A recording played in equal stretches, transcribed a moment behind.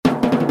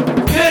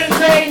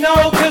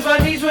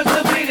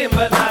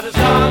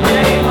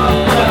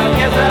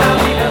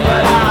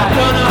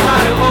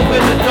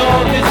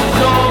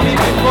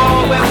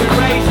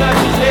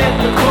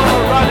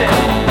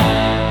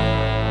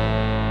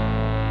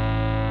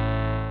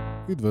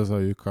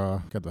Üdvözöljük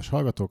a kedves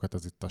hallgatókat,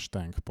 ez itt a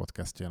Stenk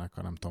podcastjének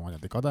a nem tudom,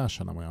 hanyadik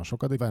adása, nem olyan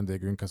sokadik.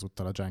 Vendégünk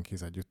ezúttal a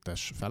Junkies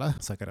együttes fele,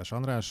 Szekeres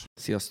András.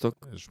 Sziasztok!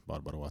 És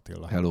Barbaró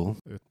Attila. Hello!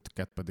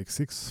 Őt pedig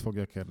Six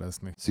fogja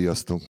kérdezni.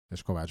 Sziasztok!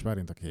 És Kovács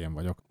Bálint, aki én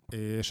vagyok.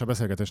 És a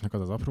beszélgetésnek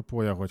az az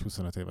apropója, hogy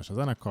 25 éves a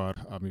zenekar,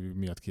 ami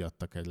miatt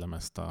kiadtak egy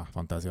lemezt a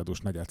fantáziadús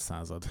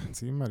negyedszázad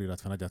címmel,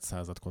 illetve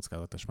negyedszázad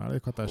kockázatos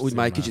mellékhatás úgy címmel.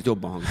 már egy kicsit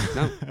jobban hangzik,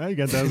 nem?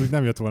 Igen, de az úgy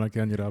nem jött volna ki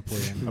annyira a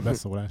poén, a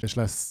beszólás. És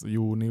lesz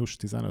június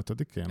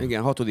 15-én?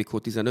 Igen, 6. hó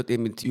 15, én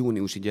mint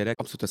júniusi gyerek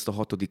abszolút ezt a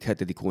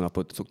 6.-7.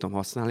 hónapot szoktam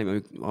használni,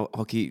 mert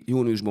aki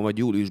júniusban vagy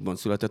júliusban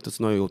született, az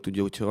nagyon jól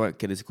tudja, hogyha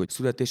kérdezik, hogy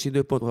születési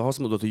időpont, ha azt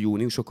mondod, hogy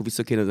június, akkor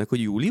visszakérdeznek,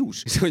 hogy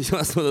július, és hogyha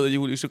azt mondod, hogy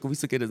július, akkor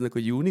visszakérdeznek,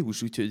 hogy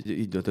június, úgyhogy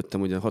így döntöttem,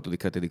 hogy a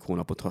 6.-7.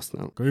 hónapot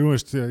használom. Akkor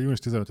június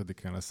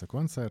 15-én lesz a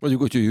koncert.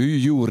 Mondjuk úgy,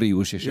 hogy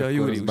július, és akkor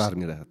július. Ez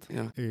bármi lehet.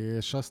 Ja.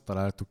 És azt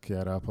találtuk ki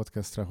erre a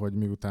podcastra, hogy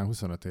miután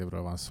 25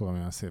 évről van szó, ami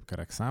olyan szép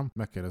kerek szám,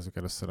 megkérdezzük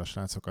először a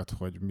srácokat,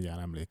 hogy milyen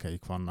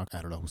emlékeik vannak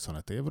erről a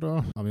 25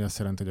 évről, ami azt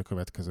jelenti, hogy a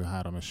következő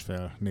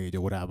 3,5-4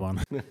 órában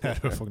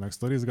erről fognak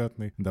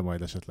sztorizgatni, de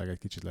majd esetleg egy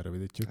kicsit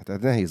lerövidítjük.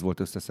 Hát nehéz volt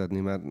összeszedni,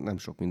 mert nem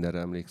sok mindenre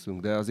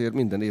emlékszünk, de azért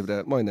minden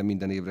évre, majdnem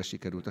minden évre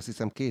sikerült. Azt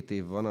hiszem 2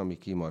 év van, ami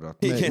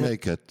kimaradt. Mely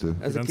kettő?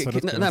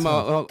 Nem,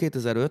 a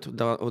 2005,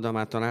 de oda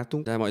már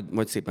találtunk, de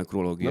majd szépen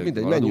kronológia. Na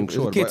mindegy, menjünk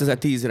sorba.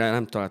 2010-re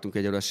nem találtunk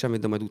egyelőre semmit,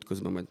 de majd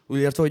útközben majd. Úgy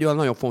értve, hogy olyan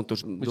nagyon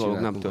fontos dolog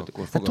nem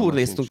történt. Hát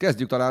turnéztunk.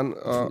 Kezdjük talán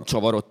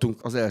csavarodtunk.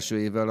 Az első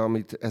évvel,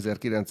 amit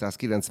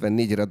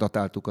 1994-re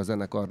datáltuk a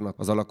zenekarnak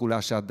az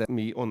alakulását, de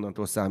mi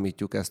onnantól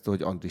számítjuk ezt,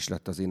 hogy Andris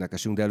lett az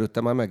énekesünk. De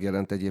előtte már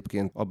megjelent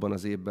egyébként abban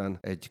az évben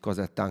egy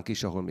kazettánk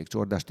is, ahol még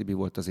Csordás Tibi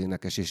volt az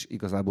énekes, és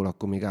igazából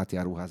akkor még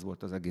átjáróház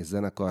volt az egész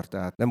zenekar,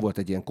 tehát nem volt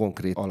egy ilyen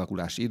konkrét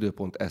alakulási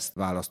időpont, ezt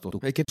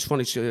választottuk. Egyébként van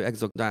is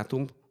exakt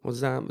dátum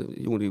hozzá,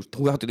 június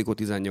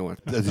 6-18.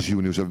 Ez is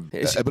június.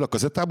 Ebből a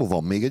kazettából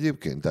van még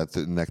egyébként?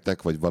 Tehát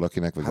nektek, vagy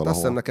valakinek, vagy Hát valahol? azt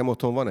hiszem nekem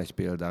otthon van egy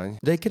példány.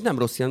 De egyébként nem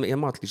rossz, ilyen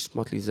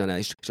matlis zene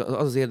is. És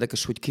az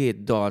érdekes, hogy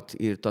 2 dalt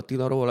írt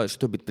Attila róla, és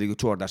többit pedig a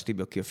Csordás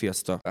Tibi, aki a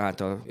Fiesta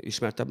által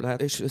ismertebb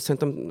lehet. És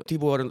szerintem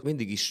Tibor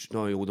mindig is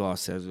nagyon jó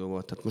dalszerző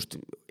volt. Tehát most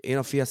én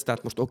a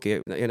Fiestát most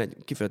én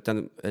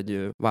kifejezetten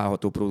egy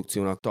vállalható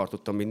produkciónak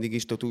tartottam mindig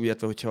is, tehát úgy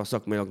értve, hogyha a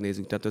szakmailag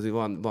nézünk, tehát azért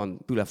van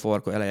püle,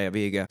 farka, eleje,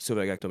 vége,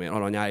 szövegek, tudom én,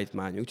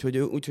 aranyállítmány.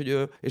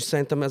 Úgyhogy és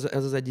szerintem ez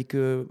az egyik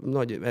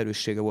nagy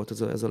erőssége volt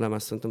ez a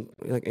lemez. Szerintem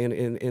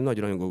én nagy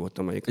rajongó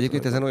voltam.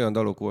 Egyébként ezen olyan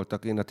dalok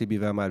voltak, én a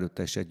Tibivel már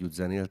előtte is együtt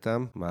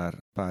zenéltem, már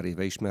pár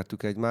éve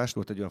ismertük egymást.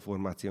 Volt egy olyan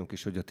formációnk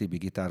is, hogy a Tibi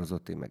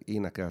gitározott, én meg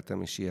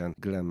énekeltem, és ilyen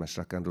glammes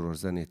rock and rollos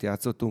zenét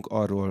játszottunk.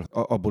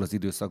 Abból az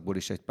időszakból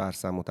is egy pár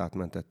számot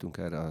átmentettünk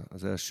erre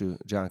az első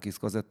Junkies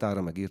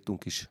kazettára, meg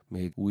írtunk is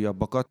még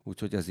újabbakat,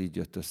 úgyhogy ez így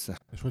jött össze.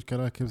 És hogy kell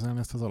elképzelni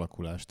ezt az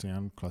alakulást?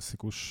 Ilyen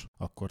klasszikus,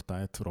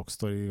 akkortájt,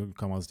 rockstory,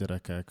 kamasz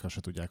gyerekek, azt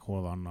se tudják,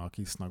 hol vannak,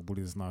 isznak,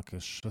 buliznak,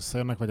 és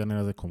összejönnek, vagy ennél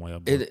ez egy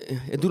komolyabb?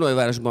 Én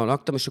Dunajvárosban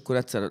laktam, és akkor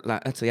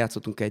egyszer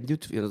játszottunk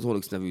együtt, én az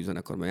Olix nevű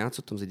zenekarban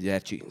játszottam, ez egy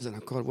ercsi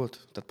zenekar volt,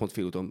 tehát pont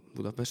félúton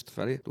Budapest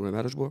felé,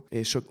 Dunajvárosból,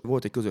 és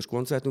volt egy közös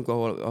koncertünk,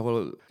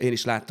 ahol én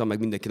is láttam, meg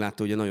mindenki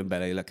látta, hogy én nagyon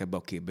beleélek ebbe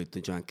a képbe itt a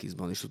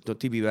Junkiesban, és ott a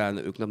Tibivel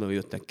ők nem nagyon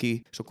jöttek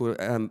ki, és akkor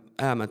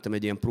elmentem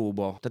egy ilyen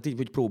próba, tehát így,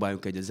 hogy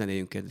próbáljunk egy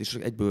zenéjünket, és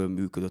egyből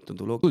működött a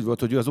dolog. Úgy volt,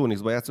 hogy ő az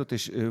Onyxba játszott,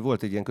 és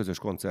volt egy ilyen közös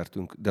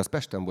koncertünk, de az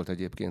Pesten volt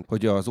egyébként,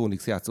 hogy az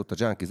Onyx játszott a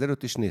Junkies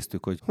előtt, és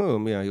néztük, hogy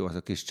milyen jó az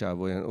a kis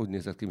csávó, olyan úgy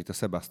nézett ki, mint a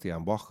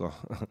Sebastian Bach, a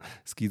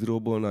Skid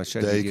Row-ból, nagy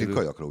segítségével. De egyébként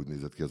kajakra úgy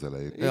nézett ki az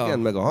elején. Igen,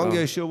 meg a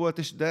hangja is jó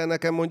volt, de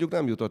nekem mondjuk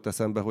nem jutott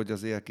eszembe, hogy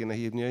azért el kéne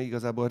hívnia.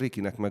 Igazából a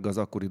Rikinek meg az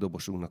akkori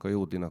dobosunknak, a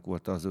Jódinak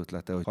volt az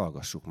ötlete, hogy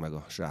hallgassuk meg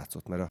a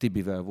srácot, mert a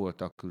Tibivel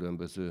voltak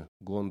különböző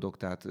gondok,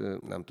 tehát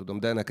nem tudom,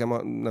 de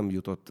nekem nem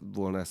jutott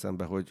volna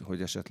eszembe,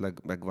 hogy esetleg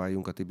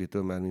megváljunk a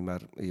Tibitől, mert mi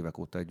már évek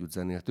óta együtt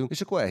zenéltünk.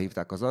 És akkor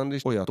elhívták az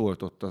Andrist, olyat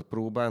toltott a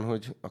próbán,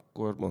 hogy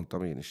akkor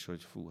mondtam én is,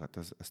 hogy fú, hát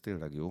ez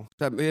tényleg jó.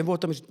 Tehát én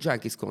voltam is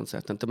Junkies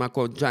koncerten, tehát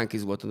akkor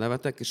Junkies volt a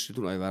nevetek, és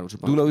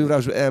Dunajvárosban.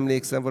 Dunajvárosban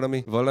emlékszem,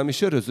 valami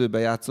sörözőbe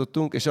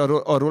játszottunk, és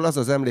arról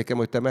az emlékem,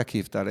 hogy te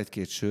meghívtál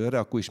egy-két sörre,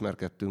 akkor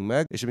ismerkedtünk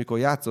meg, és amikor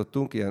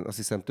játszottunk, ilyen, azt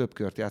hiszem több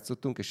kört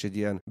játszottunk, és egy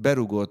ilyen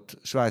berugott,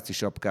 svájci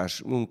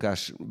sapkás,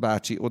 munkás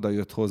bácsi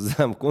odajött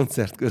hozzám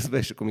koncert közben,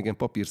 és akkor még ilyen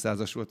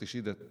papírszázas volt, és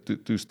ide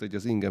tűzte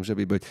az ingem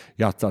zsebébe, hogy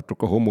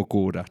játszátok a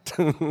homokórát.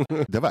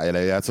 De várj,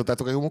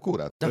 játszottátok a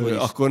homokórát?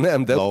 Akkor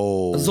nem, de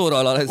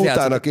Zorral ez játszott.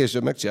 Utána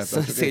később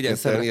megcsináltam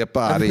ilyen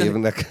pár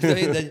évnek.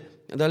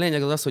 De a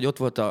lényeg az, hogy ott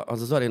volt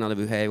az Arena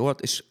nevű hely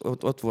volt, és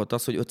ott volt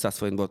az, hogy 500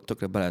 forintból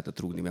tökre be lehetett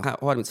rúgni. Mert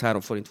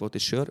 33 forint volt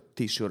egy sör,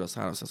 10 sör az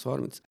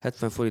 330,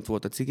 70 forint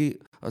volt a cigi,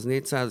 az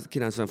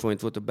 490 forint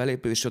volt a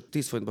belépő, és ott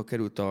 10 forintba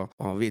került a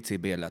WC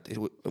bérlet. És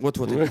ott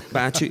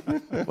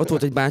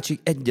volt egy bácsi,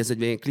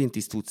 egy Clint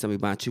Eastwood szemű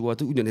bácsi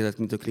volt, ugyanézett,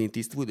 mint a Clint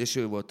Eastwood, és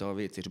ő volt a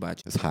WC-s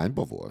bácsi. Ez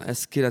hányba volt?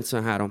 Ez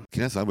 93.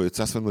 93-ban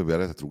 500 forintból be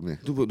lehetett rúgni?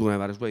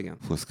 Dunajvárosban, igen.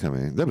 Az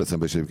kemény.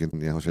 Debrecenben is egyébként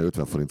ilyen hasonló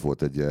 50 forint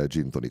volt egy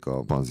gin tonic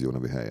a Panzió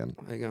nevű helyen.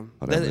 Igen.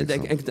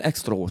 De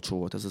extra olcsó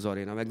volt ez az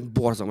aréna, meg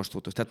borzalmas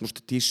volt. Tehát most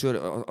a t-sör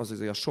az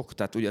a sok,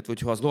 tehát ugye,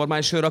 hogyha az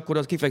normális sör, akkor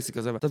az kifekszik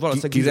az ember.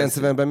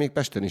 90-ben még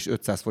Pesten is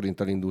 500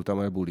 forinttal indultam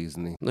el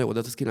bulizni. Na jó, de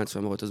az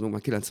 90 volt, ez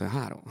már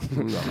 93.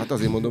 Na, hát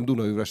azért mondom,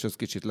 Dunaújváros ez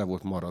kicsit le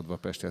volt maradva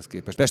Pesthez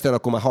képest. Pesten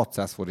akkor már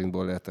 600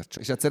 forintból lehetett.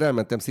 És egyszer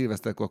elmentem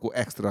szilveszterkor, akkor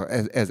extra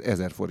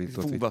 1000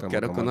 forintot vittem.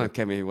 Bakker, akkor nagyon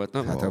kemény volt,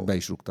 nem? Hát be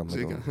is rúgtam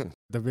meg.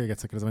 De még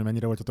egyszer kérdezem, hogy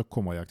mennyire voltatok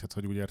komolyak? Tehát,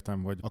 hogy úgy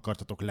értem, hogy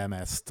akartatok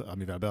lemezt,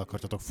 amivel be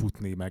akartatok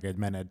futni, meg egy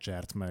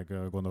menedzsert, meg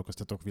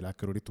gondolkoztatok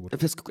világkörüli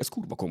túrt. Ez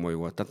kurva komoly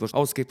volt. Tehát most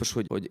ahhoz képest,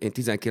 hogy én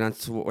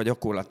 19 vagy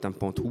akkor lettem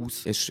pont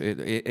 20, és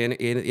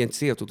én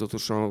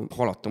céltudatosan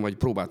haladtam, vagy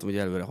próbáltam hogy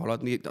előre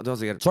haladni,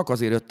 de csak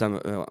azért jöttem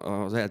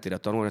az eltére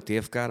tanulni a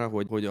TFK-ra,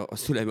 hogy a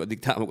szüleim addig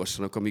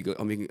támogassanak,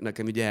 amíg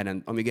nekem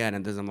így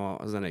elrendezem a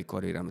zenei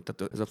karrieremet.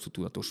 Tehát ez abszolút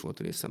tudatos volt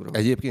részemről.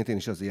 Egyébként én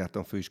is azért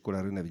jártam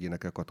főiskolára, hogy ne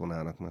vigyenek el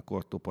katonának, mert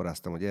akkor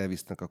paráztam, hogy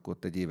elvisznek, akkor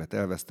ott egy évet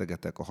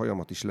elvesztegetek, a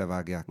hajamat is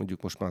levágják,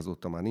 mondjuk most már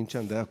azóta már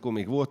nincsen, de akkor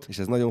még volt, és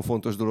ez nagyon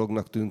fontos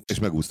dolognak tűnt. És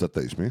megúsztad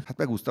te is, mi? Hát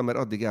megúsztam, mert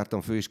addig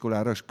jártam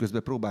főiskolára, és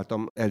közben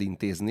próbáltam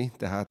elintézni,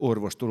 tehát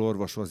orvostól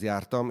orvoshoz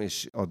jártam,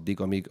 és addig,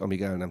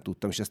 amíg el nem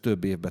tudtam, és ez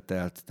több évbe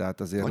telt,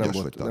 tehát azért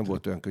nem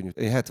volt olyan könnyű.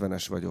 Én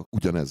 70-es vagyok.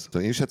 Ugyanez.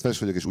 Én is 70-es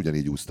vagyok, és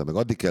ugyanígy úsztam meg.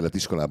 Addig kellett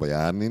iskolába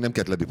járni, nem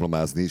kellett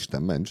lediplomázni,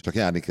 Isten ments, csak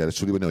járni kellett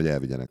suliba, nehogy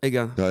elvigyenek.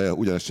 Igen. Ja,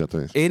 ugyanezt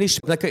csináltam is. Én is,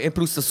 én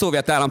plusz a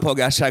szovjet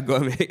állampolgársággal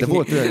még. De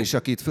volt olyan is,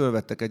 akit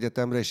fölvettek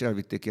egyetemre, és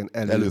elvitték ilyen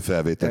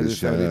előfelvétel,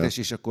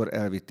 és akkor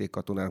elvitték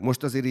katonának.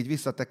 Most azért így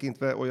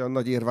visszatekintve olyan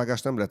nagy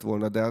érvágás nem lett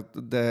volna,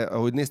 de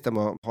ahogy néztem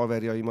a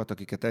haverjaimat,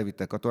 akiket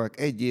elvittek katonák,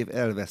 egy év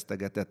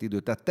elvesztegetett idő,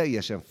 tehát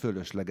teljesen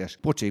fölösleges.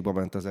 Pocsékba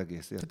ment az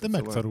egész. Te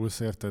megszarulsz,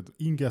 érted?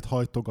 Inget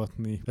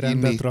hajtogatni,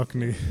 rendet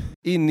rakni.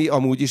 Inni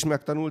amúgy is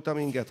megtanultam,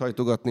 inget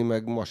hajtogatni,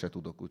 meg ma se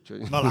tudok,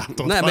 úgyhogy. Na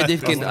látod. Nem,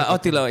 egyébként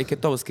Attila,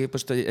 ahhoz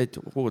képest egy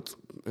volt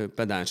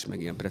pedáns,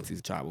 meg ilyen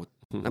precíz csávót.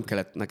 Nem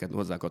kellett neked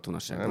hozzá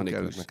katonaság. Nem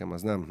kellett nekem,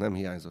 az nem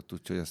hiányzott,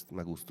 úgyhogy ezt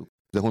megúsztuk.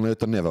 De honnan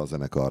jött a neve a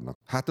zenekarnak?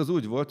 Hát az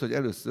úgy volt, hogy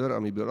először,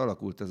 amiből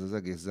alakult ez az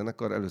egész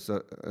zenekar,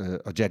 először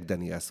a Jack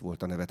Daniels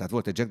volt a neve. Tehát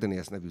volt egy Jack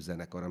Daniels nevű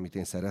zenekar, amit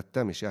én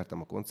szerettem, és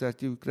jártam a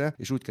koncertjükre,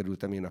 és úgy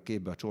kerültem én a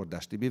képbe a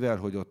Csordás Tibivel,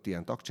 hogy ott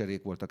ilyen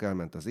tagcserék voltak,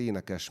 elment az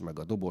énekes, meg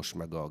a dobos,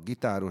 meg a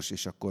gitáros,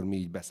 és akkor mi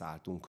így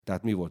beszálltunk.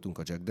 Tehát mi voltunk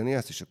a Jack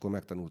Daniels, és akkor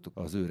megtanultuk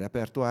az ő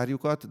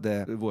repertoárjukat,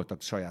 de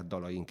voltak saját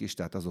dalaink is,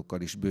 tehát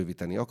azokkal is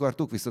bővíteni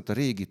akartuk, viszont a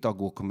régi tagok,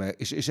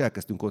 és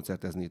elkezdtünk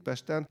koncertezni itt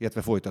Pesten,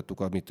 illetve folytattuk,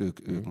 amit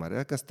ők már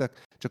elkezdtek.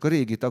 Csak a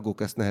régi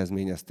tagok ezt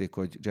nehezményezték,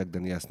 hogy Jack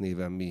Daniels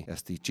néven mi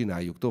ezt így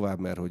csináljuk tovább,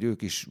 mert hogy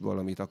ők is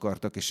valamit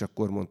akartak, és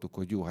akkor mondtuk,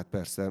 hogy jó, hát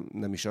persze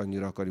nem is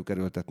annyira akarjuk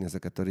erőltetni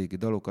ezeket a régi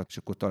dalokat, és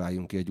akkor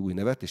találjunk ki egy új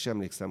nevet, és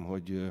emlékszem,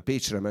 hogy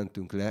Pécsre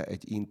mentünk le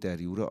egy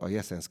interjúra a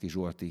Jeszenszky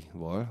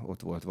Zsoltival,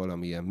 ott volt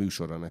valamilyen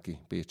műsora neki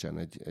Pécsen,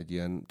 egy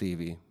ilyen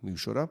TV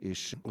műsora,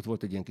 és ott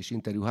volt egy ilyen kis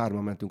interjú,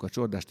 hárman mentünk, a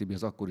Csordás Tibi,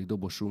 az akkori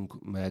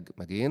dobosunk,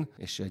 meg én,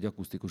 és egy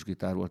akusztikus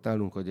gitár volt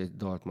állunk, hogy egy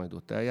dalt majd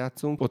ott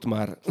eljátszunk.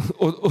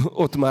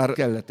 Ott már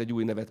kellett egy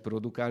új nevet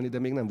produkálni, de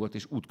még nem volt,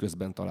 és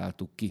útközben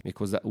találtuk ki.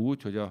 Méghozzá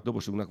úgy, hogy a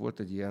dobosunknak volt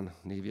egy ilyen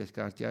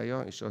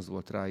névjegykártyája, és az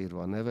volt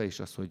ráírva a neve, és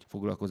az, hogy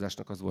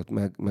foglalkozásnak az volt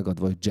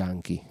megadva, hogy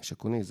Junkie. És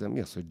akkor nézem, mi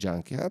az, hogy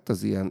Junkie? Hát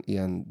az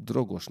ilyen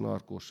drogos,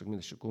 narkós,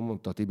 és akkor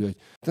mondta a Tibi, hogy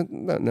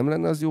nem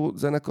lenne az jó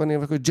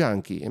zenekarnév, hogy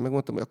Junkie. Én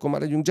megmondtam, hogy akkor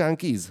már legyünk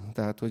Junkies.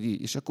 Tehát, hogy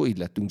így, és akkor így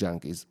lettünk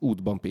Junkies,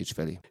 útban Pécs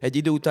felé. Egy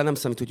idő után nem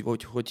számít,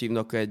 hogy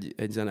hívnak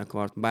egy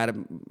zenekart, bár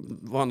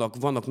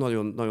vannak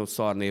nagyon, nagyon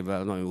szar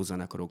névvel, nagyon jó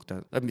zenekarok.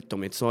 Tehát, mit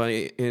tudom én, szóval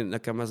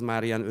nekem ez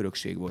már ilyen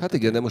örökség volt. Hát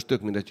igen, de most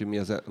tök mindegy, hogy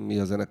mi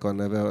a zenekar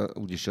neve,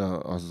 úgyis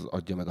az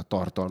adja meg a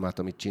tartalmát,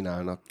 amit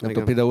csinálnak. Nem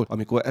tudom, például,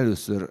 amikor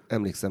először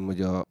emlékszem,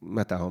 hogy a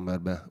Metal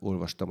Hammerbe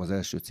olvastam az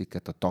első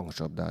cikket a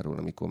tankcsapdáról,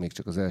 amikor még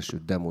csak az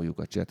első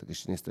demójukat csináltak,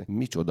 és néztem, hogy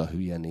micsoda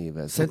hülye név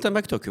ez. Szerintem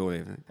meg tök jó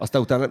név.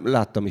 Aztán utána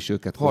láttam is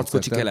őket.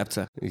 Harckocsi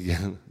kelepce.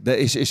 Igen. De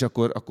és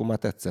akkor már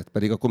tetszett.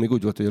 Pedig akkor még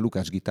úgy volt, hogy a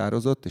Lukács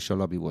gitározott, és a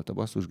Labi volt a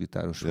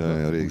basszusgitáros,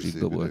 a Ruzsik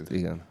dobolt.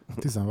 Igen.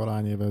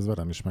 10-valahány éve ez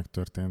velem is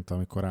megtörtént,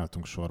 amikor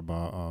álltunk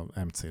sorba a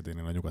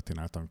MCD-nél, a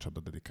Nyugatinál tankcsapda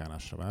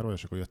dedikálásra várva,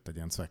 és akkor jött egy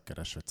ilyen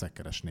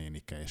cekkeres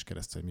nénike, és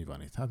kérdezte, hogy mi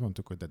van itt. Hát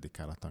mondtuk, hogy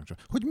dedikál a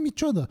tankcsapda. Hogy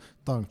micsoda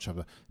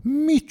tankcsapda?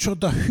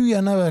 Micsoda hülye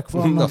nevek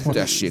vannak. Na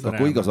tessék,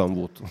 akkor igazam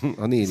volt.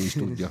 A néni is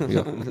tudja.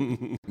 Ja.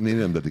 Néni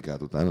nem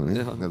dedikált utána,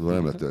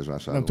 nem lett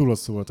vásárló. Nem túl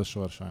hosszú volt a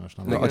sor, sajnos.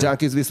 A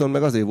Junkies viszont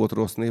meg azért volt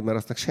rossz név, mert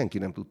aztnak senki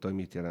nem tudta, hogy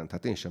mit jelent.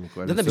 Hát én sem,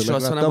 amikor de nem is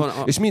az,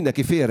 és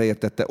mindenki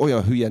félreértette,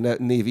 olyan hülye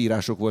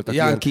névírások voltak.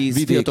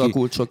 Junkies, fiatal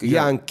kulcsok.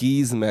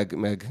 Junkies, Junkies,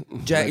 meg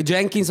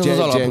Jenkins az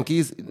alap.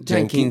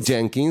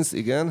 Jenkins,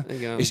 igen.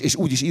 És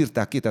úgy is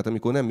írták ki, tehát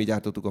amikor nem mi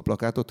gyártottuk a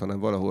plakátot, hanem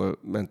valahol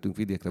mentünk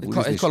vidékre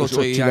bulizni, és ott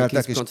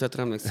csinálták, és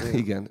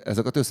igen,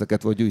 ezeket össze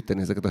kellett volt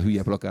gyűjteni, ezeket a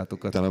hülye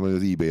plakátokat. Talán majd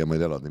az eBay-en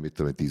majd eladni, mit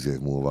tudom, 10 év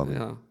múlva.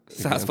 Ja.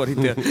 100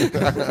 forintért.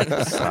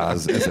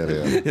 100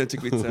 000-ért. Ja,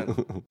 csak viccel.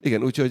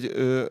 Igen, úgyhogy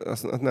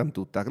azt nem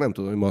tudták. Nem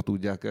tudom, hogy ma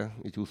tudják-e,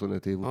 így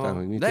 25 év után,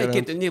 hogy mit de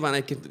jelent.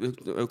 nyilván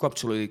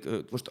kapcsolódik.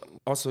 Most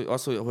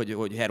az,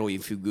 hogy heroin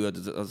függő,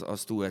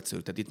 az túl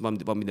egyszerű. Tehát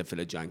itt van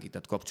mindenféle junkie,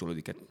 tehát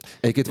kapcsolódik.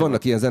 Egyébként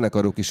vannak ilyen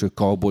zenekarok is, hogy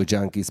Cowboy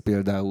Junkies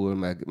például,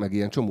 meg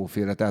ilyen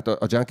csomóféle. Tehát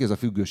a junkie az a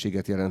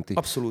függőséget jelenti.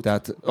 Abszolút.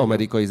 Tehát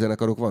amerikai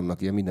zenekarok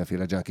vannak ilyen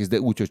mindenféle junkies, de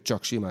úgy, hogy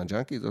csak simán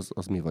junkies,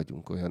 az mi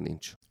vagyunk, olyan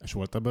nincs. És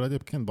volt ebből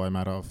egyébként baj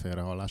már a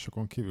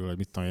félrehallásokon kívül, hogy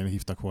mit tudom én,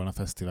 hívtak volna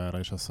fesztiválra,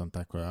 és azt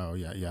mondták,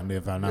 hogy ilyen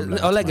névvel nem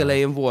lehet. A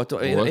legelején volt.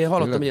 Én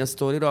hallottam ilyen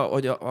sztorira,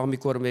 hogy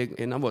amikor még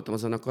én nem voltam a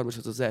zenekarban,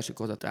 és az első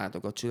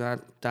kazatátokat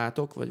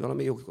csináltátok, vagy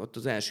valami, ott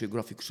az első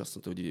grafikus azt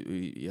mondta, hogy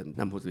ilyen,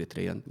 nem hoz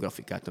létre ilyen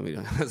grafikát,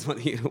 amire ez van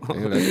írva.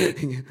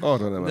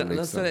 Arra nem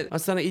emlékszem.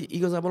 Aztán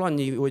igazából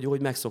annyi,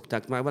 hogy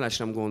megszokták, már vele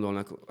sem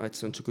gondolnak,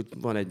 egyszerűen csak, hogy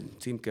van egy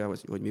címke,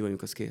 vagy mi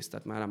vagyunk, az kész.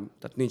 Tehát már nem,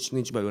 tehát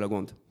nincs belőle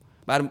gond.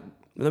 Bár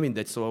na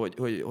mindegy, szóval,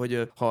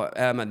 hogy ha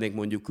elmennénk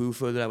mondjuk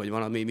külföldre, vagy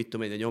valami, mit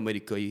tudom én, egy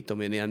amerikai,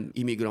 tudom én, ilyen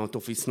immigrant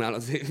office-nál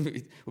azért,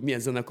 hogy milyen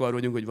zenekar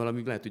vagyunk, hogy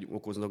valami lehet, hogy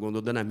okozna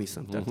gondot, de nem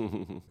hiszem. Tehát.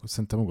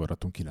 Szerintem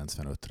ugorhatunk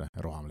 95-re,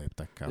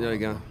 rohamléptekkel. Ja,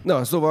 igen.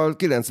 Na, szóval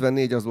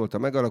 94 az volt a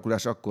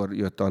megalakulás, akkor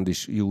jött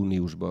Andis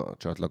júniusba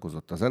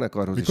csatlakozott a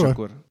zenekarhoz, Mikor? és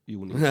akkor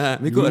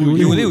Mikor?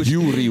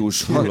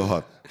 Július 6.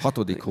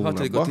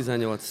 hónapban. 6.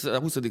 18.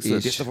 20.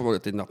 születésre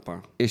fogod egy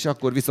nappal. És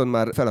akkor viszont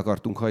már fel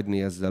akartunk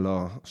hagyni ezzel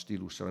a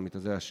stílussal, amit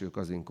az első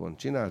kazinkon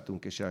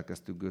csináltunk, és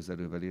elkezdtük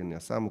gőzerővel írni a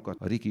számokat.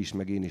 A Riki is,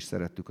 meg én is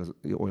szerettük az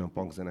olyan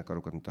punk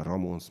zenekarokat, mint a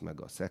Ramones,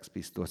 meg a Sex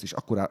Pistols, és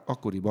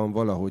akkoriban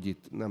valahogy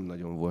itt nem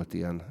nagyon volt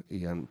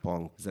ilyen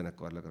punk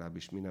zenekar,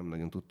 legalábbis mi nem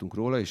nagyon tudtunk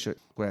róla, és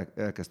akkor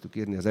elkezdtük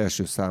írni. Az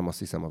első szám, azt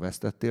hiszem, a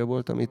Vesztettél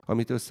volt,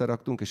 amit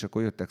összeraktunk, és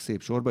akkor jöttek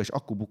szép sorba, és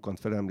akkor bukkant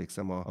fel,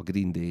 emlékszem, a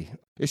Green Day.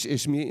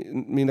 És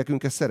mi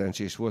nekünk ez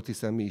szerencsés volt,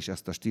 hiszen mi is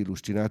ezt a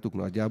stílust csináltuk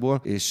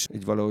nagyjából, és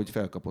így valahogy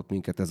felkapott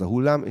minket ez a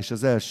hullám, és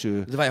az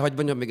első... De várj, hagyd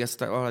mondjam még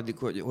ezt addig,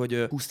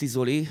 hogy Puszti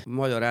Zoli,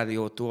 Magyar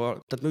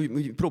Rádiótól, tehát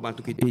mi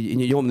próbáltuk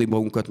így nyomni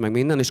magunkat meg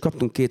minden, és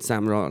kaptunk 2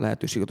 számra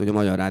lehetőséget, hogy a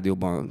Magyar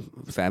Rádióban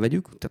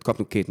felvegyük, tehát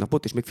kaptunk 2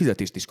 napot, és még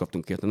fizetést is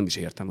kaptunk érte, nem is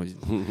értem, hogy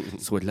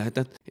ez hogy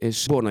lehetett.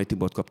 És Bornai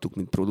Tibort kaptuk,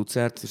 mint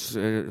producert, és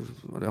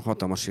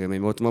hatalmas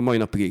élmény volt. Ma mai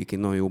napig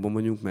egyébként nagyon jóban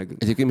vagyunk, meg...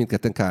 Egyébként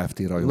mindketten Kft.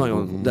 Rajongók.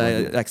 Nagyon,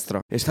 de extra.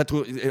 És hát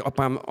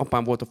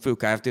apám volt a fő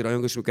Kft.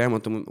 Rajongó, és amikor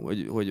elmondtam,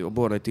 hogy a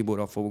Bornai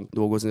Tiborral fogunk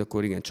dolgozni,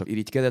 akkor igen, csak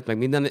irigykedett, meg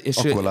minden. És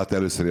akkor látta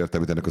először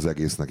értelmét ennek az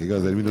egésznek,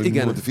 igaz?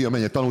 Igen. Mondta, fiam,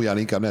 menj, tanuljál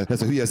inkább,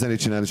 ezt a hülye zenét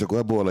csinálni, és akkor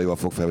a Bornaival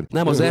fog fel.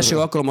 Nem, az első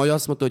alkalom, hogy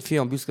azt mondta, hogy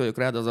fiam, büszke vagyok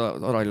rád, az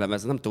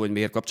aranylemez. Nem tudom, hogy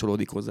miért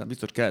kapcsolódik hozzá.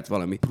 Biztos kellett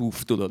valami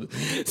proof, tudod.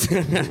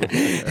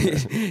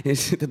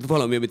 és tehát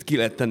valami, amit ki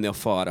lehet tenni a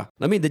falra.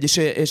 Na mindegy,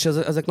 és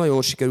ezek nagyon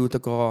jól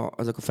sikerültek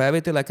ezek a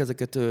felvételek,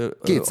 ezeket...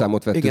 2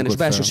 számot vettünk. Igen, és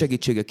belső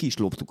segítséggel ki is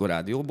loptuk a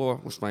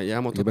rádióból. Most már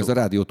elmondhatom. Ez a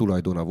rádió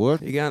tulajdona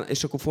volt. Igen,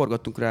 és akkor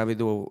forgattunk rá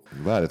videó.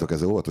 Várjatok,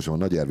 ez óvatosan, a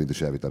Nagy Ervint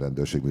is elvitt a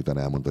rendőrség, miután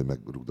elmondta, hogy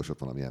megrugdosott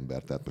valami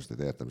ember. Tehát most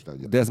értem,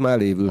 de ez már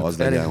lévült. Az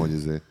legyen,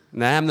 hogy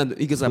Nem,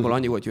 igazából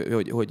annyi,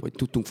 hogy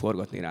tudtunk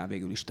forgatni rá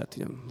végül is. Tehát,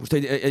 most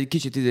egy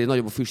kicsit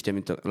nagyobb a füstje,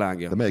 mint a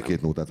lángja. De melyik 2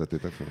 nótát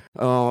vettétek fel?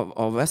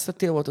 A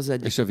Vesztettél volt az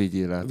egy. És a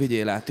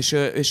Vigyélát.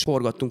 És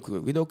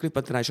forgattunk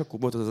videóklipet rá, és akkor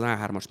volt az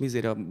A3-as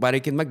mizéria. Bár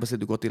egyébként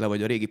megbeszéltük Attila,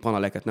 hogy a régi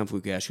paneleket nem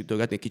fogjuk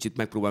elsütögetni, kicsit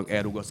megpróbálunk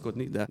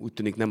elrugaszkodni, de úgy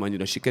tűnik nem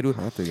annyira sikerül.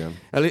 Hát igen.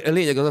 A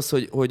lényeg az,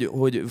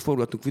 hogy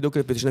forgattunk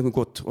videóklipet, és nekünk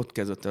ott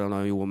kezdett el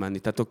nagyon jól menni.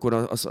 Tehát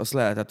akkor azt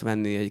lehetett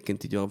venni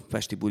egyébként így a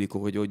festi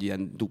bulikon, hogy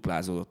ilyen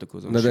duplázódott a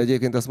közönség. Na de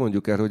egyébként azt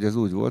mondjuk el, hogy ez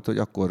úgy volt, hogy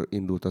akkor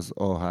indult az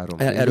A3.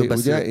 Erről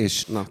ugye?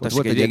 És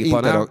volt egy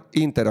ilyen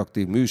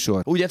interaktív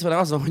műsor. Úgy értve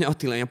az van, hogy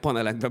Attila ilyen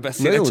panelekbe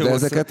beszél. Na jó, de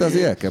ezeket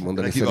azért el kell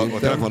mondani.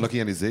 Ott vannak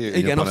ilyen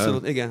igen,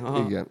 abszolút, igen.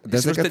 Igen. De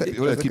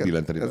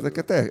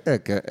ezeket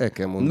el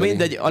kell mondani.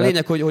 Mindegy, a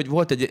lényeg, hogy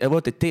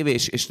volt egy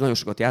tévés, és nagyon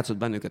sokat játszott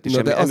bennünket.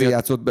 Na de azért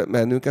játszott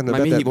bennünket,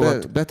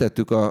 mert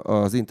betettük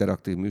az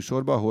interaktív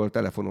műsorba, ahol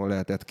telefonon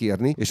lehetett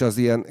kérni, és az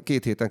ilyen 2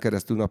 héten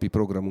keresztül napi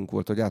programunk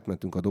volt, hogy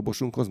átmentünk a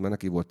dobosunkhoz, mert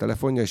neki volt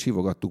telefonja, és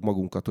hívogattuk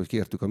magunkat, hogy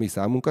kértük a mi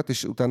számunkat,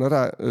 és utána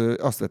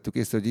azt vettük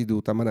észre, hogy idő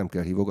után már nem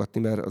kell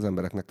hívogatni, mert az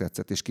embereknek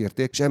tetszett és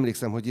kérték, és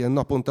emlékszem, hogy ilyen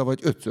naponta vagy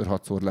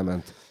 5-6-szor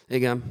lement.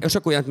 Igen. És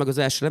akkor jelent meg az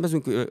első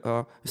lemezünk,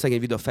 a szegény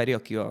Vida Feri,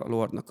 aki a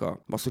Lordnak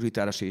a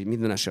basszusgitáros, így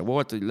mindenese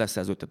volt, hogy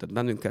leszerződtetett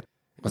bennünket.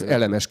 Az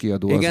elemes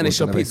kiadó. Igen, és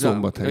a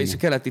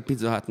keleti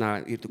Pizza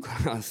Hutnál írtuk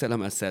a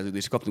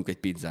lemezszerződést, kaptunk egy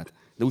pizzát.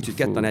 De úgy, hogy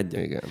ketten egy.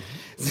 Igen.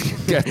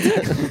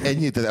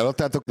 Ennyit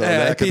eladtátok?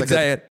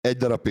 Egy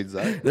darab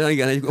pizzát? De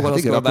igen,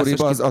 akkoriban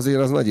azért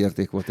az nagy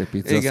érték volt egy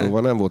pizza, igen.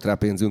 Szóval nem volt rá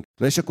pénzünk.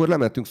 Na és akkor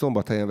lementünk,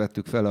 Szombathelyen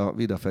vettük fel, a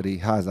Vida Feri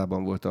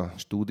házában volt a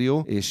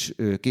stúdió, és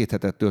 2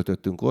 hetet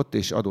töltöttünk ott,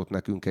 és adott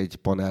nekünk egy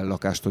panel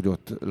lakást, hogy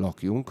ott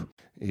lakjunk.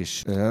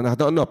 És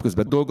hát a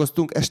napközben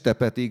dolgoztunk, este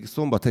pedig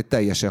Szombathely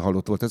teljesen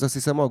halott volt. Ez azt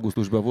hiszem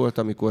augusztusban volt,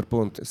 amikor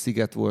pont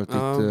Sziget volt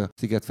itt,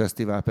 Sziget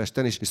Fesztivál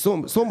Pesten, és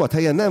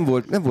Szombathelyen nem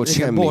volt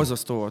semmi.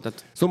 Borzasztó volt.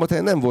 Tehát...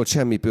 Szombathelyen nem volt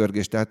semmi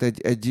pörgés, tehát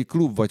egy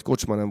klub vagy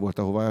kocsma nem volt,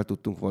 ahova el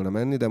tudtunk volna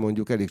menni, de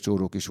mondjuk elég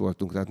csórók is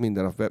voltunk, tehát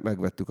minden nap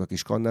megvettük a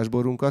kis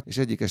kannásborunkat, és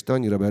egyik este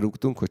annyira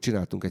berúgtunk, hogy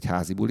csináltunk egy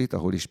házi bulit,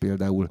 ahol is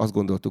például azt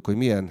gondoltuk, hogy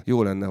milyen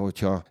jó lenne,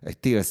 hogyha egy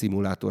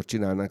télszimulátort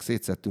csinálnánk,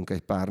 szétszedtünk egy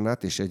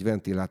párnát, és egy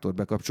ventilátort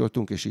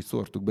bekapcsoltunk, és így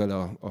szórtuk bele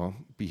a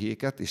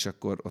pihéket, és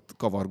akkor ott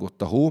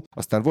kavargott a hó.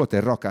 Aztán volt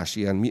egy rakás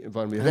ilyen,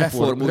 valami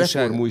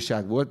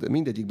reformújság volt,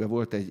 mindegyikben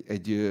volt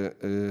egy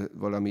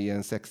valami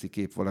ilyen szexi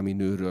kép valami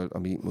nőről,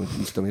 ami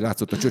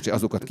látszott a csöcse,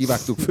 azokat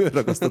kivágtuk,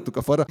 fölragasztottuk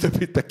a falra,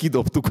 többit meg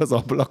kidobtuk az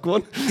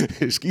ablakon,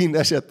 és kint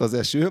esett az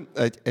eső.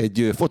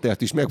 Egy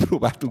fotelt is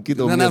megpróbáltunk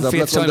kidobni az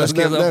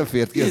ablakon, de nem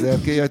fért ki az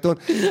erkélyajtón,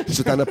 és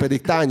utána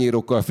pedig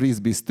tányérokkal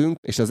frizbiztünk,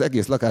 és az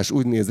egész lakás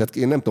úgy nézett ki,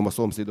 én nem tudom a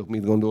szomszédok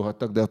mit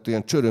gondolhattak, de ott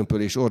ilyen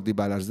csörömpölés,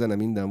 ordibálás, zene,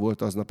 minden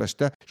volt aznap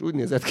este, és úgy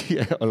nézett ki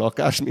a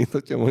lakás, mint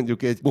hogyha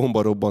mondjuk egy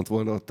bomba robbant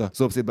volna ott a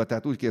szomszédban,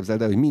 tehát úgy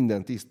képzeld el, hogy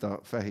minden tiszta,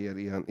 fehér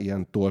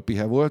ilyen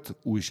tolpihe volt,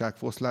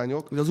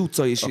 újságfoszlányok. Az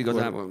utca is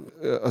igazából.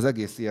 Az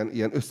egész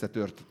ilyen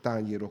összetört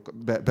tányérok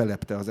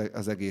belepte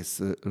az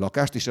egész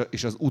lakást,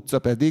 és az utca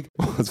pedig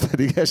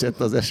esett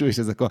az eső, és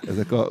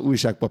ezek a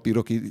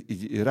újságpapírok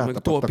így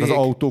rátapadtak az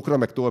autókra,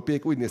 meg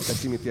tolpék, úgy néztek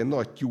ki, mint ilyen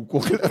nagy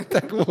tyúkok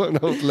lettek volna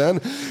ott lenn,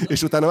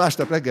 és utána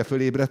másnap reggel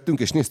fölébredtünk,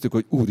 és néztük,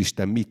 hogy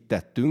úristen, mit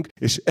tettünk,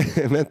 és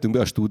mentünk be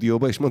a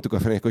stúdióba, és mondtuk a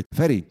Ferének, hogy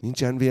Feri,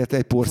 nincsen véletlen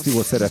egy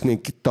porszívót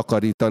szeretnénk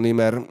takarítani,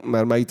 mert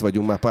már itt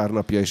vagyunk már pár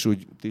napja, és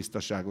úgy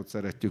tisztaságot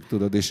szeretjük,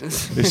 tudod, és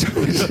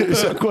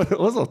akkor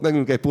hozott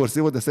nekünk egy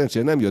porszívót, de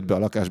szerencsére nem jött be a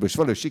lakásba, és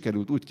valahogy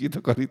sikerült úgy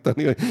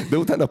kitakarítani, de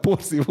utána a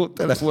porszívó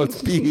tele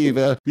volt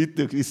pihével,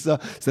 vittük vissza,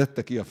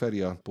 szedte ki a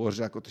Feri a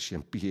porzsákot, és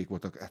ilyen pihék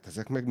voltak, hát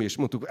ezek meg mi, és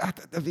mondtuk,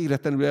 hát de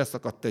véletlenül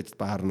elszakadt egy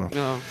párna.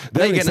 Ja.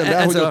 De emlékszem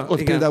rá, hogy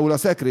ott például a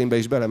szekrénybe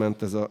is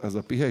belement ez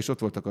a pihe, és ott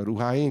voltak a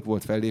ruháink,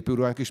 volt fellépő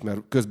ruhánk is, mert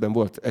közben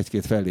volt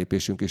egy-két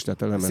fellépésünk is,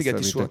 tehát a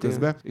lemezszerződésünk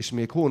közben, és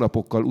még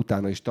hónapokkal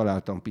utána is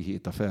találtam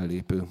pihét a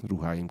fellépő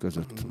ruháim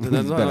között.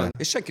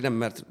 És senki nem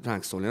mert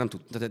ránk szólni, nem tud,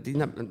 tehát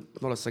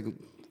valószínűleg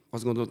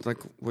azt gondolták,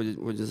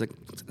 hogy ezek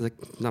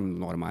nem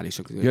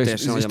normálisak. Ja,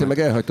 és te meg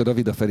elhagytad a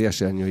Vidaferi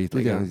esernyőit.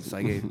 Igen,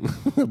 szegény.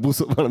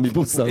 Valami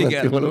busszal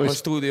igen, a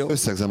stúdió.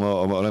 Összegzem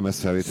a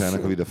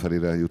lemezfelvételnek a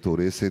Vidaferire jutó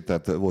részét,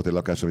 tehát volt egy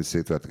lakás, amit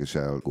szétvertek, és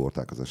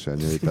elgórták az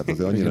esernyőit. Tehát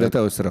azért annyira de te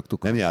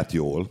összeraktuk. Nem járt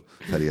jól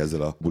Feri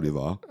ezzel a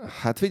bulival.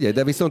 Hát figyelj,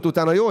 de viszont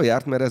utána jól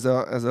járt, mert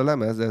ez a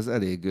lemez, ez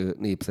elég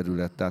népszerű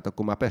lett. Tehát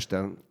akkor már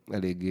Pesten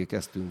eléggé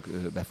kezdtünk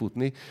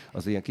befutni.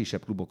 Az ilyen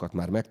kisebb klubokat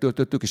már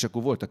megtöltöttük, és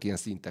akkor voltak ilyen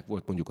szintek,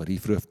 volt mondjuk a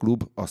Riff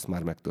klub, azt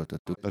már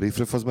megtöltöttük. A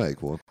Riff az melyik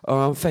volt?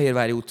 A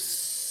Fehérvári út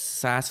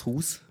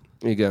 120.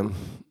 Igen.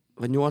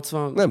 Vagy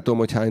 80? Nem tudom,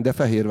 hogy hány, de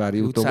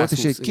Fehérvári úton volt,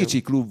 és egy igen.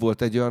 kicsi klub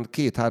volt, egy olyan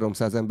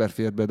 200-300 ember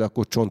fért be, de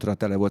akkor csontra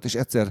tele volt, és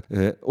egyszer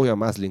olyan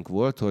mázlink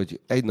volt, hogy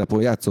egy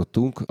napon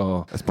játszottunk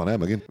Ez panel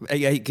megint?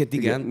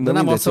 Igen. De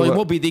nem azt mondom,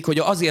 hogy Moby Dick, hogy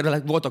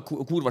azért voltak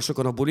kurva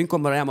sokan a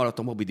bulinkon, mert elmaradt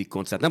a Moby Dick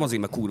koncert. Nem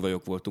azért, mert kurva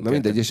jók voltunk. Na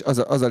mindegy, és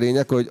az a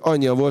lényeg, hogy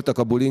annyian voltak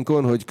a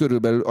bulinkon, hogy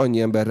körülbelül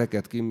annyi ember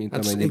rekedt ki, mint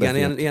amennyi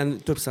igen, ilyen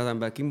több száz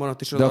ember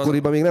kimaradt. De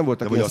akkoriban még nem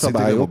voltak ilyen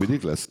szabályok.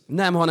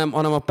 Nem,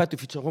 hanem a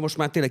Petőfi csarnokban, most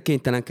már tényleg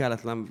kénytelen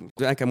kelletlen.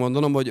 El kell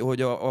mondanom,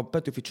 hogy a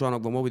Petőfi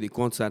csarnokban Moby Dick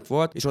koncert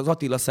volt, és az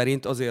Attila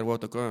szerint azért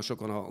voltak olyan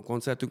sokan a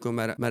koncertünkön,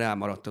 mert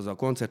elmaradt az a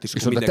koncert,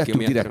 és oda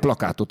tettünk direkt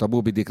plakátot a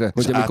Moby Dickre,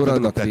 hogy amikor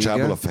annak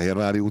vége. A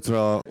Fehérvári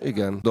útra.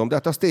 Igen, de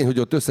hát az tény, hogy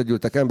ott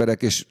összegyűltek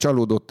emberek, és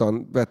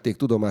csalódottan vették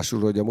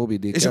tudomásul, hogy a Moby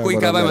Dick. És akkor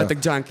inkább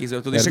elmentek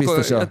Junkiesről, és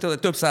akkor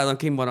több százan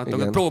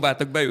kimaradtak,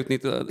 próbáltak bejutni.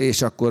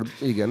 És akkor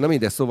igen, na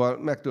mindegy, szóval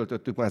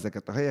megtöltöttük már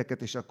ezeket a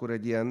helyeket, és akkor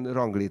egy ilyen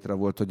ranglétra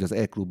volt, hogy az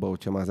E-klubba,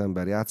 hogyha már az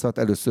ember játszhat.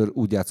 Először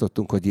úgy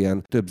játszottunk, hogy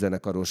ilyen több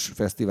zenekaros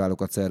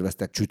fesztiválokat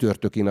szerveztek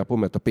csütörtöki napon,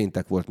 mert a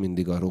péntek volt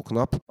mindig a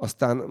rocknap.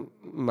 Aztán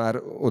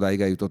már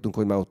odáig eljutottunk,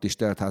 hogy már ott is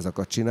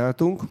teltházakat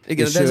csináltunk.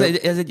 Igen,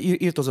 de ez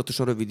egy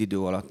írtozatosan rövid idő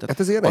alatt. Hát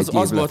ez ilyen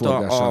az volt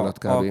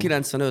a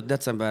 95.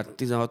 december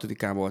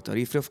 16-án volt a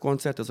Riff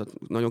koncert, ez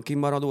nagyon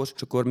kimaradós,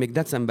 és akkor még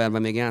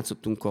decemberben még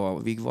játszottunk a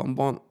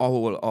Wigwamban,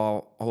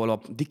 ahol a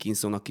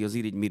Dickinson, aki az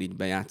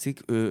Irigy-Mirigyben játszik,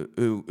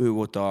 ő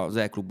volt az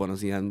E-klubban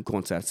az ilyen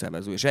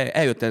koncertszervező. És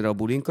eljött erre a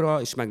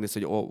bulinkra, és megnézte,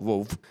 hogy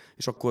wow,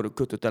 és akkor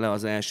kötötte le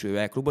az első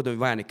E-klubba, de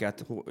várni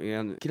kellett,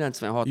 ilyen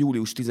 96.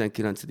 július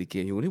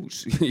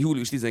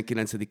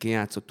 19-én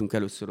játszottunk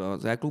először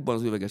az E-klubban,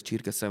 az üveges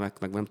csirkeszemek,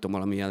 meg nem tudom,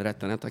 valamilyen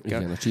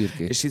rettenetekkel. Igen, a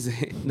csirkék.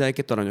 De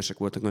egyébként aranyosak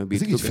voltak, nagyon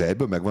bírtuk. Ez így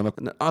fejből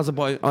megvannak? Az a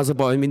baj,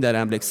 hogy mindenre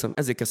emlékszem.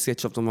 Ezért kell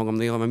szétcsapnom magam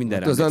néha, mert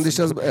mindenre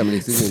emlékszem. Az Andis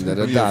emlékszik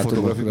mindenre.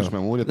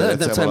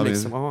 De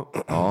emlékszem.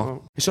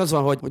 És az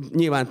van, hogy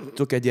nyilván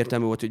tök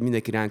egyértelmű volt, hogy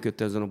mindenki ránk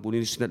jött ezen a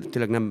bulin, és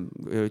tényleg nem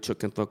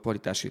csökkent a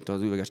kvalitásít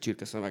az üveges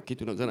csirkeszemek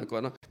kitűnő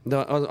zenekarnak. De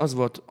az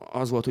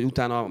az volt, hogy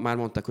utána már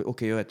mondták, hogy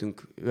oké,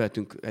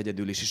 jöhetünk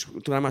egyedül is, és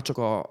utána már csak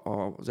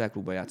az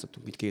elklubban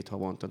játszottunk így 2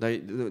 havonta,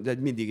 de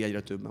mindig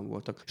egyre többen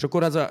voltak. És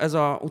akkor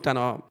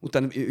utána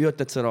jött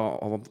egyszer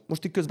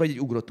most így közben így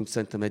ugrottunk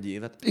szerintem egy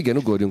évet. Igen,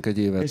 ugorjunk egy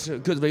évet. És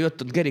közben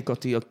jött a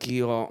Gerikati,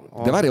 aki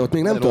De várj, ott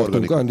még nem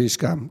tartunk,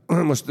 Andriskám.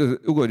 Most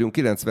ugorjunk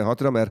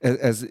 96-ra, mert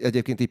ez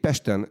egyébként így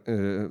Pesten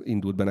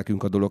indult be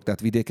nekünk a dolog,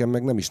 tehát vidéken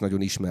meg nem is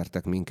nagyon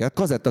ismertek minket.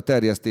 Kazetta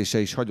terjesztése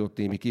is hagyott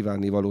némi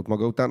kívánnivalót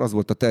maga után. Az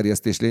volt a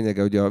terjesztés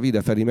lényege, hogy a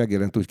Vide Feri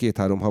megjelent úgy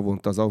 2-3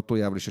 havonta az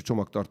autójával, és a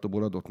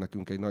csomagtartóból adott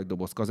nekünk egy nagy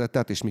doboz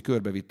kazettát, és mi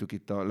körbevittük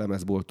itt a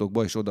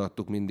lemezboltokba, és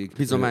odaadtuk mindig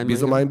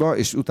bizományba,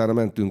 és utána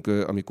mentünk,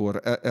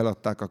 amikor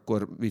eladták,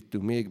 akkor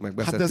vittünk még, meg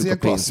beszéltünk. Hát ez ilyen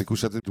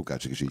klasszikus, hát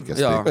Lukácsik is így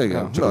kezdték. Ja.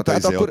 Igen. Csak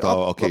tehát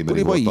a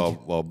Kémeri volt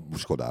a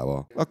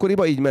Skodával.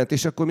 Akkoriban így ment,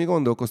 és akkor mi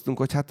gondolkoztunk,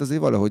 hogy hát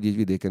azért valahogy így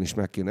vidéken is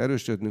meg kéne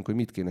erősödnünk, hogy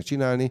mit kéne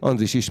csinálni.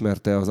 Andris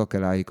ismerte az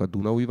akeláikat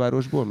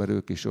Dunaújvárosból, mert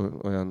ők is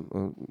olyan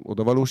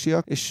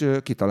odavalósiak, és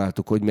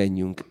kitaláltuk, hogy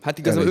menjünk. Hát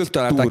igazából ők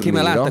találták ki,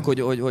 mert látták,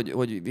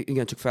 hogy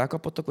igen, csak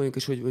felkapottak vagyunk,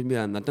 és hogy mi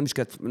lenne. Nem is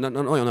kellett,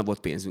 olyan nem volt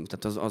pénzünk.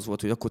 Tehát az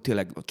volt, hogy akkor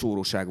tényleg a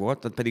csóróság volt,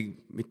 tehát pedig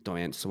mit tudom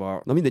én,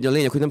 szóval. Na mindegy, a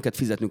lényeg, hogy nem kellett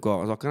fizetnünk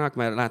az akelának,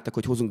 mert látták,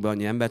 hogy hozunk be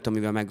annyi embert,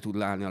 amivel meg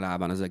tud állni a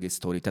lábán az egész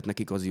sztori. Tehát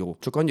nekik az jó.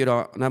 Csak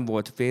annyira nem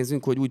volt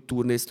pénzünk, hogy úgy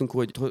turnéztünk,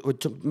 hogy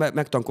csak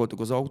megtankoltuk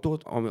az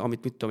autót,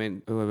 amit mit tudom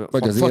én.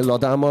 Vagy az én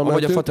ladámmal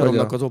vagy a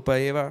fateromnak az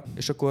Opel-jével,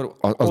 és akkor...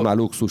 Az már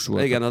luxus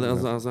volt. Igen,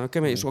 az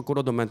kemény, és akkor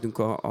oda mentünk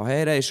a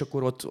helyre, és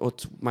akkor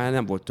ott már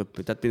nem volt több,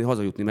 tehát például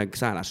hazajutni meg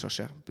szállásra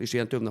se. És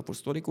ilyen több napos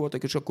sztorik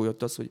voltak, és akkor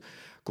jött az, hogy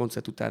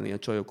koncert után ilyen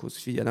csajokhoz,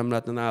 figyelj, nem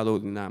lehetne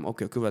nálódni, nem,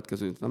 oké, a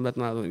következő, nem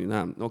lehetne nálódni,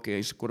 nem, oké,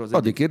 és akkor az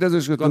addig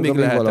kérdezősködtünk,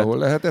 amíg valahol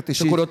lehetett.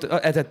 És akkor ott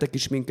etettek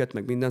is minket,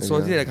 meg minden,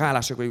 szóval tényleg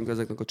hálásak vagyunk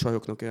ezeknek a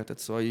csajoknak, érted,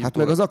 szóval hát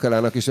meg az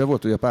akelának is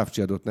volt, hogy a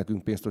Pápcsi adott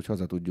nekünk pénzt, hogy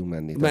haza tudjunk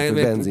menni.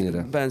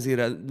 Tehát,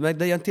 benzínre.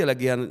 De ilyen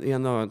tényleg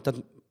ilyen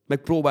tehát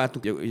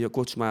megpróbáltuk a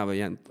kocsmával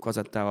ilyen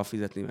kazettával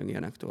fizetni, meg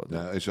ilyenektől.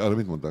 És arra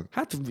mit mondtak?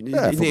 Hát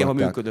néha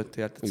működött,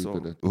 érted?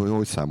 Szóval.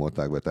 Hogy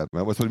számolták be? Tehát,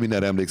 mert hogy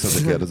mindenre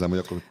emlékszem, kérdezem, hogy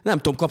akkor... Nem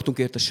tudom, kaptunk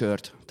érte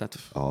sört. Tehát...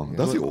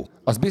 de az jó.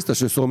 Az biztos,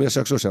 hogy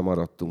szomjasak sosem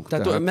maradtunk.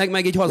 Tehát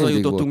meg így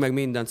hazajutottunk, meg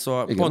mindent.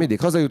 Szóval igen, mindig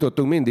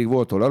hazajutottunk, mindig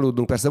volt, hol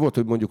aludnunk. Persze volt,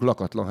 hogy mondjuk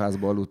lakatlan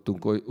házba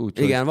aludtunk.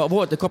 Igen,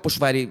 volt egy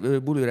kaposvári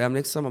bulira,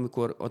 emlékszem,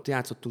 amikor ott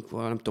játszottunk,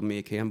 nem tudom,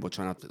 még helyen,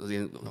 bocsánat, az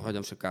én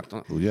hagyom se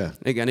kártan. Ugye?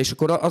 Igen, és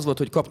akkor az volt,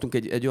 hogy kaptunk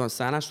egy olyan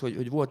szállást,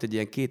 hogy volt egy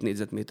ilyen 2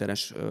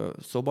 négyzetméteres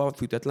szoba,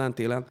 fűtetlen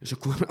télen, és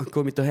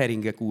akkor mint a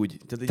heringek úgy.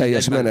 Tehát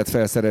teljes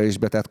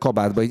menetfelszerelésbe, tehát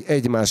kabátba, így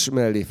egymás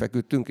mellé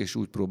feküdtünk, és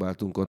úgy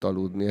próbáltunk ott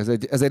aludni.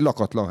 Ez egy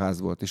lakatlan ház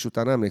volt, és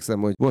utána emlékszem,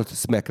 hogy volt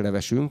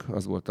szmeklevesünk,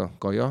 az volt a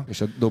kaja,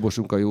 és a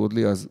dobosunk, a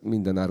jódli, az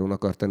mindenáron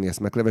akart tenni a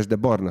szmekleves, de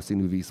barna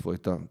színű víz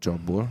folyt a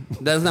csapból.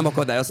 De ez nem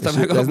akadályozta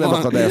meg. Ez nem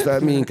akadályozta,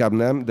 mi inkább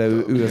nem, de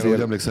ő azért... Úgy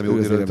emlékszem,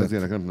 jódli, tehát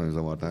ilyenek nem nagyon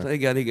zavarták.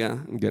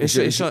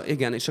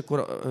 Igen, és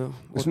akkor...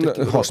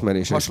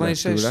 Hasmenés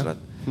tőle.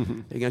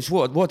 Igen, és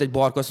volt egy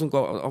barkaszunk,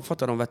 a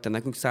fataron vette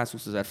nekünk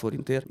 120 000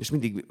 forintért, és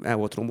mindig el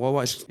volt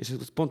rombolva, és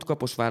pont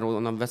Kaposvárról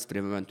onnan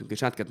Veszprémbe mentünk,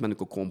 és át kellett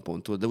mennünk a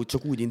komponttól, de úgy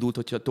csak úgy indult,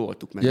 hogyha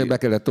toltuk meg. Ja, be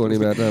kellett tolni,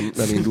 mert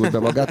nem indult be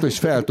magától, és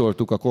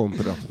feltoltuk a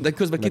kompra. De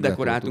közben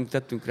kidekoráltunk,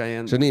 tettünk rá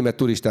ilyen... És a német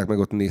turisták meg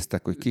ott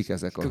néztek, hogy kik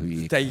ezek a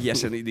hülyék.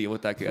 Teljesen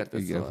idióták,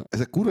 érted? Szóval.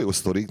 Ezek kurva jó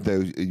sztorik, de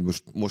így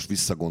most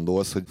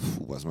visszagondolsz, hogy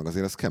fú, az meg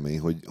azért ez kemény,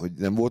 hogy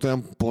nem volt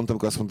olyan pont,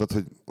 amikor azt mondtad,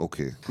 hogy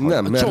oké.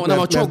 Nem,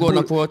 a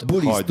csogornak volt.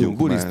 Buliztunk.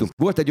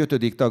 Volt egy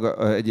 5. tag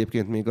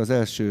egyébként még az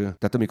első,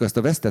 tehát amikor ezt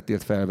a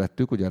vesztettért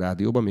felvettük, ugye a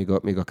rádióban,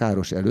 még a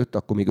Káros előtt,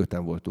 akkor még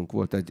 5-en voltunk.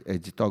 Volt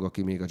egy tag,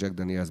 aki még a Jack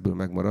Danielsből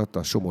megmaradt,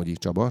 a Somogyi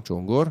Csaba,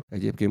 Csongor.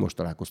 Egyébként most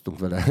találkoztunk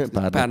vele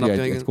pár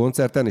napja egy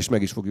koncerten, és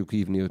meg is fogjuk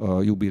hívni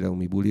a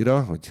jubileumi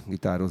bulira, hogy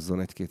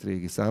gitározzon 1-2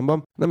 régi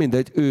számban. Na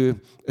mindegy,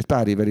 ő egy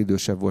pár évvel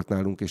idősebb volt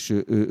nálunk, és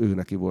ő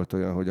neki volt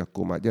olyan, hogy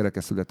akkor már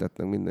gyereke született,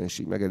 meg minden is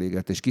így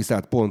megelégett, és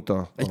kiszállt pont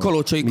egy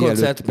kalocsai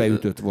koncert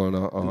beütött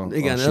volna a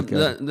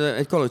siker. De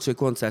egy kalocsai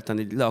koncerten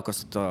így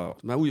leakasztotta,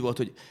 már úgy volt,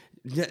 hogy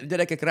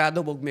gyerekek,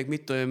 rádobok még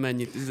mit tudom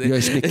mennyit. Ja,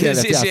 és még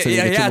kellett játszani.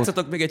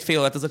 Játszatok még egy fél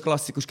órát, az a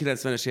klasszikus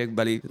 90-es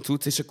évekbeli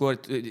cucc, és akkor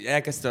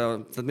elkezdte,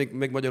 tehát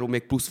még magyarul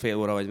még plusz fél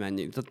óra, vagy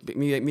mennyi.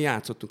 Tehát mi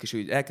játszottunk, és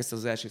úgy elkezdte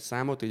az első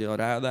számot, ugye a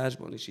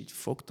ráadásban, és így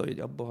fogta, hogy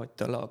abba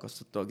hagyta,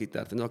 leakasztotta a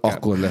gitárt.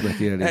 Akkor lehet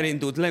élni.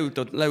 Elindult,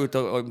 leült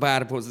a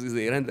bárhoz,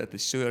 rendelt egy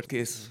sört,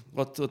 kész.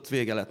 Ott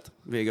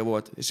vége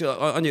volt. És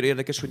annyira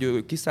érdekes, hogy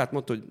ő kiszállt,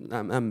 mondta, hogy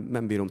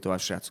nem bírom tovább,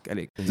 srácok,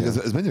 elég.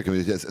 Ez mennyire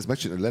kemény, hogy ez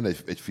megcsinál, lenne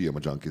egy film a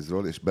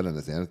Junkiesról, és bele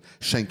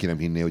senki nem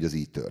hinné, hogy ez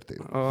így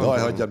történt. Jaj,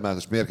 hagyjad már,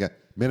 most miért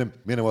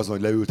nem az van,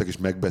 hogy leültek és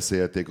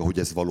megbeszélték, hogy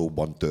ez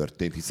valóban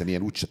történt, hiszen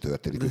ilyen úgyse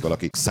történik, hogy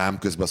valaki szám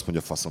közben azt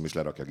mondja, faszom, és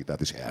lerakja a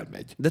gitárt, és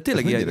elmegy. De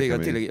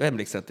tényleg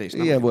emlékszel te is,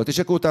 nem? Ilyen volt, és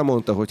akkor utána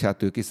mondta, hogy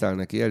hát ő kiszáll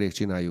neki, elég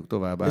csináljuk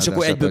tovább. És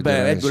akkor egyből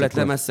lett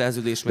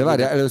lemezszerződés. De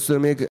várjál, először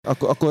még,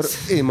 akkor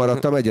én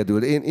maradtam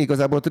egyedül. Én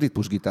igazából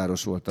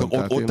ritmusgitáros voltam.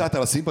 Ott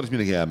álltál a színpad, és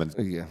mindenki elment.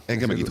 Igen.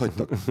 Engem meg itt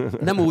hagytak.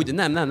 Nem úgy,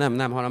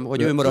 nem, hanem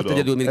hogy ő maradt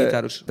egyedül, mint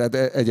gitáros. Tehát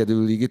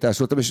egyedül gitáros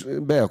voltam, és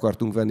be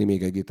akartunk venni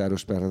még egy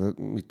gitáros, mert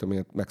mit tudom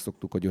én,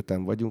 megszoktuk dobosunk, hogy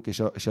 5-en vagyunk,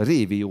 és a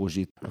Révi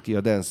Józsit, aki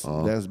a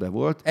dance-be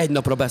volt. Egy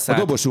napra beszállt.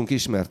 A dobosunk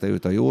ismerte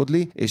őt, a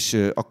Jódli,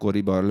 és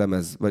akkoriban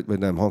lemez, vagy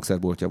nem,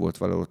 hangszerboltja volt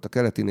valahol ott a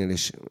Keletinél,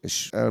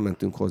 és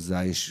elmentünk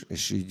hozzá,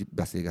 és így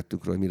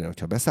beszélgettünk róla, hogy mire,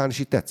 hogyha beszállni, és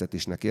így tetszett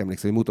is neki.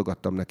 Emlékszem, hogy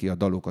mutogattam neki a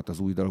dalokat, az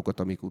új dalokat,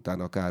 amik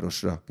utána a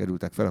Károsra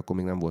kerültek fel, akkor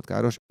még nem volt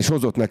Káros. És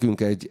hozott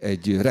nekünk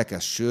egy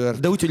rekesz sör.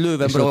 De úgy, hogy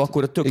Lővenből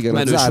akkor tök igen,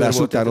 menő zárás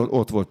sör után volt.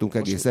 ott voltunk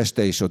egész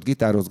este, és ott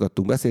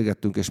gitározgattunk,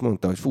 beszélgettünk, és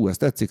mondta, hogy fú, ez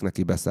tetszik,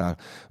 neki beszáll.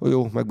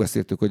 Jó,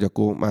 megbeszéltük, hogy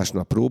akkor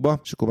másnap próba,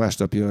 és akkor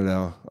másnap jön le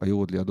a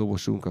Jódli, a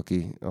dobosunk,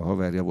 aki a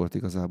haverja volt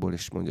igazából,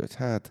 és mondja, hogy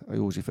hát a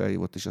Józsi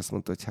felhívott, és azt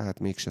mondta, hogy hát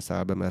mégse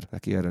száll be, mert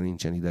neki erre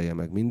nincsen ideje,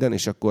 meg minden,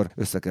 és akkor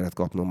össze kellett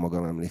kapnom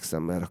magam,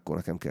 emlékszem, mert akkor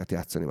nekem kellett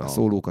játszani már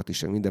szólókat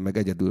is, meg minden, meg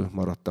egyedül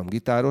maradtam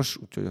gitáros,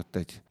 úgyhogy ott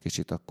egy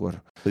kicsit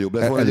akkor... De jobb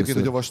lesz volna egyébként,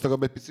 hogyha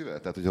vastagabb egy picivel?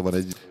 Tehát, hogyha van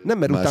egy nem,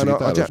 mert utána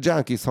gitáros? a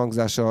Junkies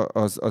hangzása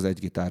az egy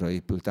gitárra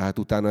épült, tehát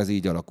utána ez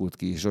így alakult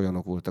ki, és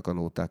olyanok voltak a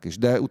nóták is.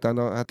 De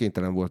utána hát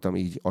kénytelen voltam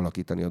így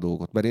alakítani a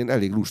dolgot, mert én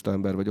elég lusta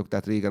ember vagyok,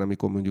 tehát régen,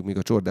 amikor mondjuk még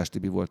a Csordás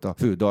Tibi volt a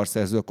fő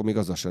dalszerző, akkor még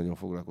azzal sem nagyon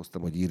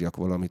foglalkoztam, hogy írjak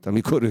valamit.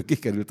 Amikor ő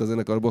kikerült a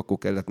zenekarba, akkor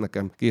kellett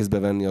nekem kézbe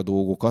venni a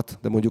dolgokat,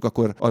 de mondjuk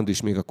akkor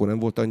Andris még akkor nem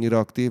volt annyira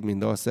aktív, mint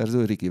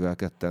dalszerző, Rikivel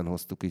ketten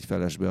hoztuk így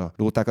felesbe a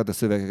nótákat, de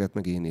szövegeket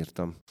meg én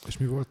írtam. És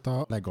mi volt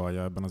a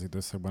legalja ebben az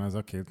időszakban, ez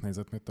a 2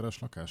 négyzetméteres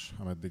lakás,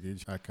 ameddig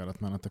így el kellett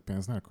mennetek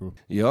pénz nélkül?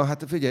 Ja,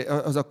 hát figyelj,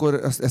 az akkor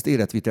ezt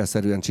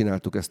életvitelszerűen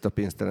csináltuk, ezt a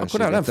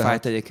pénztelenséget. Akkor nem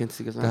fájt egyébként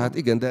igazán. Tehát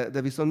igen,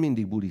 de viszont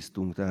mindig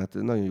bulisztunk, tehát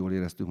nagyon jól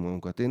éreztük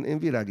magunkat. Én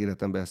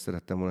virágéletemben ezt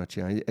szerettem volna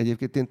csinálni.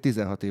 Egyébként én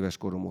 16 éves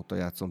korom óta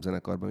játszom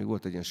zenekarban, még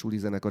volt egy ilyen suli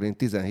zenekar, én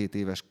 17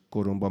 éves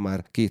koromban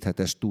már 2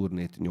 hetes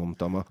turnét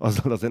nyomtam.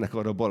 Azzal a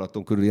zenekarra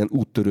Balaton körül ilyen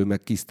úttörő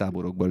meg kis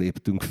táborokba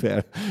léptünk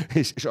fel.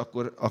 és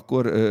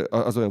akkor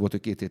az olyan volt,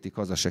 hogy 2 hétig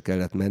haza se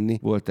kellett menni.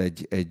 Volt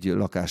egy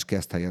lakás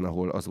Keszthelyen,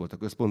 ahol az volt a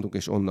központunk,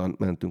 és onnan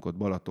mentünk ott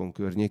Balaton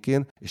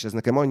környékén, és ez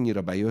nekem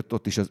annyira bejött,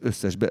 ott is az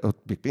összes, ott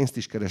még pénzt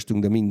is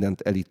kerestünk, de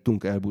mindent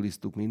elittunk,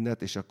 elbulisztuk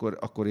mindent, és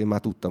akkor én már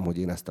tudtam, hogy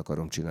én ezt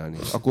akarom csinálni.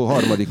 Akkor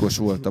harmadikos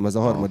voltam, ez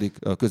a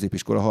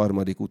középiskola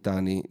harmadik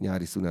utáni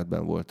nyári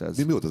szünetben volt ez.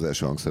 Mi volt az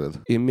első hangszered?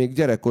 Én még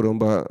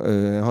gyerekkoromban,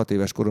 6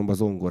 éves koromban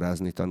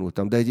zongorázni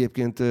tanultam, de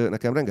egyébként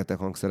nekem rengeteg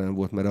hangszerem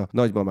volt, mert a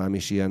nagymamám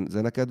is ilyen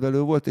zenekedvelő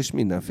volt, és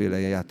mindenféle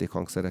ilyen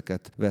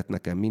játékhangszereket vett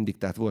nekem mindig,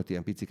 tehát volt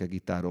ilyen picike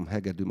gitárom,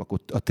 hegedűm, akkor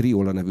a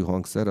Triola nevű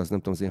hangszer, az nem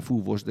tudom, az ilyen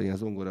fúvós, de ilyen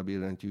zongora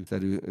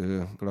billentyűszerű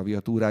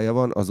klaviatúrája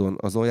van,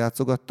 azon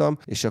játszogattam,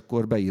 és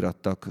akkor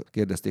beírattak,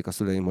 kérdezték a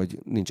szüleim, hogy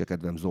nincs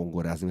kedvem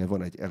zongorázni, mert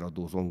van egy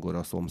eladó zongora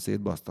a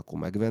szomszédba, azt akkor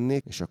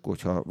megvennék, és akkor,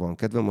 hogyha van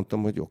kedvem,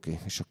 mondtam, hogy oké.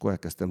 És akkor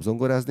elkezdtem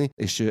zongorázni,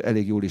 és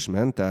elég jól is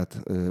ment,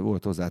 tehát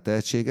volt hozzá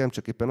tehetségem,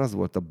 csak éppen az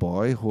volt a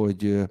baj,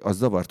 hogy az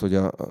zavart, hogy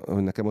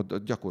nekem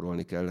ott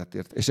gyakorolni kellett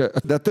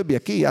ért. De a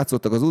többiek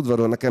kijátszottak az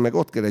udvaron, nekem meg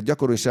ott kellett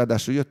gyakorolni, és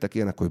ráadásul jöttek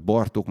ilyenek, hogy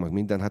Bartók, meg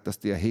minden, hát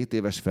ezt ilyen 7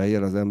 éves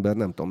fejjel az ember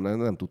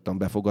nem tudtam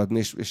befogadni,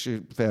 és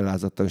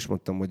fellázadtam, és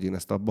mondtam, hogy én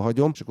ezt abba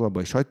hagyom, és akkor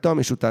abba is hagytam,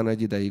 és utána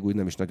egy ideig úgy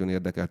nem is nagyon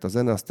érdekelt a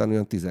zene, aztán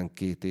olyan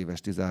 12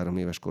 éves, 13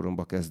 éves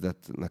koromban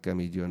kezdett nekem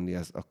így jönni,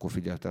 akkor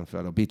figyeltem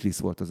fel, a Beatles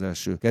volt az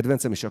első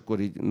kedvencem, és akkor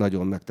így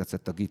nagyon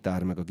megtetszett a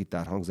gitár, meg a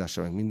gitár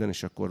hangzása, meg minden,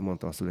 és akkor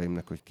mondtam a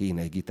szüleimnek, hogy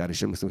kéne egy gitár,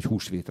 és emlékszem, hogy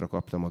húsvétra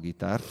kaptam a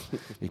gitárt,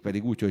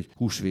 mégpedig úgy, hogy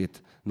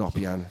húsvét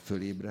napján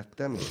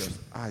fölébredtem, és az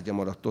ágyam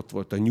alatt ott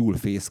volt a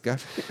nyúlfészke,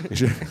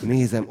 és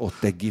nézem,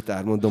 ott egy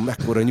gitár, mondom,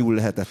 mekkora nyúl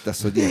lehetett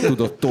ez, hogy én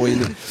tudott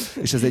tojni,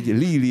 és ez egy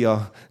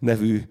Lilia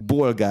nevű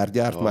bolgár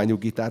gyártmányú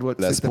gitár volt.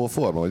 Les Paul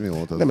forma, vagy mi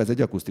volt az? Nem, ez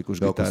egy akusztikus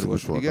gitár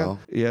volt. Igen.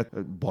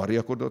 Ilyet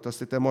barjakordot, azt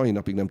hittem mai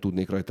napig nem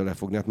tudnék rajta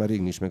lefogni, hát már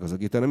rég nincs meg az a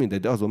gitár, mindegy,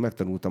 de azon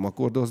megtanultam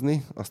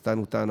akkordozni, aztán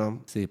utána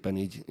szépen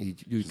így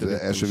gyűjtögettem.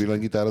 Az első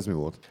villanygitár az mi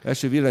volt?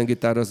 Első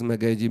villanygitár az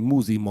meg egy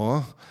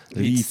Muzima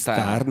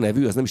Leadstar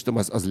nevű, az nem is tudom,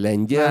 az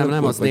lengyel.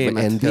 Nem, az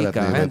német. NDK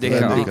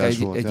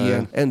egy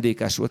ilyen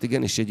NDK-s volt,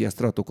 igen, és egy ilyen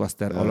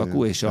Stratocaster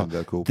alakú, és a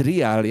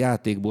Triál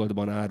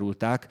játékboltban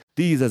árulták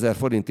 10 000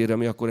 forintért,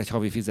 ami akkor egy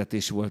havi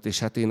fizetés volt, és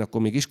hát én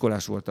akkor még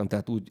iskolás voltam,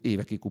 tehát úgy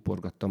évekig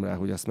kuporgattam rá,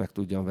 hogy azt meg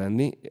tudjam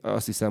venni.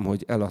 Azt hiszem,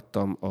 hogy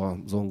eladtam a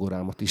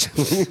zongorámat is,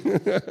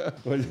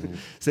 hogy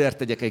szert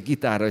tegyek egy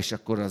gitárra, és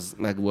akkor az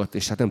megvolt,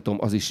 és hát nem tudom,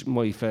 az is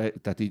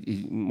tehát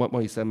így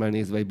mai szemmel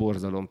nézve egy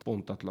borzalom,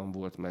 pontatlan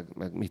volt, meg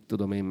mit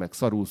tudom én, meg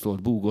szarul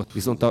szólt, búgott,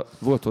 viszont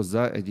volt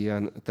hozzá egy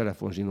ilyen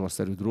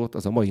telefonzsinórszerű drót,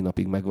 az a mai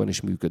napig megvan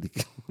és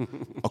működik.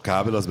 A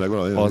kábel az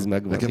megvan? Az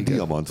megvan, nekem igen.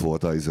 diamant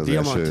volt az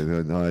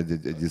első,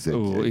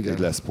 egy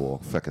Les Paul,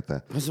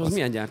 fekete. Az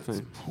milyen gyártmány?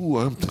 Hú,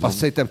 nem tudom. Azt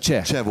szerintem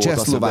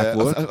cseh-szlovák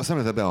volt. Azt nem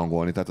lehetett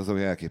behangolni, tehát az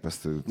ami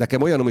elképesztő.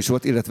 Nekem olyanom is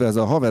volt, illetve ez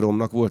a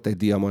haveromnak volt egy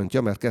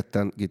diamantja, mert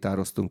ketten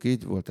gitároztunk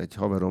így, volt egy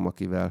haverom,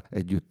 akivel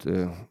együtt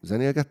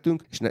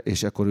zenélgettünk,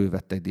 és akkor ő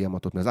vett egy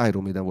diamantot, mert az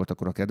Iron Maiden volt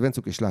akkor a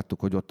kedvencük, és láttuk,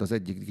 hogy ott az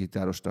egyik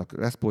gitárosnak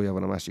Les Paulja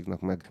van, a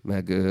másiknak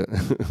meg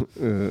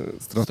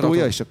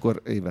Stratója, és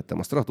akkor én vettem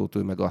a Stratót,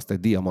 ő meg azt egy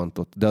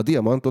diamantot. De a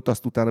diamantot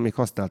azt utána még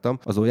használtam,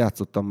 azon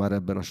játszottam már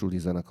ebben a suli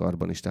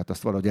zenekarban is. tehát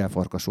azt valahogy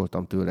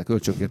elfarkasoltam tőle.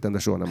 Kölcsönkértem, de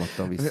soha nem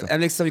adtam vissza.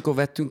 Emlékszem, amikor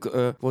vettünk,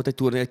 volt egy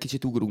turné, egy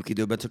kicsit ugrunk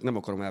időben, csak nem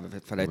akarom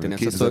elfelejteni.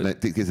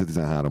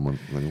 2013-on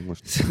vagyunk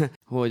most.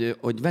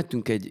 hogy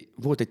vettünk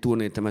volt egy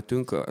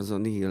turnétemetünk, az a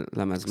Nihil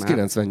lemez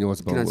már.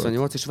 98-ban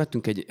volt. És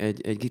vettünk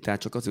egy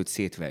gitárt csak az, hogy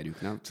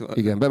szétverjük, nem?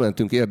 Igen,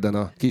 bementünk Érden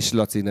a Kis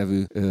Laci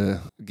nevű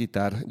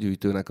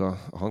gitárgyűjtőnek a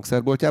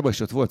hangszerboltjába, és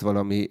ott volt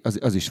valami,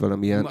 az is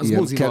valamilyen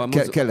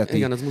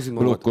keleti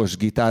blokkos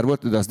gitár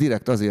volt, de azt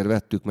direkt azért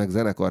vettük meg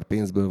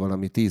zenekarpénzből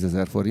valami 10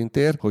 000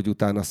 forintért, hogy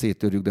utána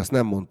széttörjük, de azt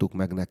nem mondtuk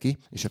meg neki.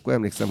 És akkor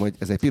emlékszem, hogy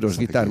ez egy piros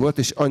gitár volt,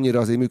 és annyira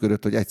azért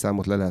működött, hogy egy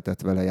számot le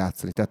lehetett vele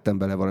játszani. Tettem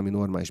bele valami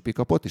normális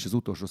pickupot, és az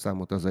utolsó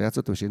számot azzal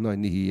játszottam, és egy nagy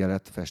Nihil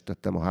jelet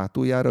festettem a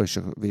hátuljára, és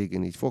a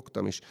végén így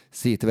fogtam, és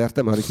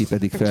szétvertem, a Riki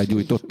pedig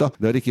felgyújtotta,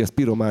 de a Riki az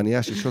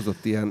piromániás, és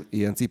hozott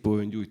ilyen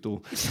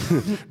cipőöngyújtó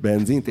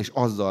benzint, és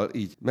azzal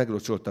így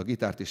meglocsolta a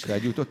gitárt, és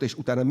felgyújtotta, és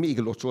utána még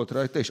locsolt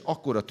rajta, és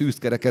akkora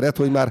tűzkerekedet,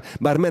 hogy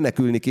már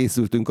menekülni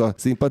készültünk a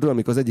színpadról,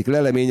 amikor az egyik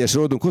leleményes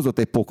roldunk hozott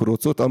egy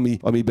pokrócot,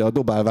 amiben a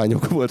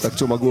dobálványok voltak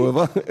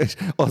csomagolva, és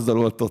azzal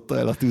oltotta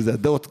el a tüzet.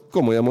 De ott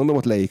komolyan mondom,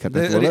 ott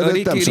leéghetett volna.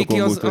 De nem sokon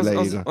múlt, hogy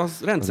leég. Az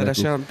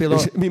rendszeresen például...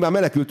 És mi már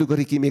menekültünk, a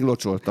Riki még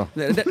locsolta.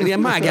 De ilyen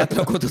mágiát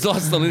rakott az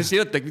asztalon, és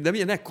jöttek, de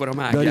milyen ekkora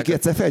mágiák. De a Riki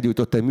egyszer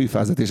felgyújtott egy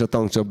műfázat és a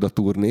tankcsapda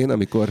turnén,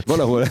 amikor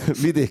valahol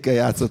vidéken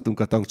játszottunk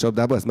a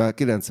tankcsapdába, ez már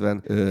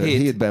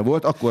 97-ben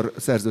volt, akkor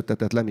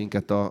szerződtetett le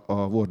minket a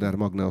Warner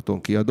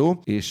Magneton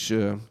kiadó, és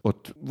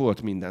ott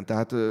volt minden.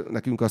 Tehát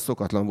nekünk az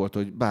szokatlan volt,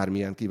 hogy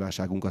bármilyen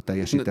kívánságunkat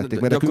teljesítették.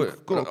 Mert nekünk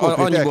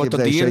annyi volt a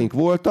deal,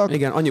 voltak.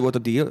 Igen, annyi volt a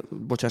deal,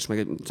 bocsáss meg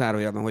egy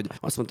zárójelben, hogy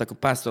azt mondták a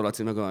Pásztor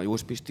Laci meg a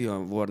Jós Pisti,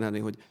 a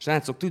Warnernél, hogy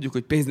srácok, tudjuk,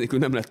 hogy pénz nélkül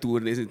nem lehet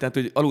turnézni, tehát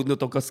hogy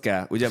aludnotok az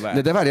kell, ugye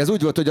vár? De várj, ez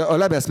úgy volt, hogy a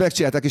lemezt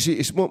megcsinálták,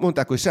 és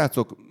mondták, hogy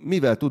srácok,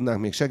 mivel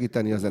tudnánk még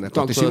segíteni a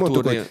zenekart. És így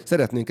mondtuk, hogy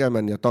szeretnénk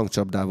elmenni a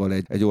tankcsapdával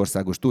egy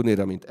országos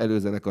turnéra, mint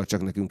előzenekar,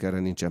 csak nekünk erre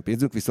nincsen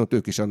pénzünk, viszont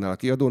ők is annál a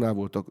kiadónál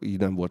voltak, így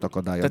nem volt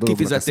akadálya. Tehát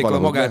kifizették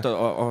magát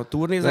a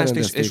turnézást,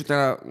 és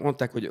utána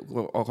mondták, hogy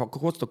ha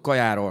hoztok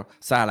kajáról,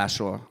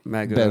 szállásról,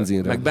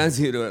 meg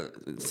benzinről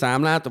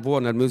számlát, a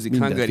Warner Music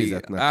Hungary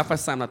áfás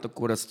számlát,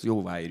 akkor azt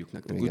jóvá írjuk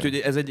nektek. Úgyhogy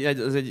ez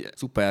egy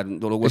szuper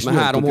dolog volt. Mert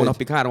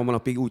 3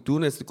 hónapig úgy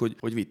turnéztük,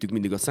 hogy vittük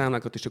mindig a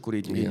számlákat, és akkor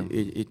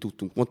így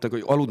tudtunk. Mondták,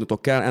 hogy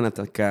aludnotok kell,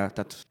 ennetek kell.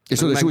 Tehát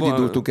és oda is úgy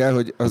indultunk el,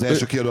 hogy az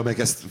első kiadó, amelyik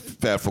ezt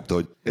felfogta,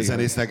 hogy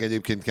zenésznek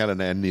egyébként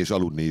kellene enni és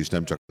aludni is,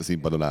 nem csak a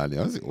színpadon állni.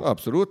 Az jó.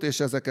 Abszolút, és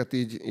ezeket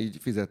így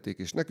fizették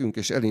is nekünk,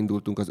 és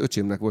elindultunk. Az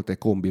öcsémnek volt egy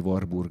kombi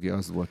Warburgja,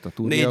 az volt a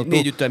turnéautó.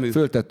 4 ütemű.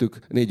 Föltettük,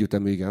 4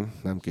 ütemű, igen,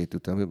 nem 2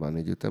 ütemű, van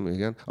 4 ütemű,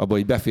 igen. Abba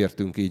így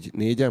befértünk így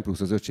 4-en,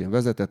 plusz az öcsém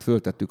vezetett,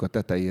 föltettük a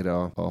tetejére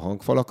a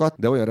hangfalakat,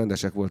 de olyan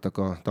rendesek voltak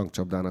a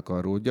tankcsapdának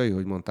a ródjai,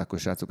 hogy mondták, hogy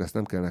srácok, ezt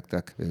nem kell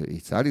nektek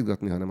így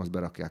szállítgatni, hanem azt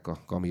berakják a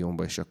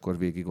kamionba, és akkor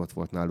végig ott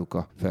volt náluk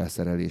a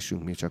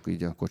felszerelésünk, mi csak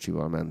így a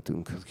kocsival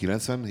mentünk.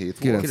 97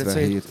 volt?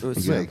 97.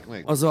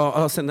 Az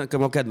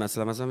szerintem a kedvenc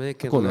lemezem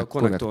egyébként, a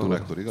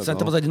Connector.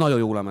 Szerintem az egy nagyon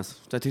jó lemez.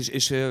 Tehát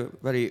és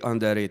very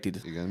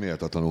underrated. Igen,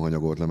 méltatlanul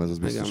hanyagolt lemez, az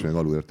biztos, hogy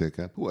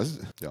alulértékel.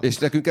 És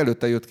nekünk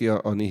előtte jött ki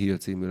a Nihil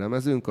című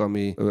lemezünk,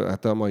 ami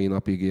hát a mai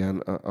napig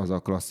ilyen az a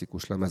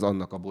klasszikus lemez,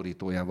 annak a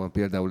borítóján van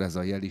például ez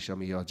a jel is,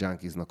 ami a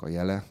Junkiesnak a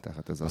jele.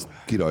 Tehát ez azt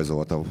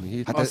kirajzolta.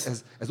 Hát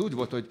ez úgy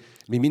volt, hogy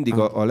mi mindig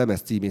a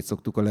lemez címét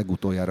szoktuk a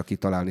legutoljára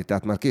kitalálni.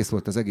 Tehát már kész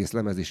volt az egész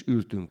lemez, és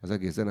ültünk az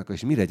egész zenekar,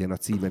 és mi legyen a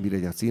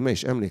címe,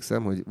 és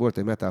emlékszem, hogy volt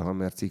egy Metal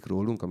Hammer cikk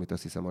rólunk, amit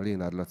azt hiszem a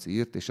Lénár Laci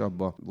írt, és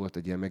abba volt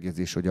egy ilyen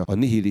megjegyzés, hogy a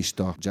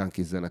nihilista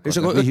Junkies zenekar. És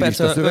akkor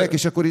nihilista szöveg,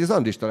 és akkor így az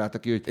Andris találta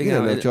ki, hogy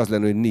igen, lenne, az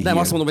lenne, hogy nihil. Nem,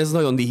 azt mondom, hogy ez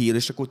nagyon nihil,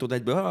 és akkor tudod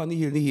egyből,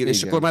 nihil,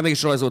 és akkor már meg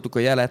is rajzoltuk a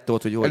jelet,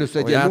 hogy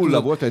először egy ilyen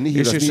nulla volt, hogy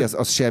nihil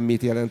az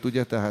semmit jelent,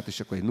 ugye, tehát és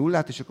akkor egy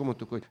nullát, és akkor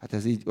mondtuk, hogy hát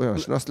ez így olyan,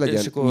 azt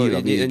legyen nyíl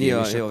a végén,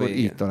 és akkor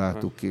így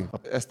találtuk ki.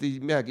 Ezt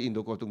így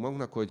megindokoltunk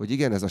magunknak, hogy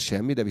igen, ez a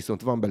semmi, de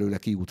viszont van belőle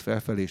kiút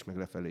felfelé és meg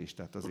lefelé is,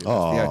 tehát azért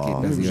ezt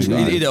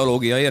jelképezi.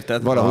 Ideológia,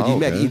 érted? Valahogy így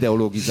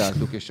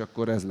megideologizáltuk, és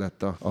akkor ez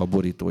lett a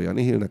borítója a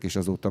Nihilnek, és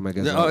azóta meg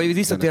ez a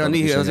visszatér a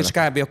Nihil, az is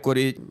kb. Akkor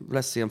így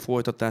lesz ilyen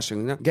folytatás.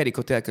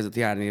 Gerikot elkezdett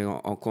járni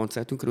a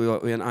koncertünkről,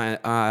 olyan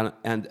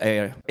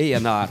A&R.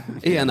 Igen,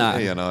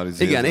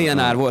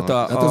 A&R volt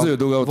hát az ő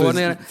dolga volt,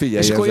 hogy figyelj.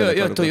 És akkor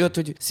jött,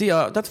 hogy szia,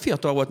 tehát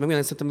fiatal volt, meg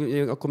minden,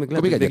 szerintem akkor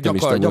még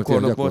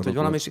gyakornok volt, vagy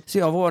valami, és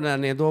szia, a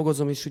Warnernél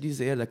dolgozom, és hogy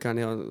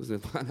érdekelni az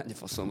egy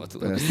faszomba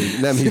tudod.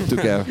 Nem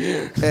hittük el.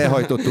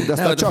 Elhajtottuk, de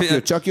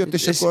aztán csak jött,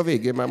 és akkor a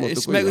végén már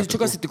mondtuk, hogy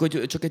csak azt hittük,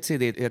 hogy csak egy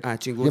CD-t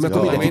átcsingózunk. Mert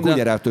akkor mindenki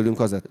kunyerál tőlünk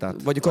kazettát.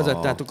 Vagy a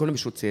kazettát, akkor nem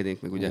is volt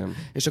CD-nk meg, ugye.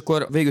 És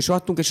akkor végül is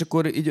adtunk, és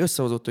akkor így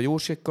összehozott a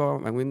Jósékkal,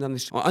 meg minden,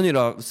 és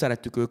annyira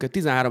szerettük őket.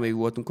 13 évig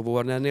voltunk a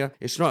Warnernél,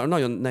 és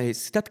nagyon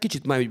nehéz. Tehát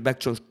kicsit már úgy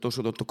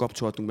megcsosodott a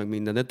kapcsolatunk meg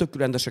minden, de tök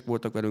rendesek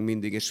voltak velünk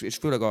mindig, és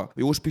főleg a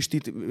Jós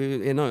Pistit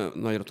én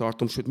nagyra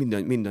tartom,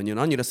 sőt mindannyian.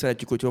 Annyira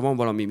szeretjük, hogyha van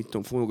valami, mit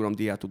tudom,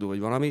 fonogramdiátudó vagy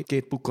valami,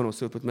 2 pukkanó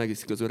szörpöt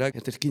megiszik az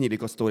öreg, és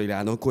kinyílik a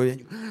sztorilán, akkor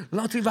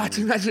Laci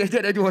bácsi,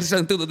 gyere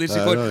gyorsan, tudod, és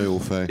akkor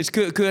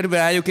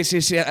körbeálljuk,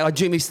 és a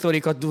Jimmy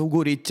sztorikat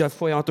gurítja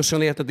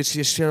folyamatosan, érted,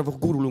 és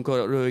gurulunk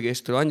a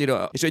röhögéstől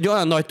annyira. És egy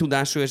olyan nagy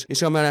tudású,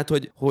 és amellett,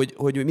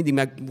 hogy mindig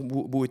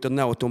megbújt a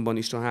Neotonban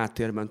is a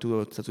háttérben,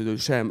 tudod, tehát, hogy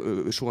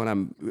soha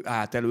nem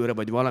állt előre,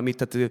 vagy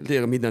valamit, tehát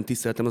tényleg minden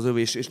tiszteltem az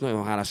övé, és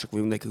nagyon hálásak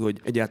vagyunk neki, hogy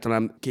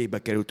egyáltalán képbe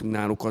kerültünk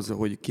náluk azzal,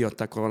 hogy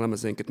kiadták a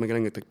lemezeinket, meg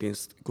rengeteg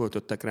pénzt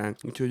költöttek ránk.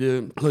 Úgyhogy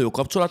nagyon jó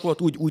kapcsolat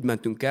volt, úgy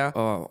mentünk el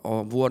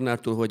a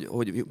Warnertől,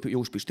 hogy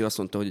Jós Pisti azt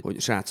mondta,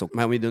 hogy srácok,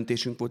 már mi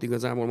döntésünk volt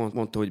igazából,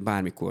 mondta, hogy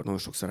bármikor nagyon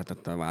sok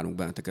szeretettel várunk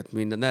benneteket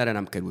minden, de erre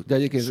nem került. De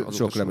egyébként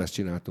sok lemezt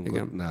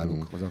csináltunk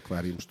nálunk az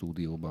Akvárium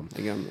stúdióban.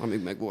 Igen,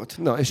 amíg meg volt.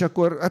 Na, és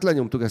akkor hát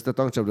lenyomtuk ezt a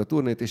tankcsapda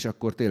turnét, és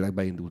akkor tényleg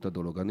beindult a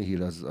dolog. A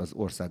Nihil az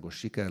országos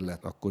siker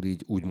lett, akkor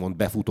így úgymond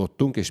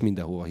befutottunk, és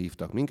mindenhova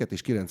hívtak minket,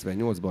 és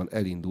 98-ban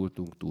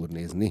elindultunk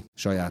turnézni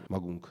saját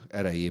magunk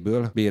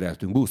erejéből.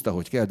 Béreltünk buszt,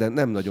 ahogy kell, de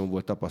nem nagyon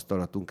volt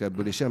tapasztalatunk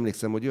ebből, és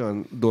emlékszem, hogy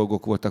olyan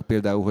dolgok voltak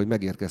például, hogy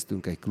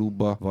megérkeztünk egy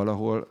klubba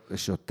valahol,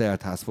 és ott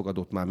teltház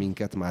fogadott már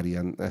minket, már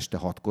ilyen este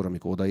 6-kor,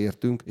 amikor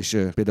odaértünk,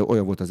 és például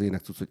olyan volt az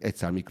énekcucc, hogy egy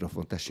szál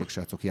mikrofon, tessék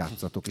srácok,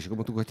 játszatok, és akkor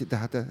mondtuk, hogy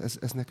tehát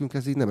ez nekünk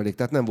ez így nem elég,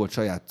 tehát nem volt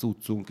saját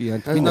cuccunk,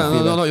 ilyen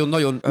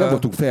nagyon nem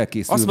voltunk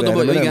felkészülve. Azt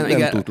mondom, hogy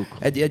nem tudtuk.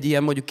 Egy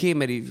ilyen mondjuk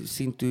kémeri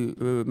szintű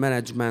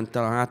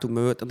menedzsmenttel a hátunk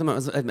mögött,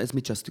 ez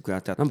mit csesztük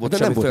el, tehát nem volt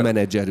nem volt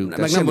menedzserünk,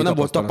 nem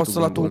volt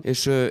tapasztalatunk,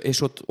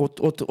 és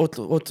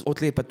ott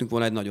léphettünk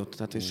volna egy nagyot,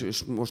 tehát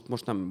és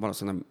most nem,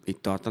 valószínűleg nem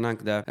itt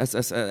tartanánk, de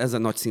ez a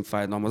nagy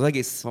színfájdalom. Az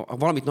egész, ha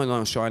valamit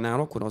nagyon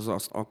sajnálok,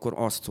 akkor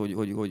azt, hogy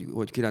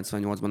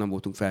 98-ban nem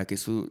voltunk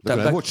felkészülve. De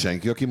nem volt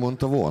senki, aki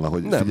mondta volna,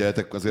 hogy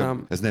figyeljetek, azért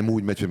ez nem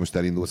úgy megy, hogy most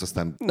elindulsz,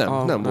 aztán...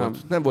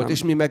 Nem volt.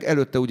 És mi meg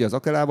előtte ugye az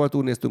Akelával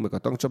turnéztünk, meg a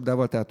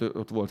tankcsapdával, tehát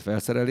ott volt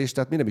felszerelés,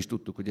 tehát mi nem is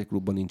tudtuk, hogy egy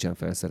klubban nincsen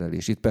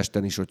felszerelés. Itt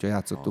Pesten is, hogyha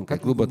játszottunk egy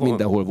klubot,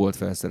 mindenhol volt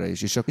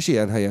felszerelés. És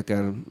ilyen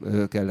helyeken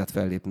kellett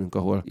fellépnünk,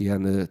 ahol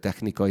ilyen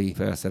technikai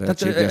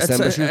felszereltséggel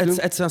szembesültünk.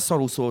 Egyszerűen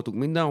szarul szóltuk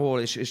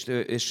mindenhol,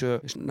 és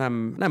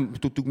nem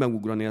tudtuk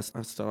megugrani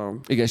ezt a...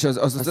 Igen, és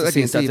az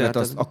egész évet,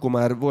 akkor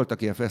már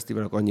voltak ilyen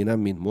fesztiválok, annyi nem,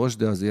 mint most,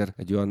 de azért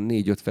egy olyan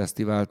 4-5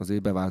 fesztivált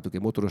azért beváltuk,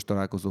 egy motoros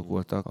találkozók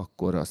voltak,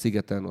 akkor a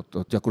Szigeten,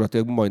 ott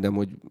gyakorlatilag majdnem,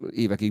 hogy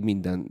évekig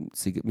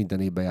minden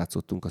évben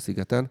játszottunk a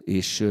Szigeten,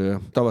 és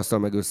tavasszal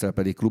meg ősszel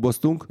pedig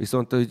kluboztunk,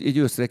 viszont így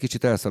őszre egy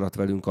kicsit elszaladt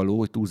velünk a ló,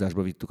 hogy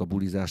túlzásba vittük a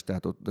bulizást,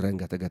 tehát ott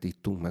rengeteget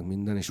ittunk meg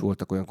minden, és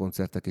voltak olyan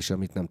koncertek is,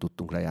 amit nem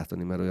tudtunk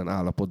lejátszani, mert olyan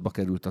állapotba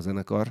került a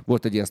zenekar.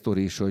 Volt egy ilyen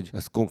sztori is, hogy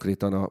ez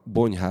konkrétan a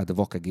Bonyhád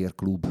Vakegér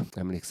klub,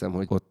 emlékszem,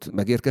 hogy ott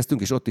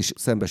megérkeztünk, és ott is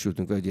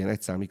szembesültünk vele, hogy ilyen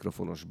egyszál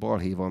mikrofonos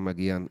balhé van, meg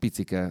ilyen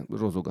picike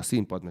rozog a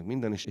színpad, meg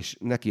minden is, és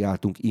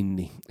nekiálltunk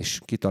inni,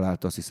 és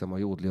kitalálta azt hiszem a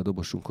Jódli, a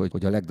dobosunk,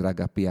 hogy a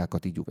legdrágább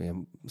piákat ígyunk,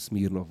 ilyen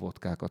Smirnoff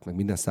vodkákat, meg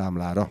minden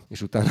számlára,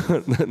 és utána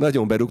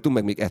nagyon berúgtunk,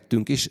 meg még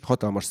ettünk is,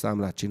 hatalmas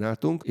számlát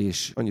csináltunk,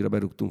 és annyira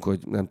berúgtunk, hogy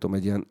nem tudom,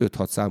 egy ilyen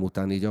 5-6 szám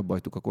után így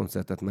abbajtuk a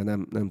koncertet,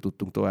 mert nem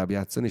tudtunk tovább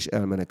játszani, és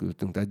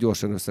elmenekültünk. Tehát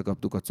gyorsan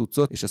összekaptuk a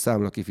cuccot, és a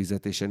számla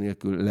kifizetése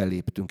nélkül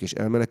leléptünk, és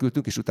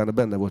elmenekültünk, és utána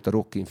benne volt a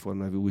Rock Info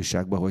nevű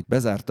újságban, hogy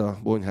bezárt a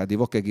Bonyhádi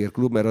Vakegér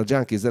klub, mert a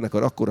Junkies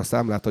zenekar akkora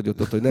számlát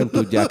hagyott ott, hogy nem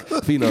tudják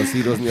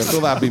finanszírozni a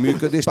további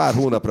működést, pár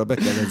hónapra be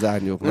kellett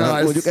zárniuk.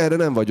 Mondjuk erre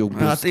nem vagyok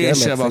büszke, hát én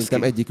sem,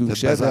 szerintem egyikünk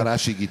sem.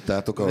 Bezárásig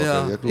ittátok a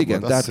Vakegér klubot.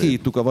 Igen, tehát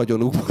kiittuk a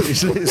vagyonukból,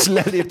 és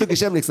leléptük,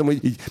 és emlékszem,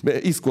 hogy így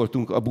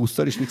iszkoltunk a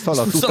busszal, és még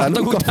szaladt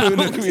utánunk a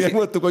főnök,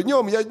 mondtuk, hogy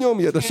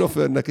nyomjad a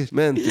sofőrnek, és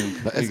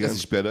mentünk. Ez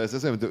is például,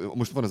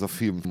 most van ez a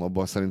film,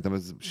 abban szerintem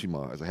ez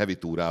sima, ez a heavy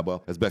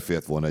túrába, ez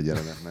befért volna egy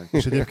jelenetnek.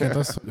 És egyébként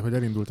az, hogy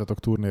elindultatok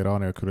turnéra,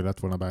 anélkül, hogy lett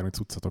volna bármi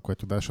cuccatok vagy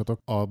tudásatok,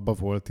 abba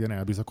volt ilyen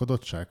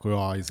elbizakodottság,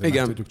 hogy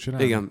nem tudjuk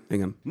csinálni?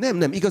 Igen.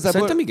 Nem, igazából...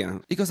 Szerintem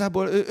igen.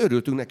 Igazából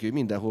örültünk neki, hogy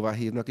mindenhová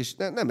hívnak, és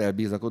nem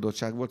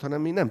elbizakodottság volt,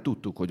 hanem mi nem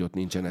tudtuk, hogy ott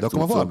nincsenek de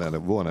cuccok. akkor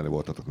már Warner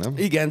voltatok, nem?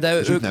 Igen,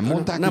 de ők nem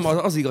mondták, nem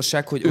az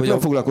igazság, hogy nem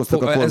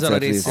foglalkoztak a ezzel a részével.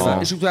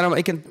 részével. És utána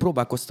egyébként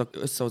próbálkoztak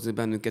összehozni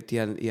bennünket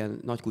ilyen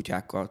nagy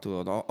kutyákkal,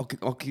 tudod,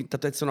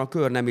 tehát egyszerűen a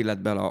kör nem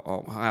illet bele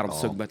a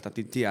háromszögbe, tehát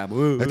itt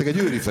hiába. Nektek egy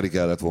Őri Feri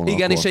kellett volna.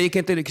 Igen, akkor. és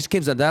egyébként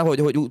képzeld el,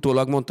 hogy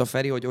utólag mondta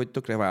Feri, hogy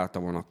tökre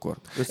váltam volna akkor.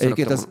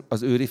 Egyébként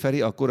az Őri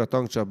Feri akkor a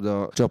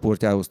tankcsapda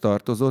csoportjához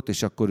tartozott,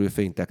 és akkor ő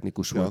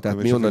fénytechnikus volt.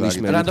 Tehát mi onnan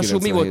ismerjük. Ráadásul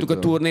mi voltunk a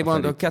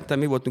turnéban, ketten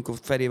mi voltunk a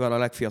Ferivel a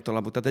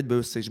legfiatalabb, tehát egyből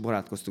össze is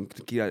barátkoztunk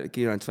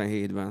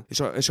 97-ben.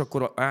 És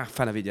akkor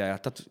fele vigye el.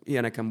 Tehát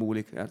ilyeneken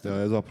múlik. Ja,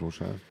 ez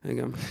apróság.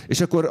 Igen.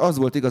 És akkor az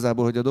volt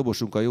igazából, hogy a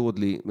dobosunk, a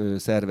Jódli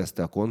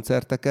szervezte a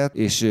koncerteket,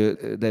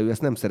 de ő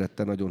ezt nem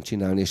szerette nagyon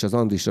csinálni, és az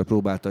Andrisra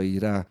próbálta így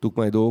rá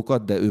tukmálni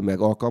dolgokat, de ő meg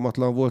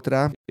alkalmatlan volt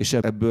rá, és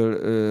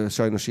ebből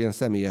sajnos ilyen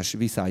személyes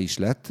viszály is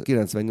lett.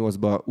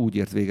 98-ban úgy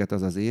ért véget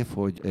az év,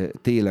 hogy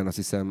télen, azt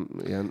hiszem,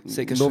 ilyen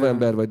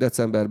november vagy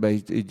decemberben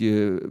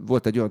így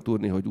volt egy olyan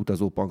turné, hogy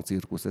Utazó Punk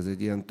Cirkusz. Ez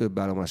egy ilyen több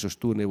állomásos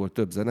turné volt,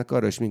 több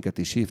zenekarra, és minket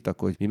is hívtak,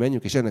 hogy mi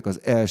menjünk, és ennek az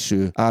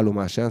első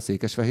állomásán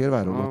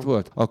Székesfehérváron ott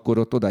volt. Akkor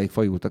ott odáig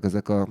fajultak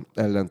ezek a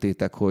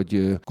ellentétek,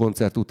 hogy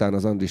koncert után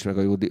az Andris meg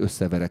a Jódi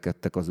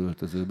összeverekedtek az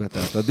öltözőbe.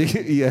 Tehát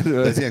addig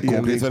ilyenről... Ez ilyen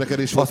konkrét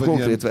verekedés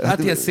volt? Hát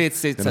ilyen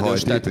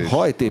szétszedős.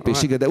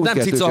 Hajtépés, igen, de úgy nem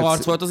kellett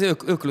cicaharc volt, az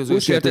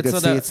öklözős őket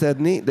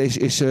szétszedni, de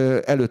és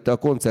előtte a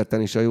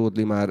koncerten is a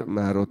Jódli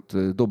már ott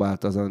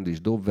dobálta az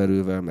Andris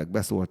dobverővel, meg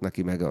beszólt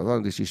neki, meg az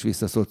Andris is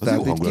visszaszólt. Az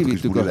jó hangulatú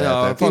kis buli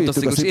lehet.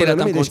 Fantasztikus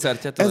életem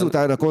koncertjét.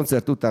 Ezután a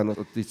koncert után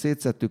ott így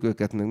szétszedtük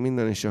őket, meg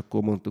minden, és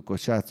akkor mondtuk, hogy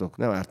srácok,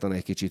 nem ártana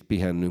egy kicsit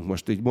pihennünk,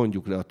 most így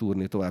mondjuk le a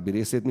turné további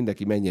részét,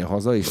 mindenki menjen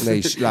haza, és ne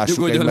is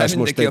lássuk egymást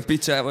most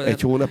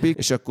egy hónapig,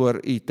 és akkor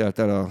így telt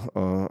el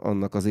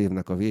annak az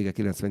évnek a vége,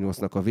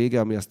 98-nak a vége,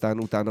 ami aztán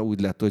utána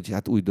úgy lett, hogy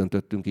hát úgy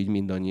döntöttünk így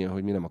mindannyian,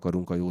 hogy mi nem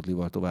akarunk a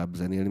Jódlival tovább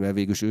zenélni, mert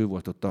végülis ő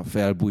volt ott a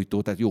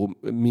felbújtó, tehát jó,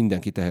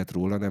 mindenki tehet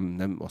róla,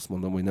 nem azt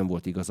mondom, hogy nem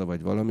volt igaza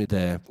vagy valami,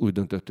 de úgy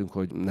döntöttünk,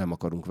 hogy nem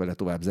akarunk vele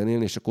tovább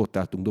zenélni, és akkor ott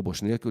álltunk dobos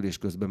nélkül, és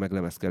közben meg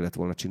lemezt kellett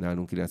volna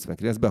csinálnunk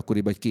 99-ben,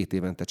 akkoriban egy 2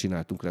 évente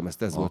csináltunk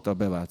lemezt, ez volt a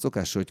bevált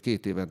szokás, hogy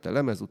 2 évente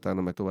lemez,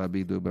 utána meg további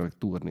időben meg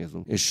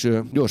turnézunk. És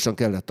gyorsan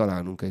kellett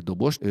találnunk egy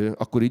dobost,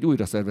 akkor így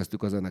újra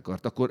szerveztük a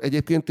zenekart. Akkor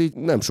egyébként így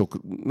nem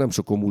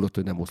sokon múlott,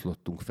 hogy nem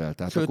oszlottunk fel.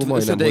 Tehát sőt, akkor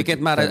majdnem,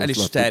 egyébként már el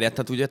is terjedt,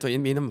 tehát ugye,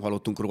 hogy mi nem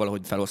hallottunk róla,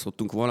 hogy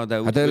felosztottunk volna,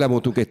 de hát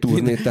lemondtunk egy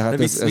turnét, tehát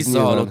ez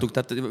visszahallottuk,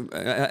 tehát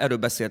erről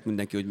beszélt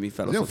mindenki, hogy mi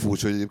felosztottunk. Nagyon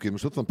furcsa, hogy egyébként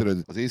most ott van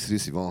például az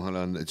AC/DC Van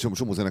Halen, egy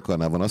csomó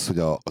zenekarnál van az, hogy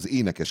az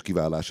énekes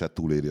kiválását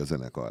túléri a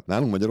zenekar.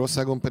 Nálunk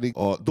Magyarországon pedig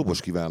a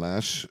dobos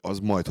kiválás az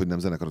majd, hogy nem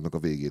zenekarnak a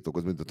végét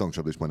okoz, mint a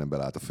tankcsapda is majdnem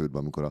beállt a földbe,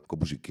 amikor a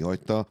Buzsik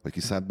kihagyta, vagy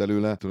kiszállt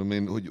belőle. Tudom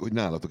én, hogy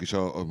nálatok is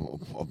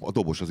a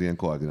dobos az ilyen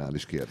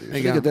kardinális kérdés.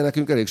 Igen, de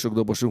nekünk elég sok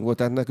dobosunk volt,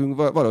 tehát nekünk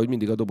valahogy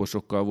mindig a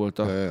dobosokkal volt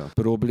a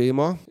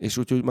probléma, és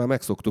úgyhogy már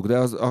megszoktuk, de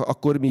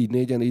akkor mi így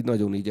négyen így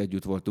nagyon így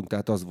együtt voltunk,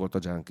 tehát az volt a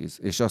Junkies.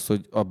 És az,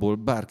 hogy abból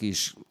bárki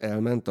is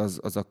elment, az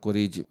akkor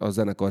így a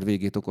zenekar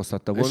végét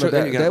okozhatta volna,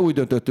 de úgy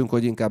döntöttünk,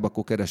 hogy inkább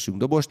akkor keressünk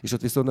dobost, és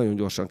ott viszont nagyon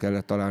gyorsan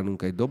kellett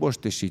találnunk egy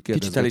dobost, és így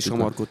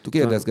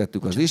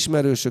kérdezgettük az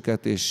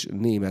ismerősöket, és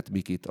Német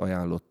Mikit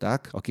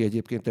ajánlották, aki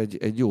egyébként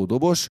egy jó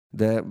dobos,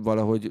 de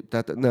valahogy,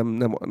 tehát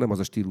nem az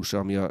a stílusa,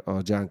 ami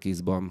a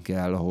Junkiesban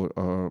kell,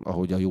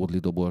 ahogy a Jódli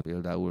dobol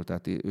például,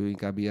 tehát ő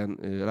inkább ilyen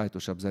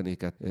lightosabb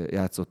zenéket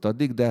játszott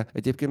addig, de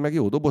egyébként meg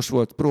jó dobos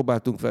volt,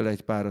 próbáltunk vele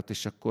egy párat,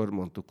 és akkor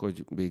mondtuk,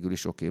 hogy végül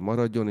is oké,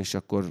 maradjon, és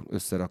akkor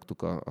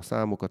összeraktuk a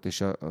számokat,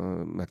 és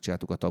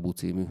megcsináltuk a Tabu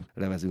című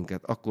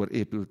lemezünket. Akkor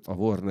épült a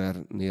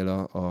Warnernél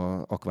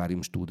a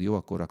Aquarium stúdió,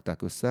 akkor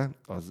rakták össze,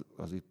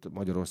 az itt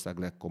Magyarország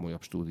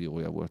legkomolyabb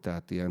stúdiója volt,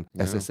 tehát ilyen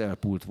SSL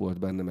pult volt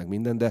benne, meg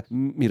minden, de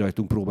mi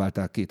rajtunk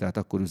próbálták ki, tehát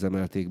akkor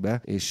üzemelték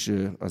be, és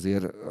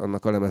azért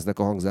annak a lemeznek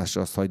a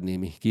hangzása az hagy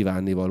némi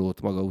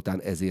kívánnivalót maga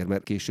után ezért,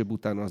 mert később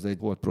utána az egy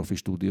volt profi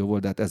stúdió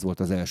volt, de hát ez volt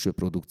az első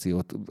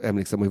produkciót.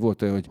 Emlékszem, hogy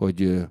volt olyan,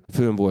 hogy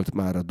fönn volt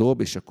már a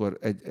dob, és akkor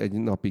egy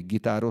napig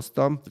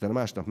gitároztam, utána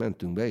másnap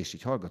mentünk be, és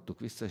így hallgattuk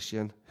vissza, és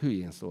ilyen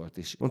hülyén szólt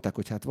is. Mondták,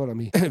 hogy hát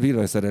valami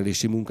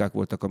villanyszerelési munkák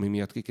voltak, ami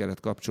miatt ki kellett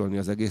kapcsolni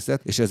az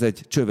egészet, és ez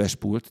egy csöves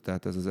pult,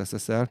 tehát ez az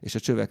SSL, és a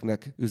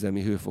csöveknek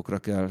üzemi hőfokra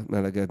kell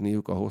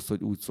melegedniük ahhoz,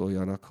 hogy úgy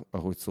szóljanak,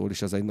 ahogy szól,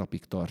 és ez egy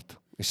napig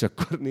tart. És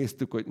akkor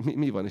néztük, hogy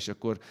mi van, és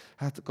akkor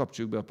hát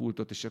kapcsoljuk be a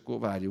pultot, és akkor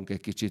várjunk egy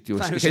kicsit. Jó,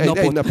 és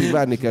egy napig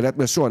várni kellett,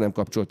 mert soha nem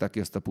kapcsolták ki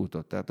ezt a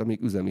pultot. Tehát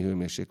amíg üzemi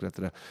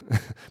hőmérsékletre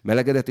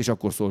melegedett, és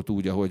akkor szólt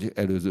úgy, ahogy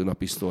előző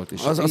nap is szólt.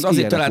 És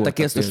azért találtak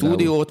ki ezt a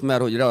stúdiót,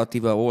 mert hogy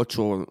relatíve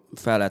olcsó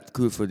fel lett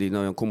külföldi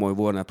nagyon komoly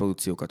Warner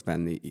produkciókat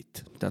venni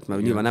itt. Tehát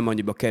mert nyilván nem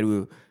annyiba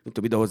kerül, mint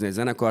idehozni egy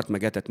zenekart,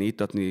 meg etetni,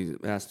 ittatni,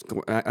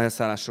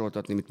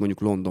 elszállássoltatni, mint mondjuk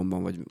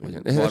Londonban, vagy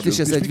és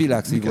ez egy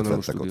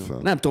világszínvonalú stúdió.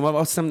 Nem tudom,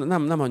 azt hiszem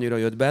nem annyira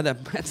jött be, de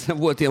egyszer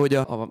volt ilyen, hogy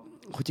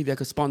hogy hívják,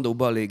 a Spandau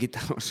Ballet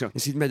gitárosa,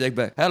 és így megyek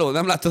be. Hello,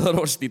 nem láttad a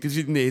Rostit? És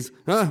így néz.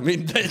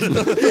 Mindegy.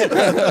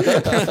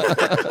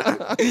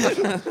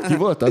 Ki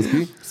volt az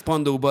ki?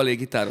 Spandau Ballet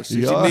gitáros. És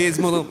így néz,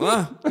 mondom.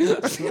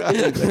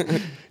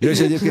 És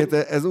egyébként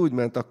ez úgy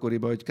ment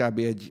akkoriban, hogy kb.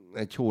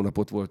 egy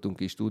hónapot voltunk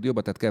ki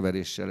stúdióban, tehát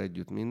keveréssel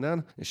együtt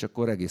minden, és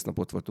akkor egész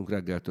napot voltunk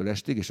reggeltől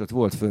estig, és ott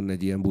volt fönn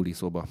egy ilyen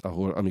buliszoba,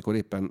 ahol amikor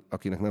éppen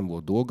akinek nem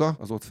volt dolga,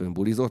 az ott fönn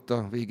bulizott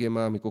a végén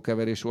már, amikor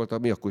keverés volt,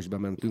 mi akkor is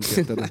bementünk,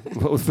 érted?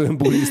 Ott fönn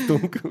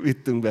buliztunk,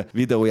 vittünk be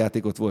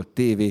videójátékot, volt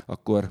tévé,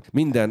 akkor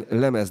minden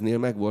lemeznél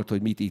megvolt,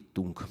 hogy mit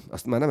ittunk.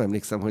 Azt már nem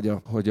emlékszem,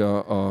 hogy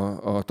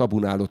a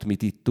Tabunál ott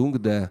mit ittunk,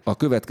 de a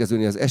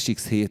következőnél az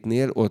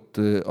SX7-nél ott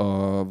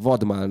a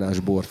vadmálnás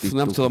bort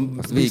ittunk. Nem tudom,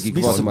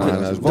 végig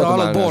vadmálnás. De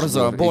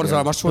a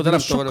borzalmas volt, de nem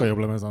tudom. Sokkal jobb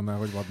lemez annál,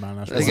 hogy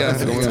vadmálnás.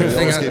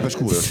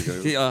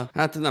 Igen.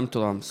 Hát nem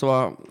tudom.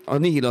 Szóval a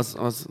Nihil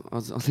az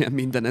ilyen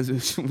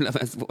mindenezős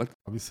lemez volt.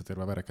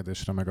 Visszatérve a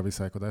verekedésre, meg a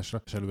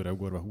viszálykodásra, és előre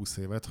ugorva 20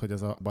 évet, hogy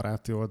ez a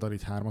baráti oldal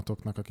így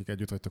hármatoknak, akik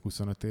együtt vagytok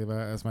 25 éve,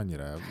 ez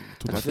mennyire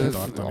tudod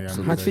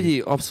tartani? Hát figyelj,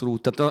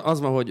 abszolút. Tehát az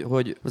van,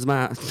 hogy az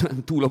már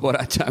túl a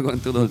barátságon,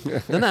 tudod.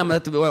 De nem,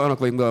 hát olyanok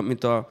vagyunk,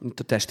 mint a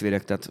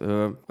testvérek. Tehát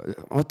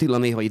Attila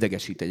néha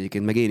idegesít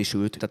egyébként, meg én is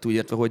őt. Tehát úgy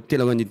értve, hogy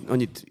tényleg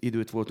annyit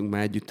időt voltunk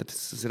már együtt, tehát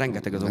ez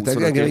rengeteg az a 25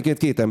 év. Engem egyébként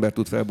 2 ember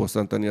tud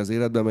felbosszantani az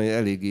életben, mert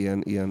elég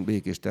ilyen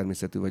békés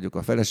természetű vagyok.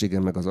 A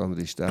feleségem, meg az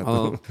Andris.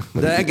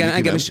 De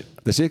engem is...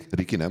 Tessék?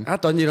 Riki nem?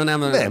 Hát annyira nem.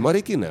 Nem, a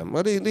Riki nem. A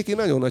Riki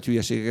nagyon nagy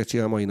hülyeségeket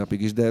csinál ma mai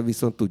napig is, de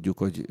viszont tudjuk,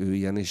 hogy ő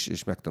ilyen is,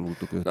 és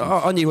megtanultuk őt.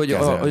 Annyi, hogy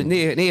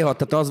néha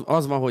tehát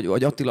az van,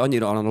 hogy Attila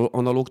annyira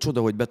analóg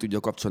csoda, hogy be tudja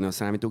kapcsolni a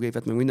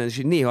számítógépet, meg minden, és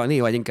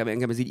néha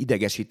engem ez így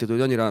idegesít,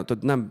 hogy annyira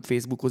nem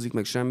Facebookozik,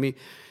 meg semmi,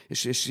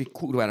 és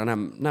kurvára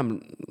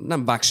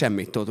nem vág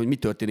semmit, tudod, hogy mi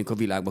történik a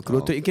világban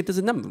körül. Egyébként ez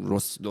egy nem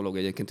rossz dolog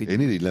egyébként. Én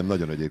irigylem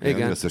nagyon egyébként,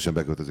 nem összesen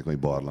beköltözik majd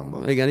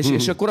barlangba. Igen,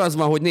 és akkor az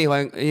van, hogy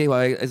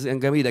néha ez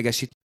engem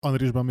idegesít.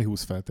 Andrisban mi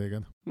húz fel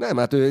téged? Nem,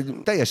 hát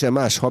teljesen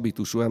más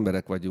habitusú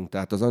emberek vagyunk,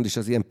 tehát az Andris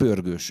az ilyen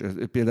pörgős.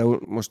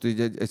 Például most így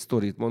egy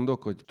sztorit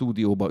mondok, hogy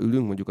stúdióba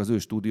ülünk, mondjuk az ő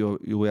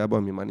stúdiójában,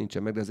 ami már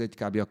nincsen meg, de ez egy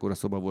kb. Akkora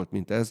szoba volt,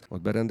 mint ez,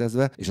 ott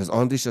berendezve, és az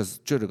Andris az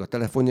csörög a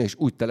telefonja, és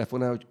úgy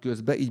telefonál, hogy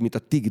közben így, mint a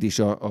tigris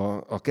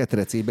a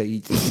ketrecébe,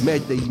 így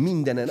megy, de így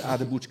mindenen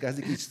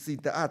átbucskázik, és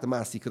szinte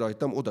átmászik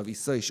rajtam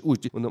oda-vissza, és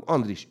úgy mondom,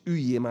 Andris,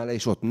 üljél már le,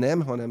 és ott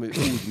nem, hanem ő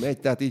úgy megy,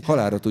 tehát így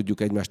halálra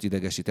tudjuk egymást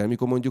idegesíteni.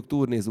 Mikor mondjuk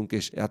turnézunk,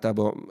 és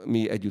általában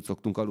mi együtt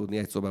szoktunk aludni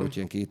egy szobában, hogy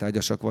ilyen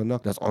kétágyasak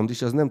vannak, de az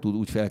Andris az nem tud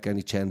úgy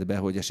felkelni csendbe,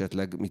 hogy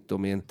esetleg, mit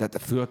tudom én,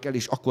 tehát fölkel,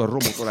 és akkor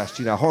romotolást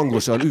csinál,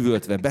 hangosan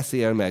üvöltve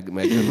beszél, meg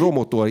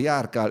romotor,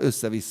 járkál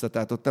össze-vissza,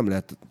 tehát ott nem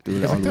lehet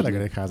tőle aludni. Tényleg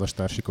elég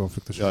házastársi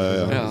konfliktus.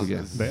 Ja.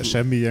 De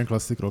semmi ilyen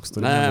klasszik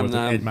rockstory nem volt,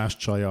 hogy egymás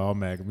csaja,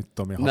 meg mit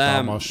tudom én,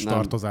 hatalmas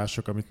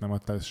tartozások, amit nem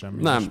adtál,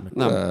 semmi.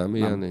 Nem,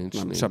 ilyen nincs.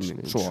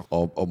 Soha.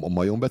 A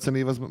majom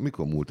becenév az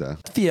mikor múlt el?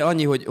 Figyelj,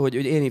 annyi, hogy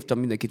én hívtam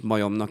mindenkit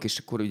majomnak, és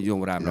akkor úgy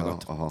jó rám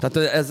ragadt.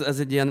 Tehát ez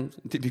egy ilyen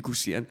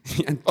tipikus ilyen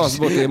az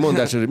volt egy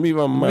mondás, hogy mi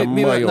van majom?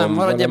 Nem,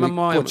 maradjál már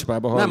majom.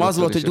 Nem, az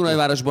volt, hogy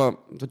Dunajvárosban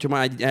Dunajvárosban, hogyha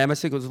már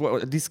elmeszéljük, az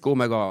a diszkó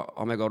meg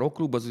a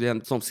rockklub, az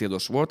ilyen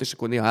szomszédos volt, és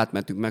akkor néha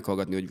átmentünk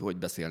meghallgatni, hogy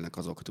beszélnek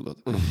azok, tudod.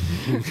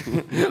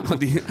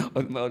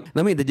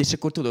 Na mindegy, és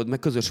akkor tudod, meg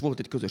volt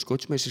egy közös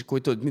kocsma, és akkor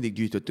tudod, mindig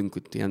gyűjtöttünk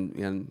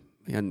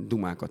ilyen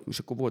dumákat, és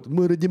akkor volt,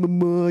 maradjam a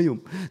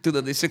majom,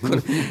 tudod, és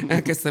akkor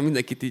elkezdtem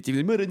mindenkit így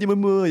hívni, maradjam a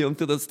majom,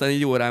 tudod, aztán így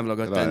jó rám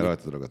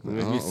ragadt.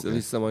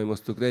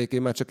 Visszamajmoztuk rá,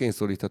 én már csak én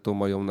szólíthatom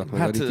majomnak,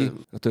 meg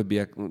a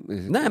többiek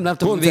nem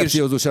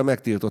koncepciózusan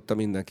megtiltotta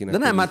mindenkinek. De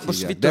nem, hát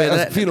most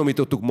de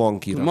finomítottuk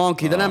mankira.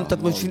 Manki, de nem,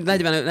 tehát most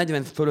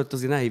 40 fölött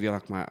azért ne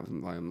hívjanak már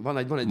majom. Van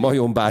egy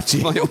majom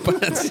bácsi. Majom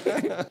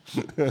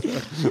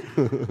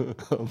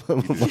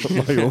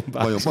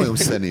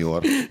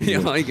szenior.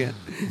 Ja, igen.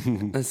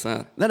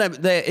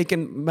 De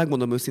egyébként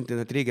megmondom őszintén,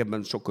 hogy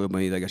régebben sokkal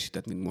jobban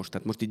idegesített, mint most.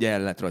 Tehát most így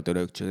el lehet rajta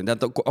rögcsölni. De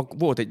hát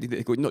volt egy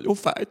ideig, hogy nagyon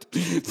fájt.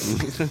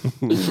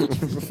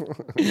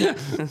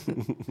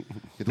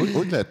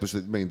 Hogy lehet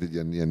most megint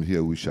egy ilyen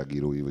hülye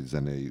újságírói, vagy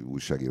zenei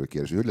újságírói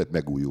kérdés, hogy lehet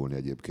megújulni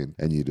egyébként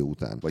ennyi idő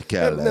után? Vagy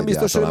kell nem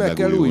biztos, hogy meg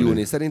kell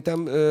újulni.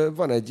 Szerintem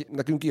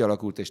nekünk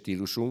kialakult egy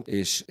stílusunk,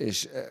 és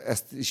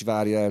ezt is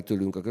várja el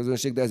tőlünk a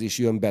közönség, de ez is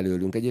jön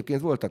belőlünk.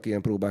 Egyébként voltak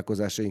ilyen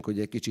próbálkozásaink, hogy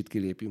egy kicsit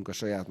kilépjünk a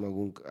saját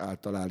magunk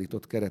által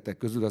állított keretek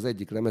közül. Az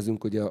egyik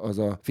lemezünk, hogy az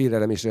a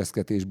Félelem és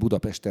reszketés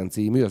Budapesten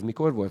című, az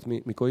mikor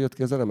volt? Mikor jött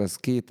ki ez a lemez?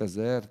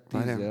 2010.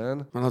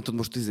 Hát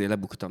most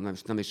lebuktam,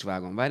 nem is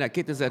vágom. Várjál,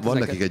 2012.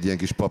 Van nekik egy ilyen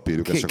kis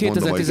papírjuk, és csak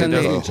mondom, hogy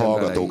a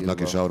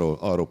hallgatóknak is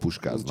arról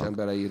puskáznak. Nincsen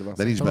beleírva.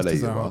 De nincs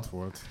beleírva. 16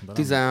 volt.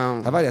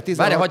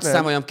 Várjál, hogy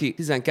számoljam ki.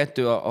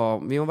 12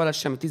 mi van vele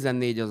sem,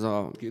 14 az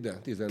a...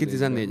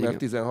 14, mert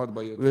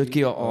 16-ban jött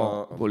ki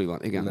a Bolivan.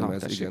 Igen,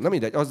 na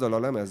mindegy, azzal a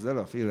lemezzel,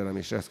 a Félelem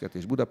és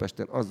reszketés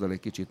Budapesten, azzal egy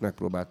kicsit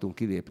megpróbáltunk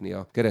kilépni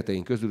a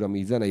kereteink közül,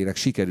 ami zeneileg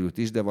sikerült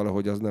is, de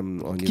valahogy az nem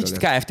annyira kicsit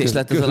KFT-s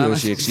lett ez a lemez.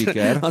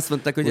 Siker. Azt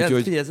mondták, hogy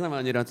figyelj, ez nem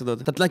annyira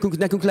tudod. Tehát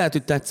nekünk lehet,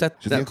 hogy tetszett.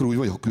 És ilyenkor úgy,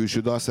 hogy külső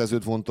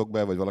dalszerzőt vontok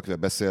be, vagy valakivel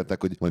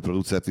beszéltek, hogy majd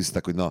producert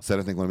visztek, hogy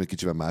szeretnénk valami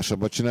kicsivel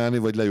másabbat csinálni,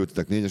 vagy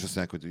leültetek négyen, és azt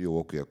mondják, hogy jó,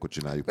 oké, akkor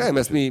csináljuk. Nem,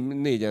 ezt mi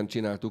négyen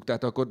csináltuk,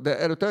 tehát akkor, de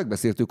előtte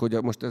megbeszéltük, hogy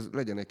most ez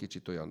legyen egy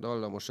kicsit olyan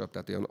dallamosabb,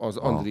 tehát olyan az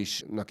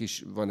Andrisnak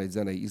is van egy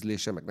zenei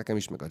ízlése, meg nekem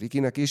is, meg a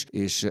Rikinek is,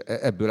 és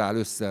ebből áll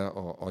össze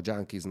a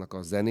Junkiesnak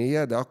a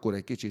zenéje, de akkor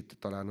egy kicsit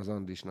talán az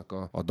Andrisnak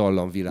a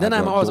dallamvilága. De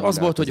nem, az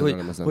volt,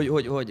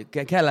 hogy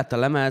kellett a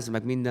lemez,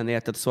 meg minden,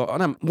 érted? Szóval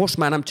nem, most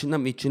már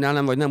nem így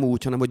csinálom, vagy nem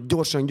úgy, hanem hogy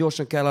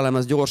gyorsan kell a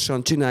lemez,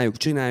 gyorsan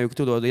csináljuk,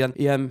 tudod,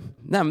 ilyen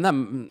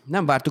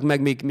nem vártuk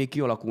meg, még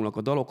kialakulnak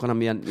a dalok,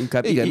 hanem ilyen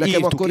inkább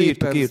írtuk.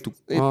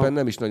 Éppen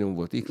nem is nagyon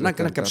volt.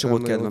 Nekem sem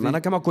volt kedvem, mert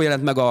nekem akkor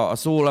jelent meg a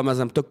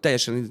szólemezem, tök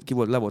teljesen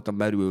le voltam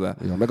berülve.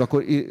 Ja, meg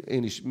akkor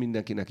én is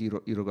mindenkinek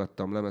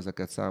írogattam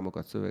lemezeket,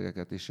 számokat,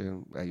 szövegeket, és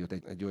eljött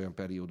egy olyan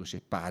periódus,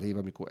 egy pár év,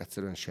 amikor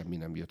egyszerűen semmi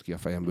nem jött ki a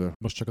fejemből.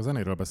 Most csak a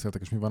zenéről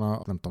beszéltek, és mi van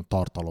a, nem tudom,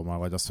 tartalommal,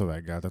 vagy a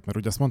szöveggel? Tehát, mert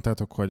ugye azt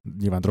mondtátok, hogy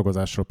nyilván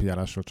drogozásról,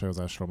 piálásról,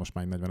 csajozásról most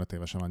már 45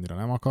 évesen annyira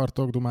nem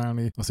akartok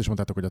dumálni. Azt is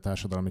mondtátok, hogy a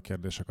társadalmi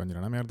kérdések annyira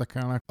nem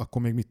érdekelnek.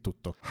 Akkor még mit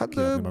tudtok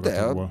kiadni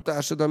magatokból? A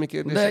társadalmi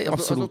kérdések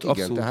azok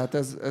igen. Tehát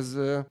ez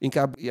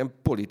inkább ilyen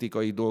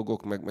politikai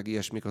dolgok, meg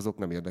ilyesmik, azok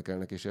nem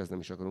érdekelnek, és ez nem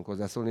is akarunk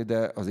hozzászólni,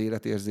 de az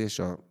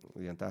életérzés,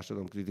 ilyen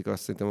társadalomkritika,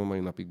 azt szerintem a mai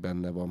napig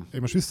benne van.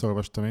 Én most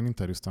visszaolvastam, én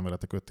interjúztam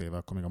veletek 5 éve,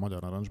 akkor még a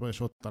Magyar Narancsba, és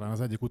ott talán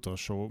az egyik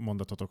utolsó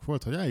mondatotok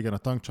volt, hogy igen, a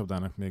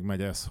tankcsapdának még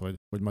megy ez,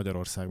 hogy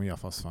Magyarország mi a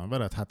fasz van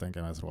veled, hát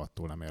engem ez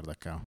rohadtul nem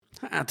érdekel.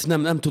 Hát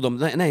nem tudom,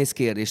 nehéz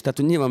kérdés. Tehát,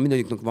 hogy nyilván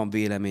mindegyiknek van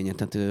véleménye.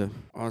 Tehát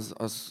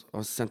az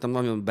szerintem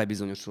nagyon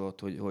bebizonyosodott,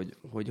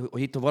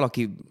 hogy itt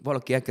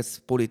valaki elkezd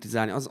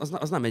politizálni,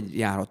 az nem egy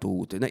járható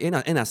út.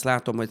 Én ezt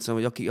látom,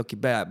 hogy aki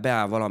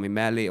beáll valami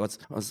mellé,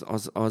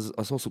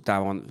 az hosszú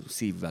távon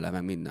szív vele,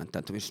 meg mindent.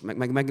 Tehát, és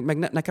meg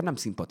nekem nem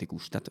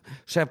szimpatikus. Tehát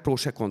se pro,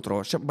 se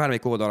kontra, se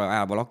bármelyik oldalra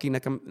áll valaki,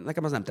 nekem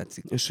az nem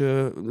tetszik. És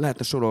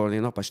lehetne sorolni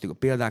napestig a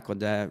példákat,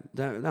 de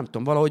nem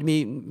tudom,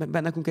 valahogy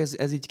nekünk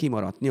ez így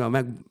kimaradt.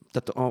 Nyilván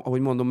tehát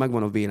ahogy mondom,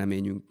 megvan a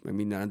véleményünk, meg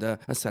minden, de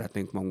ezt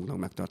szeretnénk magunknak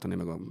megtartani,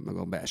 meg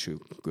a belső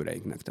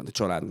köreinknek, tehát a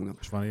családunknak.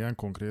 És van ilyen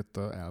konkrét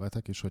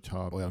elvetek is,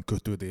 hogyha olyan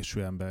kötődésű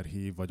ember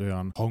hív, vagy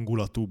olyan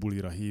hangulatú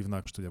bulira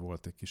hívnak, most ugye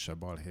volt egy kisebb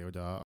balhé, hogy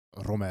a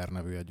Romer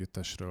nevű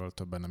együttesről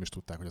többen nem is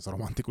tudták, hogy ez a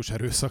romantikus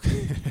erőszak,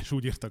 és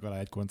úgy írtak alá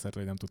egy koncertre,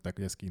 hogy nem tudták,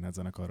 hogy ez skinhead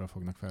zenekarral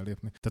fognak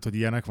fellépni. Tehát, hogy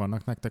ilyenek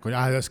vannak nektek, hogy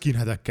ez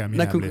skinheadekkel mi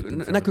nem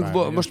lépünk fel.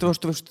 Nekünk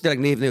most tényleg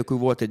név nélkül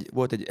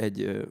volt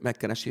egy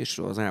megkeresés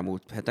az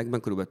elmúlt hetekben,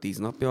 körülbelül 10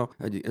 napja.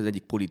 Az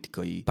egyik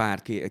politikai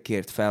pár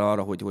kért fel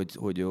arra,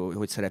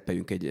 hogy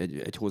szerepeljünk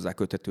egy hozzá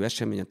köthető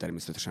eseményen,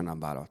 természetesen nem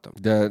vállaltam.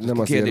 De nem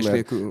azért,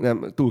 mert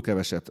nem, túl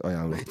keveset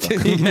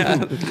ajánlottak.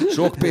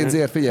 Sok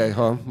pénzért, figyelj,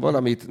 ha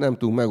valamit nem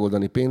tudunk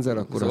megoldani pénzzel,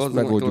 akkor azt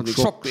megoldjuk.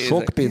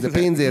 Sok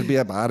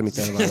pénzért bármit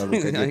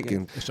elvállalunk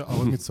egyébként. És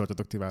ahogy mit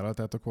szóltatok, ti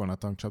vállaltátok volna a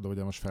tankcsapda,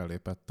 ugye most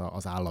fellépett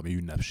az állami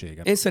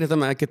ünnepséget. Én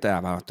szerintem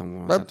elvállaltam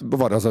volna. Hát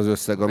van az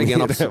összeg,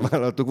 amit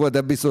elvállaltuk volna,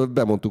 de viszont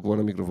bemondtuk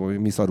volna a mikrofon, hogy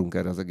mi szarunk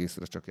erre az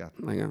egészre, csak járt.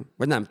 Igen.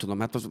 Vagy nem tudom,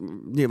 hát az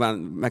nyilván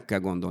meg kell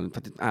gondolni.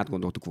 Hát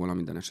átgondoltuk volna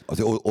minden esetben.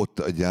 Azért ott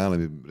egy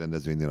állami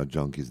rendezvénynél a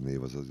Junkies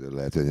név az azért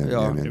lehet, hogy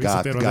ilyen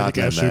gát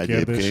lenne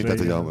egyébként, tehát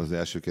hogy az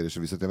első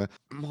kérdésre visszatérve.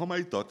 Ha már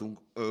itt tartunk,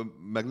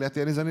 meg lehet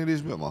élni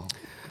zenélésből ma?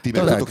 Ti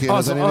meg tudtok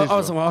élni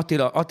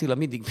zenélésből? Attila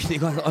mindig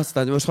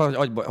azt most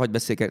hagyj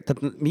beszélek.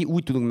 Tehát mi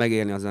úgy tudunk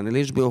megélni a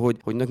zenélésből,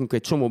 hogy nekünk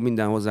egy csomó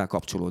minden hozzá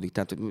kapcsolódik.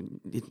 Tehát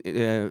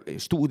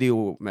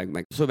stúdió,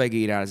 meg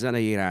szövegírás,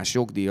 zeneírás,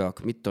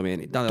 jogdíjak, mit tudom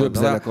én.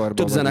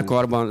 Több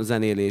zenekarban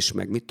zenélés,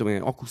 meg mit tudom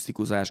én,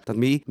 akusztikuzás.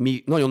 Tehát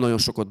mi nagyon-nagyon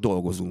sokat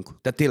dolgozunk.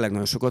 Tehát tényleg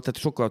nagyon sokat, tehát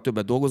sokkal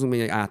többet dolgozunk,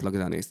 mint egy átlag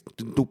zenész.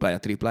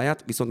 Dupláját,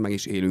 tripláját, viszont meg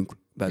is élünk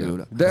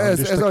belőle. De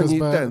ez annyi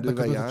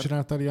tendővel jár.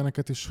 Csináltál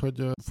ilyeneket is,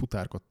 hogy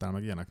futárkodtál,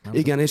 meg ilyenek, nem?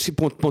 Igen, és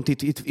pont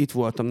itt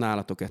voltam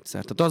nálatok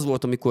egyszer. Tehát az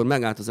volt, amikor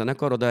megállt a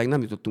zenekar, odáig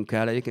nem jutottunk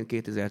el egyébként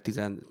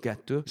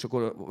 2012, és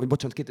akkor,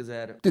 bocsánat,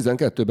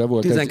 2012-ben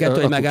volt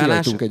 12 egy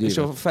megállás, és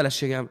a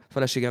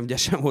feleségem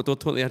gyesen volt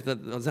otthon, érted,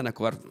 a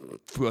zenekar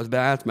földbe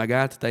állt,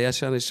 megállt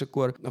teljesen, és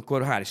akkor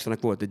hál'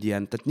 Istennek volt egy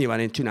ilyen, tehát nyilván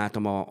én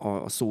csináltam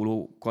a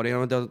szóló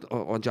karrieremet, de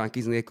a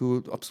Junkies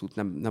nélkül abszolút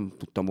nem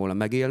tudtam volna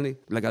megélni,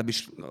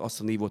 legalábbis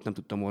azt a nívót nem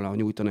tudtam volna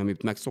nyújtani,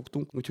 amit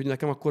megszoktunk. Úgyhogy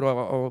nekem akkor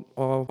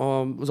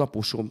az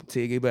apósom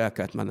cégébe el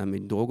kellett mennem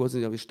így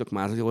dolgozni, és tök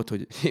már volt,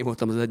 hogy én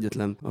voltam az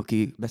egyetlen,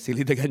 aki beszél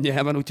idegen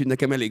nyelven, úgyhogy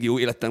nekem elég jó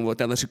életem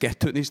volt, a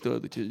kettőn is,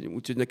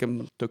 úgyhogy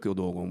nekem tök jó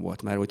dolgom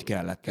volt, mert hogy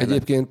kellett.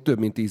 Egyébként több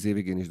mint 10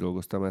 évig én is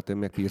dolgoztam, mert én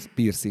meg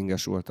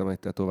piercinges voltam egy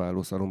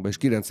tetováló szalomba, és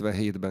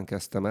 97-ben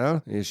kezdtem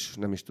el, és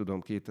nem is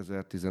tudom,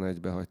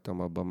 2011-ben hagytam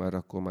abba, mert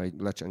akkor már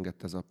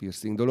lecsengett ez a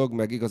piercing dolog,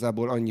 meg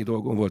igazából annyi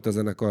dolgom volt a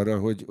zenekarral,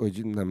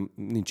 hogy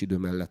nincs idő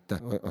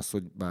mellette az,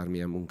 hogy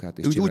bármilyen munkát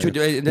is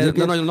csinálják.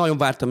 De nagyon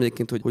vártam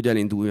egyébként, hogy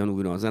elinduljon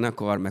újra a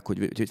zenekar, meg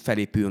hogy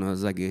felépüljön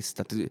az egész.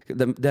 Tehát,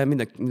 de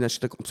minden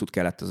esetre abszolút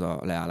kellett ez a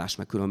leállás,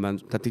 meg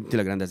különben. Tehát így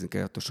tényleg rendezni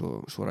kellett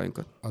a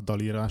sorainkat. A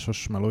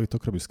dalírásos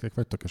melóitokra büszkék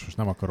vagytok, és most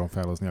nem akarom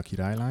felhozni a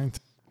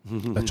királylányt,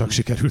 de csak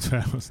sikerült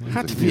felhozni.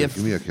 Hát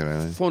mi a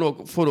királylány?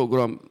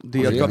 Fonogram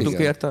díjat kaptunk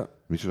érte.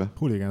 Micsoda?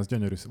 Hooligans,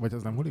 gyönyörű, vagy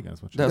ez nem Hooligans?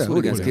 De az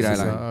Hooligans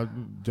királylány. A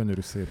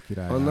gyönyörű szép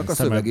királylány. Annak a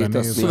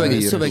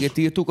szövegét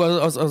írtuk,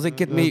 az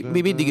egyébként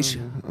mi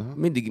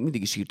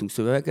mindig is írtunk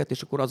szövegeket,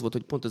 és akkor az volt,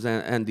 hogy pont az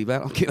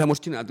Andyvel, akivel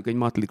most csináltuk egy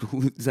Mötley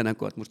Crüe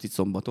zenekart most itt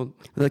szombaton.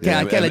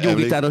 Kell egy jó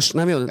gitáros,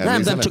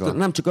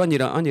 nem csak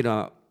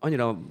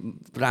annyira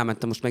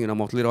rámentem most megint a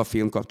Mötleyre a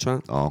film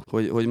kapcsán,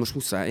 hogy most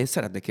muszáj, én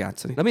szeretnék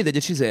játszani. De mindegy,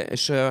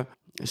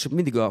 és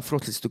mindig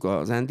frociztuk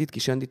az Andyt,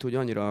 kis Andyt, hogy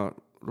annyira,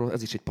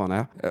 ez is egy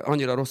panel,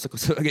 annyira rosszak a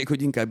szövegek,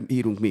 hogy inkább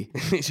írunk mi.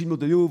 És így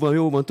mondta,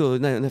 jó van, tudod, hogy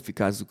ne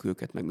fikázzuk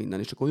őket meg minden.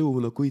 És akkor jó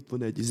van, akkor itt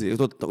van egy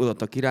oda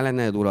a király,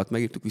 4 órát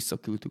megírtuk,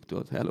 visszaküldtük,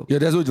 tudod, hello. Ja,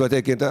 de ez úgy volt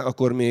egyébként,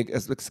 akkor még,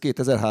 ez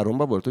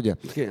 2003-ban volt, ugye?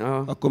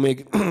 Akkor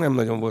még nem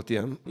nagyon volt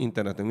ilyen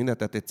interneten minden,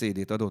 tehát egy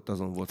CD-t adott,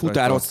 azon volt.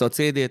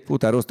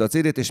 Futározta a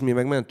CD-t, és mi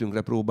meg mentünk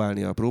le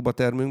próbálni a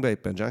próbatermünkbe,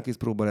 éppen Junkies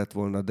próba lett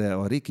volna, de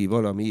a Riki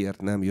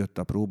valamiért nem jött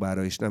a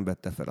próbára, és nem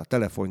vette fel a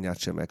telefonját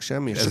sem, meg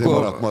semmi.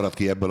 Ezért maradt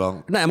ki ebből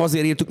a... Nem,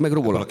 azért írtuk meg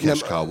róla.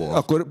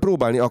 Akkor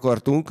próbálni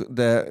akartunk,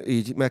 de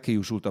így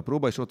meghiúsult a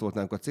próba, és ott volt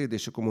nálunk a CD,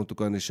 és akkor mondtuk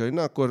annak is, hogy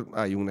na, akkor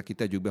álljunk neki,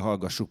 tegyük be,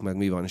 hallgassuk meg,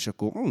 mi van, és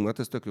akkor hát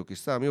ez tök jó kis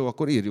szám, jó,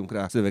 akkor írjunk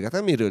rá szöveget.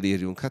 Hát miről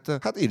írjunk?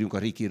 Hát írjunk a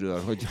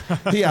Rikiről, hogy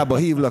hiába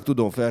hívlak,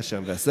 tudom, fel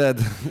sem veszed.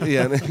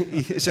 Ilyen.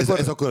 És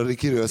ez akkor a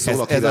Rikiről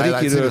szól, ez a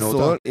Rikiről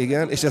szól,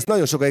 igen, és ezt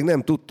nagyon sokáig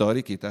nem tudta a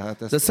Riki,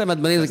 tehát ezt... De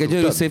szemedben nézzük egy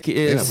gyönyörű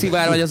szép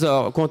szivár, vagy az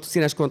a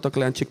színes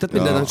kontaktlencsik, tehát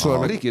minden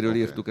sorban. A Rikiről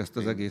írtuk ezt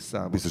az egész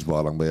számot. Biztos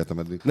barlangba értem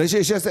eddig. Na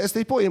és ezt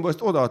egy poénból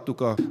ezt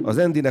odaadtuk az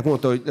Andynek,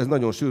 mondta, hogy ez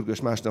nagyon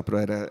sürgős, másnapra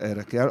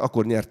erre kell.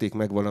 Akkor nyerték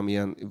meg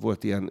valamilyen,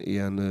 volt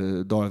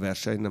ilyen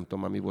dalverseny, nem tudom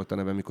már mi volt a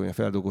neve, mikor olyan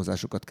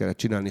feldolgozásokat kellett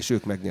csinálni, és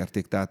ők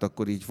megnyerték, tehát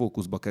akkor így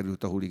fókuszba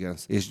került a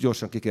Hooligans. És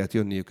gyorsan ki kellett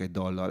jönniük egy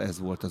dallal, ez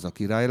volt az a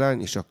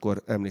királylány, és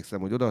akkor emlékszem,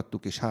 hogy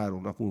odaadtuk, és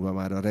 3 nap múlva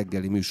már a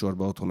reggeli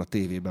műsorban otthon a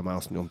tévében már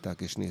azt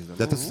nyomták, és nézem.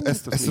 De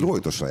ezt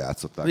rojtosra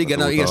játszották.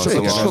 Igen,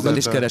 sokat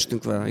is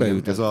kerestünk vele.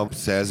 Ez a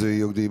szerzői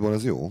jogdíjból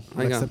az jó?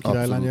 A legszebb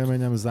királylány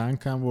élményem,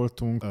 Zánkán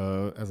voltunk,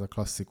 ez a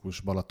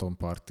klasszikus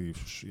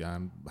Balatonpartis,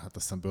 ilyen, hát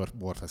azt hiszem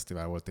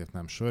borfesztivál volt épp,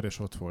 nem sör, és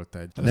ott volt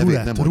egy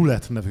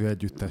Rulett nevű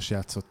együttes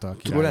játszotta a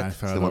királylány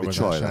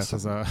feldolgozását.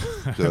 Ez a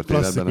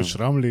klasszikus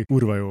Ramli,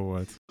 kurva jó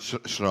volt.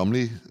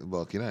 Sramli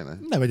a királylány?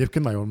 Nem,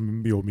 egyébként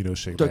nagyon jó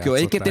minőségben tök jó.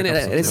 Egyébként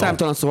én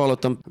számtalan szóval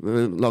hallottam,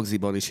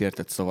 Lagziban is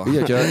értett szóval. Ugye,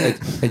 hogyha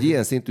egy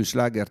ilyen szintű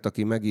slágert,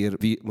 aki megír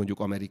mondjuk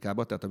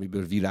Amerikába, tehát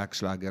amiből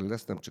világsláger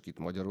lesz, nem csak itt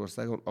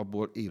Magyarországon,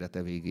 abból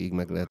élete végéig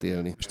meg lehet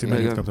élni. És ti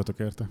mennyit kaptatok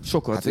érte?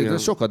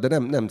 Sokat, de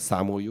nem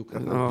számoljuk.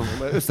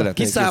 Össze lehet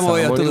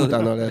kiszámolja, tudod.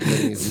 Utána lehet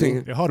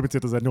nézni.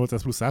 37.800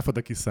 plusz áfa,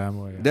 de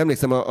kiszámolja. De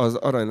emlékszem, az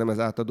aranylemez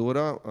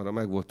átadóra, arra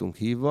meg voltunk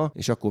hívva,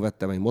 és akkor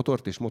vettem egy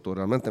motort, és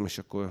motorral mentem, és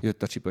akkor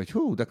jött a csipa, hogy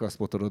hú, de klassz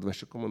motorod,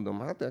 és akkor mondom,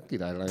 hát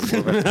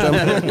királylányból vettem.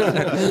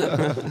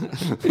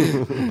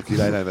 A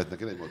királylány vett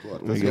neked egy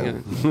motort?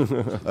 Igen.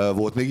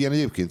 Volt még ilyen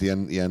egyébként,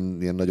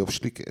 ilyen nagyobb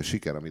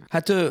siker, amit...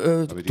 Hát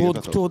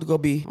Tóth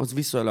Gabi, az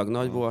viszonylag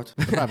nagy volt.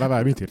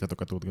 Várj, mit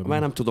írtatok a Tóth Gabi? Már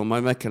nem tudom,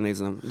 majd meg kell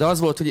néznem. De az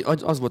volt,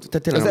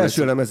 tehát tényleg az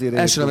első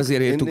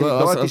lemezére írtuk.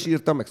 Dalt is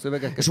írtam, meg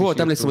szövegeket. És volt,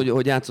 emlékszem,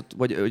 hogy játszott,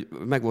 vagy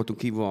meg voltunk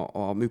hívva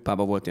a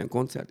műpában, volt ilyen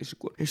koncert,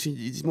 és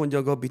így mondja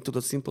a Gabi,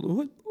 tudod, színpadon,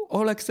 hogy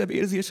a legszebb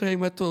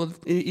érzéseimet, tudod,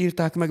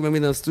 írták meg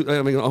minden,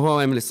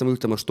 ha emlékszem,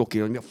 ültem a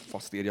stokin, hogy mi a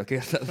faszt írjak,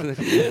 érted?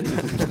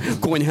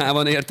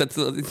 Konyhában, érted?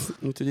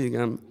 Úgyhogy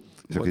igen.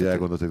 És akkor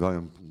elgondolt, hogy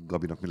vajon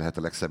Gabinak mi lehet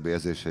a legszebb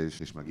érzése,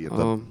 és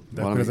megírtam.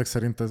 De akkor ezek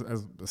szerint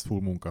ez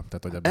full munka,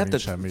 tehát hogy ebben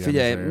nincs semmi.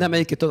 Figyelj, nem,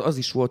 egyébként az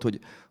is volt,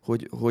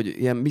 hogy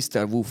ilyen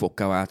Mr.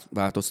 Wolfokká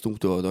változtunk,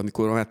 tudod,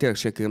 amikor már tényleg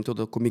senki nem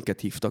tudod, akkor minket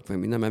hívtak, meg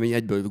minden, mert mi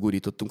egyből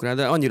gurítottunk rá,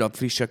 de annyira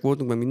frissek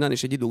voltunk, meg minden,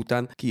 és egy idő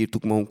után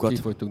kiírtuk magunkat.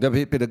 Kifogytunk, de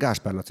például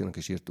Gáspár Lacinak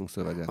is írtunk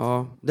szöveget.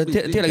 De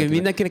tényleg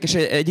mindenkinek, és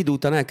egy idő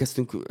után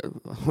elkezdtünk,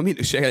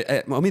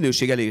 a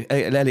minőség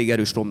elég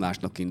erős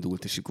romlásnak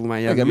indult, és akkor már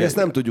igen, mi ezt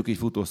nem tudjuk így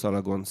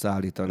futószalagon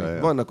szállítani.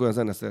 Vannak olyan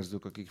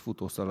zeneszerzők, akik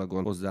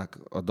futószalagon hozzák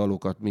a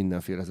dalokat,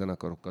 mindenféle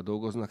zenekarokkal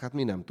dolgoznak, hát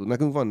mi nem tudunk.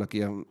 Nekünk vannak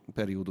ilyen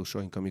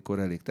periódusaink, amikor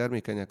elég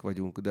termékenyek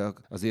vagyunk, de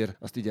azért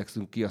azt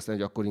igyekszünk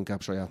kihasználni, hogy akkor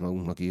inkább saját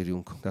magunknak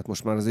írjunk. Tehát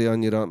most már azért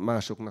annyira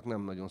másoknak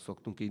nem nagyon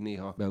szoktunk, így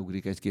néha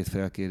beugrik egy-két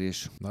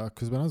felkérés. Na,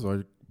 közben az,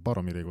 hogy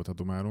baromi régóta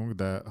dumálunk,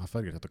 de ha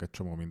felírtatok egy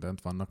csomó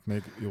mindent, vannak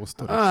még jó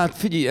sztorik? Hát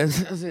figyelj,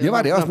 ez ja,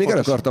 várj, azt még el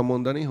akartam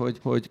mondani,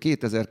 hogy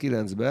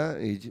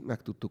 2009-ben így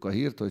megtudtuk a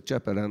hírt, hogy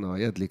Csepelen a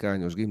Jedlik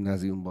Ányos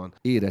gimnáziumban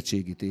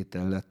érettségi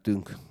tétel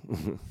lettünk.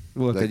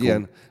 Volt egy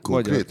ilyen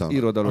magyar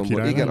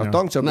irodalomból. Igen, a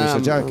tankcsapda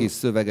és a Junkies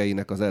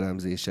szövegeinek az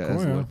elemzése.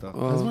 Ez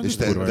volt és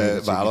te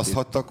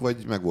választhattak,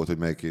 vagy meg volt, hogy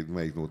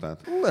melyik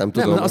nótát? Nem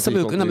tudom. Nem, azt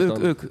hiszem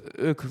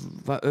ők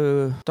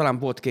talán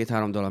volt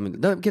 2-3 dal,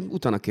 de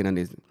utána kéne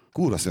nézni.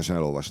 Kurva szívesen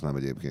elolvasnám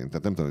egyébként.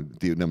 Tehát nem tudom,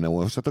 ti nem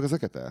olvastatok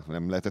ezeket el?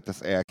 Nem lehetett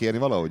ezt elkérni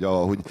valahogy?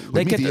 Hogy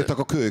mit írtak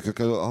a kölykök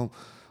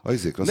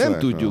nem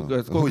tudjuk.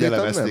 Hogy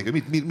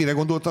elemezték? Mire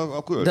gondolt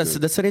a költő?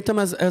 De szerintem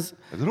ez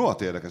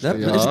rohadt érdekes.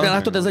 És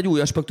látod, ez egy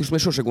új aspektus,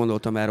 mert sose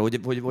gondoltam erre, hogy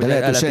de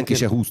lehet, hogy senki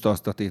se húzta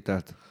azt a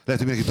tételt.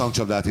 Lehet, hogy mindenki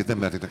tankcsapdát írt, nem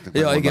mertétek.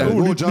 Ja, igen.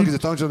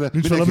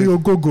 Nincs valami jó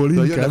gogol,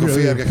 inkább. A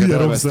férgeket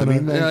elveszte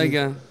mindenki. Ja,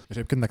 igen. És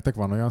egyébként nektek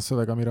van olyan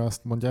szöveg, amire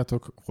azt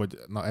mondjátok, hogy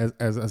na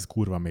ez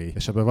kurva mély.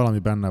 És ebben valami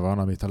benne van,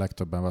 amit a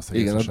legtöbben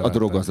valószínűleg igen, a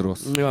drog az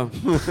rossz. Ja.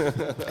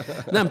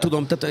 Nem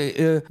tudom, tehát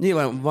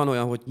nyilván van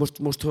olyan, hogy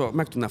most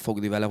meg tudná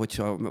fogni vele,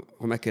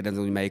 ha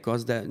megkérdezem, hogy melyik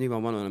az, de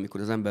nyilván van olyan,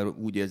 amikor az ember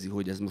úgy érzi,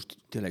 hogy ez most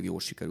tényleg jól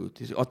sikerült.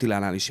 És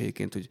Attilánál is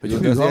egyébként, hogy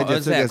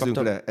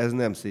ez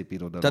nem szép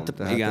irodalom.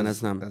 Tehát igen, ez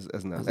nem.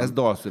 Ez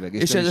dalszöveg.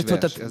 És ez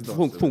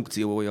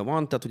funkciója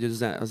van, tehát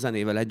hogy a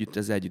zenével együtt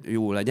ez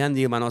jó legyen.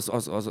 Nyilván az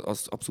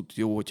abszolút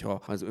jó,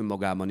 hogyha az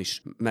önmagában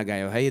is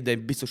megállja a helyét, de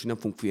biztos, hogy nem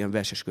fogunk ilyen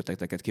verses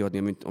köteteket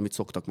kiadni, amit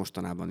szoktak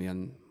mostanában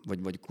ilyen,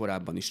 vagy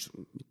korábban is,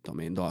 mit tudom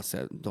én,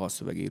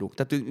 dalszövegírók.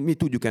 Tehát mi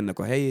tudjuk ennek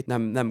a helyét,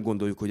 nem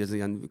gondoljuk, hogy ez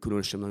ilyen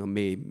különösen nagyon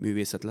mély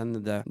művészet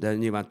lenne, de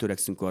nyilván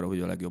törekszünk arra, hogy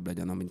a legjobb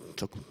legyen, amit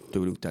csak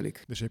tőlünk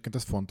telik. És egyébként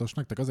ez fontos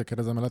nektek, azért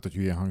kérdezem, mert lehet,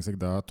 hogy hülyén hangzik,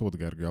 de a Tóth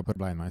Gergő, a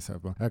Blind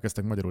Myself-ben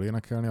elkezdtek magyarul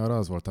énekelni, arra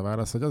az volt a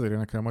válasz, hogy azért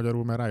énekel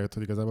magyarul, mert rájött,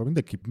 hogy igazából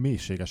mindenki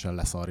mélységesen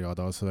leszarja a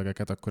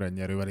dalszövegeket, akkor ennyi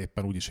erővel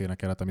éppen úgy is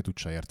énekelhet, amit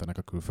úgyse értenek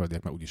a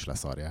külföldiek már úgyis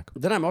leszarják.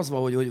 De nem az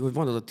van, hogy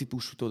van az a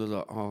típus, tudod,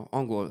 az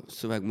angol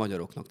szöveg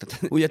magyaroknak.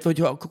 Tehát, ugye,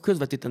 hogyha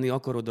közvetíteni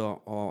akarod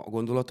a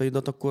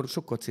gondolataidat, akkor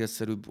sokkal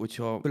célszerűbb,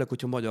 főleg,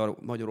 hogyha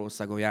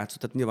Magyarországon játszol.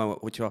 Tehát nyilván,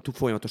 hogyha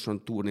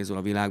folyamatosan turnézol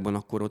a világban,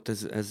 akkor ott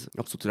ez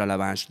abszolút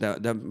releváns.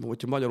 De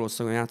hogyha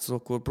Magyarországon játszol,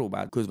 akkor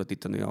próbáld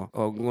közvetíteni a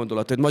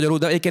gondolatot magyarul.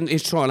 De én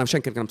soha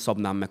senkinek nem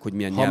szabnám meg, hogy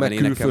milyen nyelven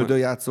énekel. Ha meg külföldön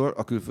játszol,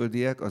 a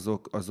külföldiek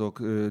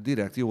azok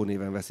direkt jó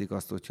néven veszik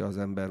azt, hogyha az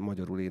ember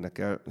magyarul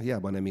énekel.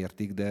 Hiába nem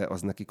értik, de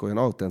az nekik olyan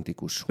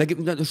autentikus.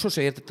 De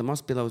sose értettem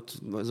azt például,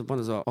 hogy van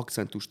ez az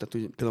akcentus, tehát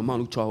hogy például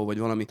Manu Chao vagy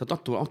valami.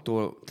 Tehát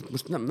attól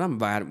most nem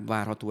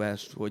várható el,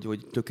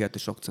 hogy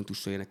tökéletes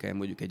akcentussal énekel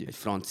mondjuk egy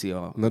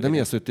francia. Na de mi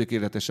az, hogy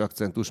tökéletes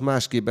akcentus?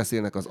 Másképp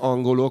beszélnek az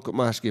angolok,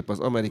 másképp az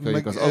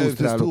amerikaiak, az ausztrálok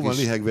is. Ez túl van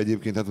lihegve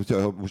egyébként, hát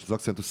hogyha most az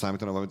akcentus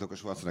számítana valamit, akkor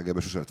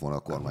Schwarzeneggerbe sose lett volna a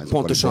kormányzó.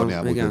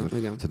 Pontosan, igen.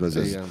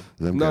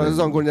 Na az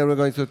angol nyelvben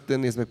annyit, hogy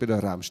nézd meg például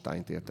a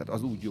Rammsteint, érted?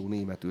 Az úgy jó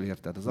németül,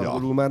 érted? Az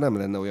angolul már nem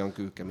lenne olyan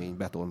kőkemény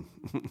beton.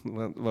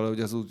 Valahogy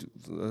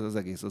az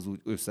egész az úgy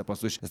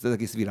összepasszol, és ezt az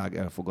egész világ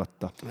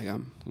elfogadta.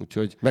 Igen.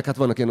 Úgyhogy, meg hát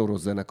vannak ilyen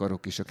orosz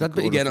zenekarok is. Tehát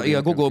igen,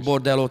 a Gogol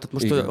Bordello, tehát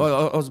most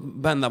az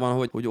benne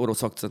van, hogy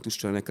orosz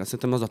akcentussal énekel.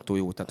 Szerintem az attól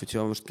jó. Tehát,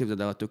 hogyha most képzeld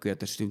el a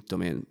tökéletes, nem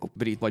tudom én,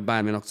 brit vagy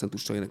bármilyen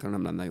akcentussal énekel,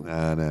 nem lenne jó.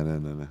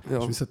 Ne.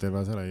 És visszatérve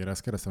az elejére,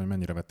 ezt kérdeztem, hogy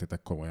mennyire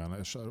vettétek komolyan.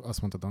 És azt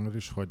mondtad Angol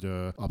is, hogy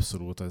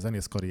abszolút a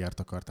zenész karriert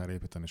akartál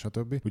építeni,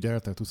 stb. Ugye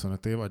eltelt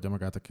 25 év, adja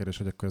magát a kérdés,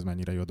 hogy a köz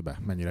mennyire jött be.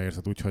 Mennyire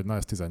érzed úgy, hogy na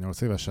ez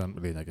 18 évesen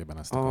lényegében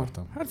ezt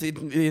akartam. Hát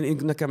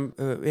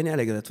én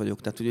elégedett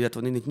vagyok, tehát ugye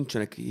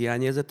nincsenek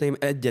hiányérzeteim,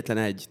 egyetlen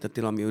egy, tehát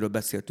tényleg amiről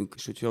beszéltünk,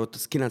 és hogyha ott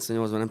az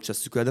 98-ban nem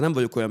cseszük el, de nem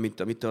vagyok olyan,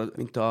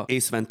 mint a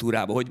Ace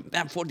Venturában, hogy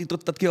nem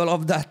fordítottad ki a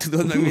labdát,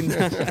 tudod, meg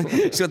minden.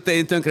 És ott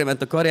én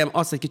tönkrement a karrierem,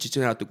 azt egy kicsit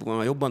csináltuk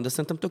volna jobban, de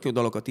szerintem tök jó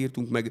dalokat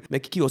írtunk, meg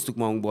kihoztuk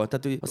magunkból.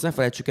 Tehát hogy azt ne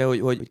felejtsük el,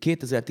 hogy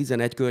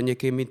 2011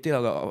 környékén, mint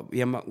tényleg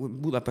ilyen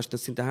Budapesten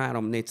szinte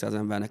 300-400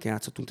 embernek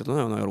játszottunk, tehát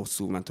nagyon-nagyon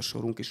rosszul ment a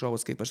sorunk, és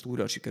ahhoz képest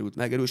újra sikerült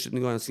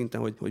megerősödni olyan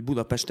szinten, hogy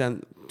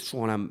Budapesten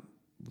soha nem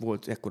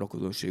volt ekkora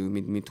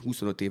közönségünk, mint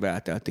 25 éve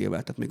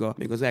elteltével. Tehát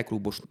még az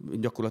E-klubos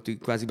gyakorlatilag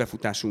kvázi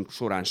befutásunk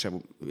során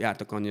sem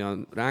jártak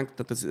annyian ránk,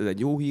 tehát ez egy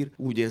jó hír.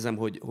 Úgy érzem,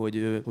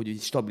 hogy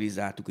így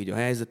stabilizáltuk így a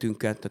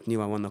helyzetünket, tehát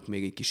nyilván vannak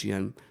még egy kis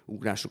ilyen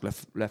ugrások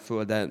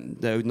leföl,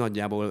 de úgy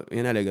nagyjából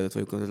én elégedett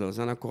vagyok ezzel a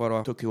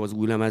zenekarra. Tök jó az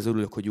új lemez,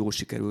 örülök, hogy jól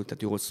sikerült,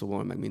 tehát jól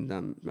szól, meg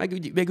minden.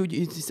 Meg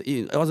úgy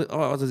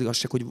az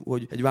igazság,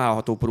 hogy egy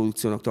vállalható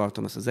produkciónak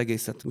tartom ezt az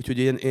egészet. Úgyhogy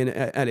én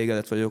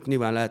elégedett vagyok.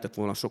 Nyilván lehetett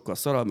volna sokkal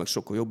szarabb, meg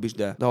sokkal jobb is,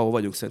 de ahol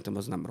vagyunk, szerintem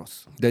az nem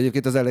rossz. De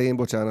egyébként az elején,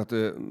 bocsánat,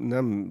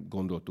 nem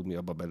gondoltuk mi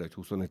abba bele, hogy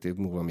 25 év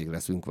múlva még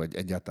leszünk, vagy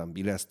egyáltalán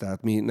mi lesz.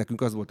 Tehát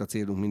nekünk az volt a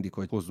célunk mindig,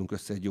 hogy hozzunk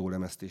össze egy jó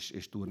lemezt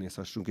és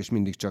turnézhassunk, és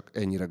mindig csak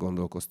ennyire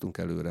gondolkoztunk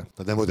előre.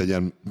 Tehát nem volt egy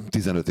ilyen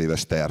 15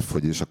 éves terv,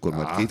 hogy és akkor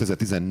majd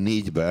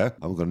 2014-ben,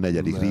 amikor a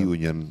negyedik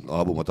reunion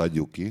albumot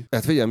adjuk ki.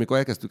 Hát figyelj, amikor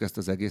elkezdtük ezt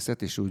az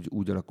egészet, és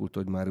úgy alakult,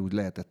 hogy már úgy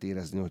lehetett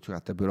érezni, hogy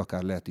hát ebből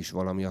akár lehet is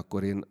valami,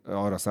 akkor én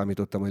arra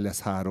számítottam, hogy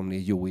lesz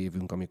 3-4 jó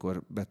évünk,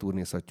 amikor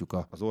beturnézhatjuk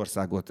az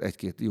országot,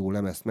 egy-két jó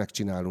lemezt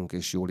megcsinálunk,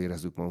 és jól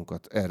érezzük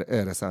magunkat.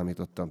 Erre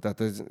számítottam.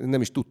 Tehát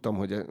nem is tudtam,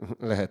 hogy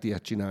lehet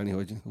ilyet csinálni,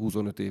 hogy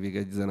 25 évig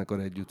egy zenekar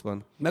együtt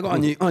van. Meg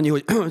annyi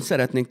hogy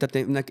szeretnénk,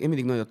 tehát én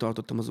mindig nagyon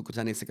tartottam azokat a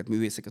zenészeket,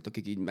 művészeket,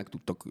 akik így meg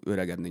tudtak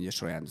öregedni a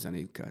saját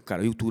zenékkel. Akár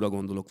a U2-ra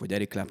gondolok, vagy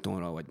Eric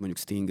Claptonra, vagy mondjuk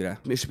Stingre.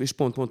 És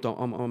pont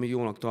ami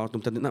jónak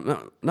tartom.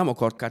 Tehát nem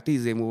akart kár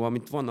 10 év múlva,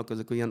 mint vannak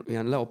ezek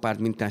ilyen leopárd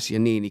mintás,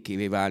 ilyen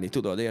nénikévé válni,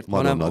 tudod, érted?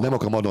 Madonna, nem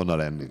akar Madonna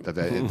lenni.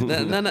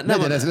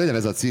 Legyen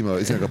ez a címe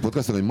a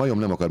podcaston, hogy majom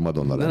nem akar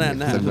Madonna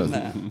lenni.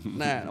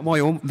 Ne, a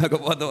majom meg a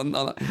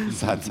Madonna.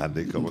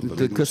 Szándékkal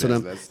mondtam.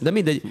 Köszönöm. De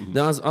mindegy,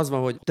 de az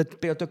van, hogy tehát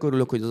például tök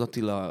örülök, hogy az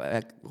Attila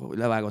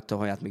levágatta a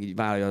haját, még így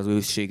vállalja az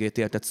ősségét,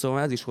 érted?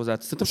 Szóval ez is hozzá.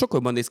 Szerintem sokkal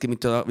jobban néz ki,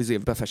 mint a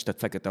befestett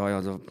fekete haja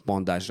az a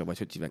bandázsra, vagy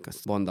hogy hívják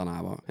ezt,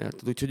 bandanával.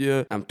 Érted?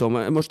 Úgyhogy nem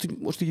tudom,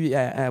 most így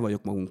el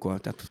vagyok magunkkal.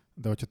 Tehát.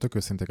 De hogyha tök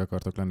őszinték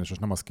akartok lenni, és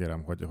most nem azt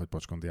kérem, hogy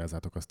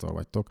pocskondiázátok, azt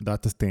vagytok, de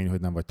hát ez tény, hogy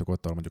nem vagytok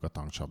ott, mondjuk a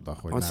tankcsapda,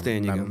 hogy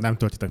nem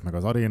töltitek meg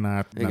az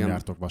arénát, igen. Nem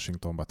jártok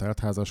Washingtonba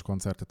teltházas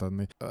koncertet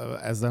adni.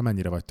 Ezzel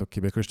mennyire vagytok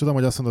kibékül? És tudom,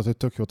 hogy azt mondod, hogy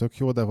tök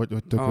jó, de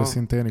hogy tök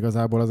őszintén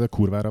igazából azért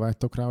kurvára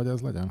vágytok rá, hogy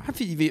ez legyen? Hát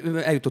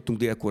figyelj, eljutottunk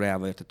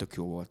Dél-Koreába, érted, tök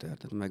jó volt,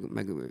 érted.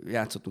 Meg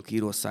játszottunk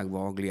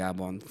Írországban,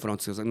 Angliában,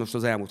 Franciaországban, most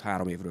az elmúlt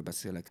 3 évről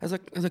beszélek.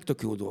 Ezek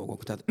tök jó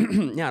dolgok. Tehát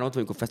nyáron ott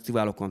vagyunk a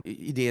fesztiválokon.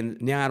 Idén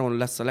nyáron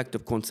lesz a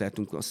legtöbb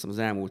koncertünk, azt hiszem, az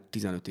elmúlt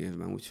 15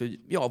 évben, úgyhogy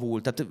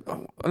javult. Tehát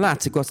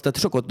látszik azt, tehát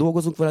sokat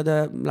dolgozunk vele,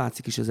 de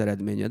látszik is az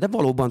eredménye. De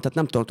valóban, tehát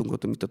nem tartunk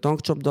ott, mint a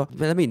tankcsapda,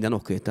 de minden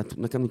oké, tehát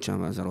nekem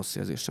nincsen ezzel rossz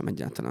érzésem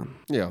egyáltalán.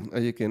 Ja,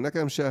 egyébként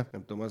nekem se,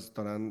 nem tudom, az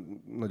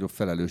talán nagyobb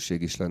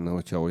felelősség is lenne,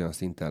 hogyha olyan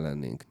szinten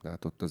lennénk.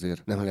 Tehát ott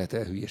azért nem lehet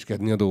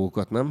elhülyéskedni a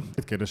dolgokat, nem?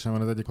 Itt kérdésem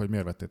van az egyik, hogy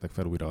miért vettétek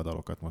fel újra a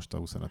dalokat most a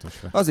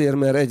 25-ösre? Azért,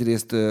 mert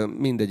egyrészt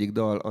mindegyik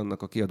dal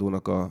annak a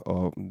kiadónak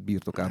a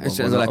birtokában és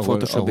van, ez a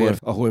legfontosabb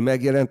ahol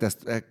megjelent,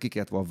 ezt ki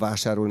kellett volna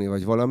vásárolni vásárolni,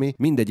 vagy valami.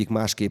 Mindegyik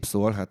másképp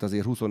szól, hát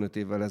azért 25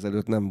 évvel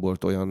ezelőtt nem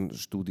volt olyan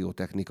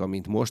stúdiótechnika,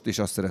 mint most, és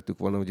azt szerettük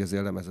volna, hogy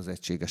azért lemez az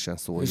egységesen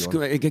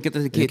szóljon.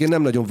 Egyébként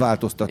nem nagyon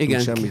változtattunk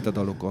semmit a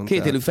dalokon.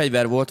 Kétélű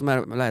fegyver volt,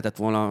 mert lehetett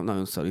volna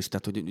nagyon szar is.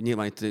 Tehát, hogy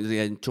nyilván itt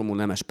egy csomó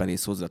nemes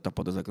penész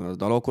hozzátapad ezeken a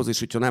dalokhoz, és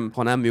hogyha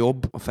ha nem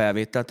jobb a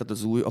felvétel, tehát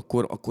az új,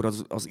 akkor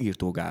az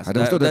írtógáz. Hát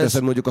most oda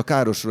teszed mondjuk a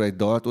Károsról egy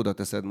dalt, oda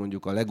teszed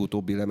mondjuk a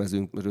legutóbbi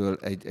lemezünkről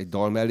egy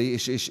dal mellé,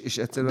 és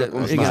egyszerűen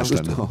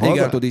most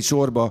hallgatod így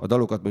sorba a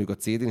dalokat mondjuk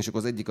a CD-n, és akkor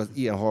az egyik az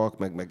ilyen halk,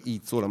 meg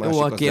így szól, a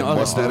másik az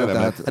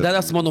masterre. De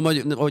azt mondom,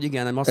 hogy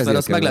igen, a master,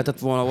 azt meg lehetett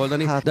volna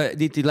oldani, de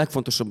itt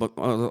legfontosabb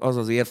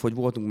az érv, hogy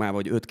voltunk már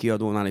vagy 5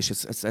 kiadónál, és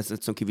ez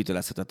egyszerűen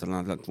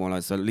kivitelezhetetlen lett volna,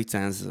 ez a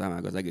licenc,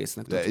 meg az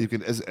egésznek. De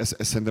egyébként ez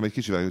szerintem egy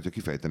kicsivel, hogyha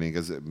kifejtenénk,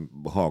 ez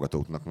a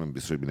hallgatóknak nem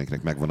biztos, hogy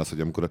mindenkinek megvan az, hogy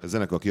amikor a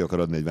zenekar ki akar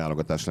adni egy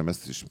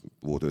válogatáslemezt, és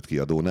volt 5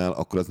 kiadónál,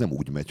 akkor az nem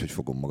úgy megy, hogy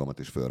fogom magamat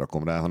és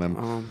felrakom rá, hanem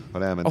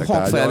ha elmentek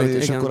tárgyalni,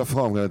 és igen. Akkor a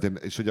hangfelvétel,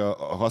 és hogy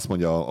ha azt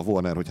mondja a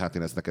Warner, hogy hát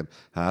én ezt neked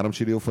 3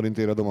 millió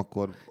forintért adom,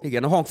 akkor...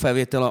 Igen, a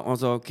hangfelvétel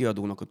az a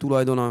kiadónak a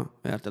tulajdona,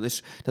 érted?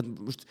 És tehát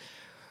most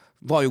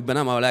valljuk be,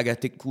 nem a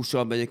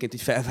legetikusabb egyébként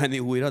így felvenni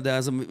újra, de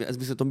ez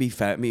viszont a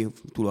mi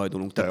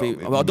tulajdonunk. Tehát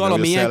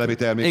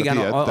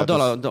a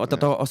dal,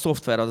 tehát a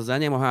szoftver az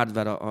enyém, a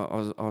hardware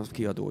a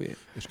kiadóé.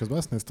 És közben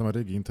azt néztem a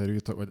régi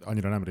interjúitok, vagy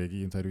annyira nem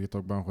régi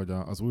interjúitokban, hogy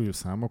az új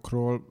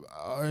számokról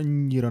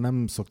annyira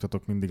nem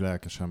szoktatok mindig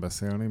lelkesen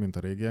beszélni, mint a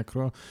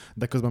régiekről,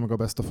 de közben meg a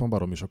Best of-on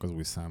baromi sok az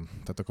új szám.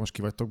 Tehát akkor most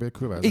ki vagytok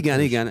békülve?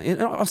 Igen. Én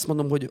azt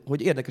mondom,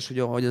 hogy érdekes,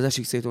 hogy az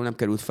SX-től nem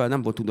került fel,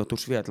 nem volt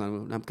tudatos,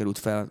 véletlenül nem került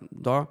fel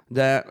dal,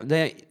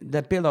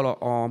 de például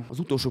az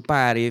utolsó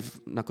pár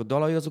évnek a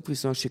dalai azok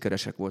viszont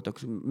sikeresek voltak.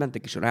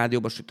 Mentek is a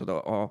rádióba, sőt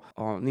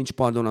a Nincs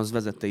Pardon az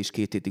vezette is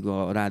 2 hétig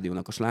a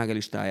rádiónak a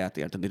slágerlistáját,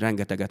 érted,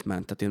 rengeteget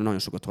ment, tehát én nagyon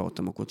sokat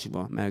hallottam a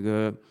kocsiba, meg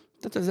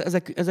tehát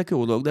ezek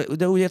jó dolgok,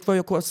 de úgy értve,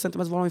 hogy akkor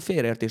szerintem ez valami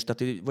félreértés,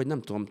 tehát, vagy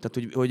nem tudom,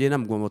 tehát, hogy én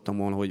nem gondoltam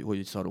volna,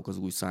 hogy szarok az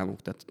új számok,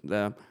 tehát,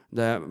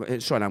 de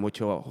sajnálom,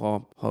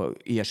 hogyha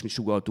ilyesmi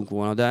sugalltunk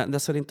volna, de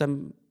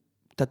szerintem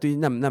tehát így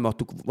nem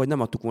adtuk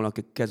volna a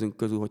kezünk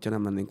közül, hogyha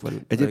nem mennénk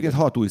velük. Egyébként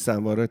 6 új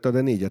szám van rajta,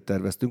 de 4-et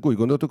terveztünk. Úgy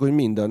gondoltuk, hogy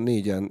mind a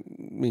 4-en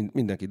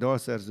mindenki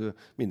dalszerző,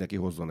 mindenki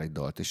hozzon egy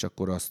dalt, és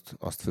akkor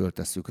azt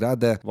föltesszük rá,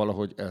 de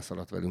valahogy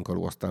elszaladt velünk a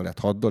ló, aztán lett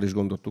 6 dal, és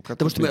gondoltuk, hát...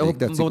 De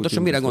most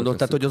pontosan mire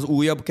gondoltál, hogy az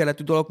újabb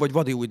keletű dalok, vagy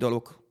vadi új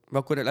dalok?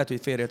 Akkor lehet,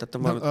 hogy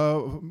félreértettem valamit.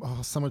 Azt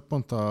hiszem, hogy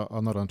pont a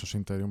Narancsos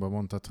interjúban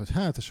mondtad, hogy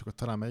hát, és akkor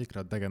talán melyikre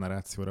a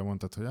degenerációra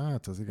mondtad, hogy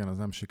hát az igen, az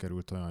nem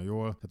sikerült olyan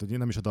jól. Tehát, hogy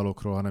nem is a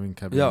dalokról, hanem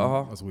inkább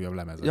az újabb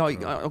lemezekről.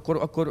 Ja,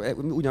 akkor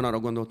ugyanarra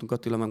gondoltunk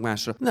Attila, meg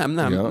másra. Nem.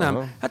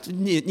 Hát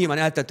nyilván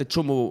eltelt egy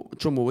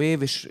csomó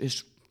év,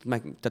 és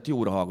tehát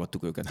jóra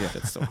hallgattuk őket,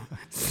 érted szó.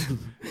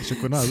 És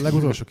akkor a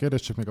legutolsó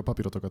kérdés, csak még a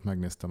papírotokat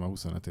megnéztem, a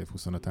 25 év,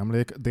 25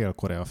 emlék.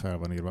 Dél-Korea fel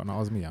van írva. Na,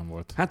 az milyen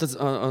volt? Hát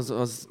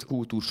az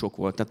kultúrsok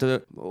volt.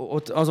 Tehát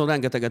ott azon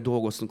rengeteget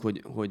dolgoztunk,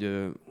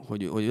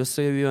 hogy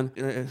összejöjjön.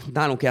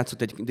 Nálunk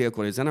játszott egy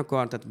dél-koreai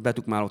zenekar, tehát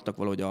betukmálottak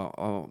valahogy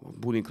a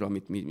bulinkra,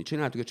 amit mi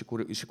csináltuk,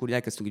 és akkor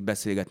elkezdtünk így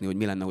beszélgetni, hogy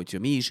mi lenne, hogyha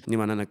mi is.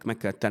 Nyilván ennek meg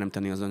kell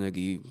teremteni az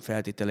anyagi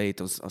feltételeit,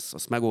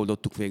 azt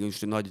megoldottuk végül is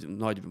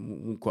nagy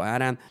munka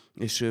árán,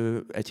 és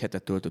egy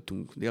hetet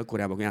töltöttünk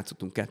Dél-Koreában,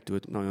 játszottunk 2,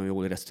 nagyon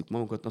jól éreztük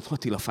magunkat.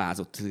 Attila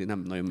fázott,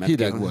 nem nagyon mert.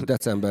 Hideg volt,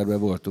 decemberben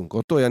voltunk.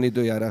 Ott olyan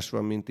időjárás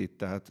van, mint itt,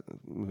 tehát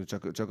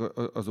csak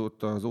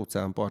az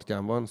óceán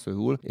partján van,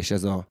 Szöul, és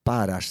ez a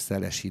párás,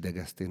 szeles hideg,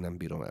 ezt én nem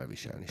bírom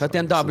elviselni. Tehát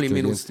ilyen Dublin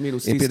mínusz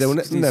 10. Én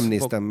például nem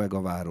néztem meg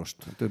a várost.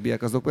 A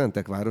többiek azok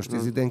mentek várost,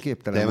 ez idén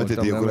képtelen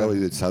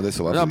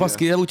voltam. Na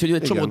baszki, úgyhogy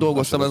egy csomó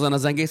dolgoztam ezen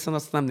az egészen,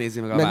 azt nem nézi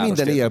meg a várost. Meg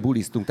minden éjjel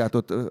bulisztunk, tehát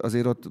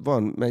ott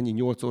van mennyi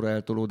 8 óra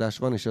eltolódás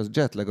van, és az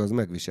jetlag az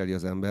megviseli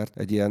az embert.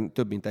 Egy ilyen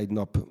több mint egy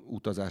nap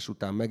utazás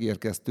után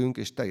megérkeztünk,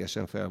 és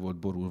teljesen fel volt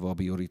borulva a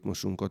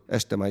bioritmusunk. Ott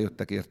este már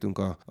jöttek értünk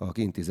a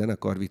kinti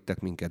zenekar, vittek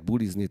minket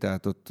bulizni,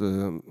 tehát ott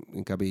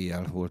inkább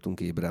éjjel voltunk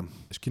ébren.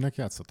 És kinek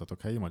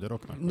játszottatok? Helyi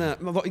magyaroknak?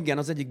 Igen,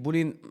 az egyik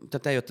bulin,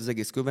 tehát eljött az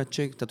egész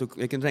követség, tehát ők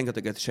egyébként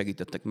rengeteget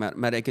segítettek,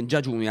 mert egyébként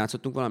Jajun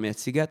játszottunk valami egy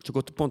sziget, csak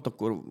ott pont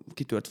akkor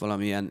kitört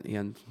valamilyen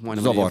ilyen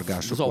majdnem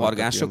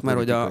zavargások, mert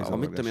hogy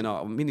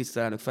a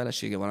miniszterelnök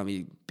felesége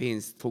valami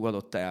pénzt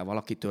fogadott el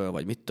valakitől,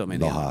 vagy mit tudom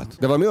én. Hát.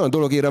 De valami olyan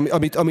dologért,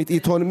 amit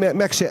itthon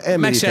meg se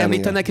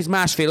említenek. És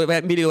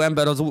 1,5 millió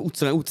ember az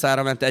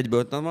utcára ment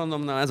egyből.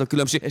 Mondom, ez a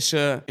különbség.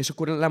 És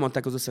akkor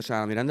lemondták az összes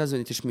állami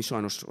rendezvényt, és mi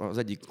sajnos az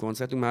egyik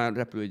koncertünk, már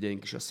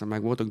repülőjegyeink is aztán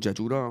meg voltak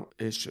Jejura,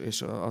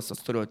 és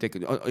azt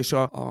törölték. És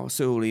a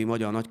szöuli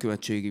magyar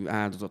nagykövetségi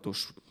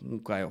áldozatos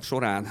munkája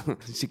során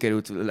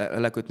sikerült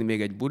lekötni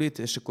még egy bulit,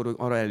 és akkor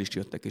arra el is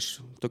jöttek, és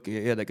tök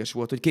érdekes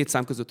volt, hogy 2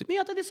 szám között, hogy mi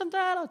a te viszont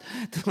állat?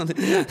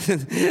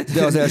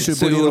 De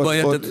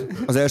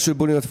az első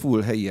első bulin ott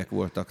full helyiek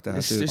voltak, tehát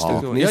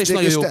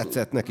és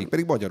tetszett nekik,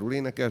 pedig magyarul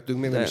énekeltünk,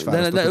 még nem is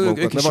választottuk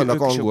magunkat, mert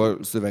vannak angol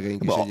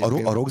szövegeink is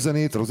egyébként. A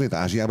rockzenét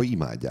Ázsiában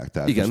imádják.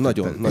 Tehát igen,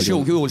 nagyon. És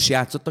jól is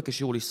játszottak, és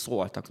jól is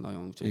szóltak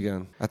nagyon.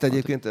 Igen. Hát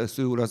egyébként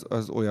Szőul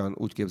az olyan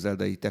úgy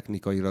képzeld, így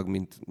technikailag,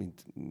 mint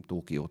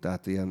Tokió,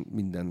 tehát ilyen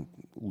minden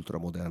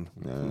ultramodern.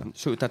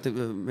 Sőt, tehát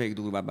még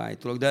durvább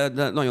állítólag,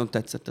 de nagyon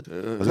tetszett.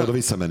 Azért oda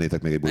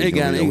visszamennétek még egy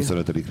bulikra, a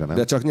 25-re, nem?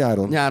 De csak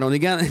nyáron. Nyáron,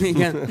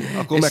 igen.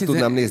 Akkor meg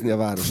tudnám nézni a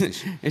várost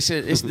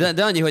is.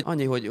 De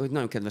annyi, hogy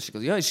nagyon kedvesek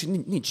az. Ja, és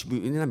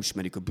nem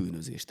ismerjük a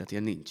bűnözést, tehát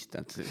ilyen nincs.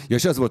 Tehát... Ja,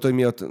 és az volt, hogy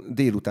mi ott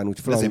délután úgy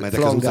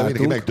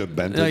flangáltunk.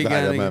 Megdöbbent,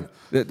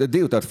 de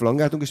délután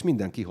flangáltunk, és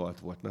minden kihalt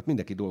volt, mert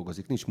mindenki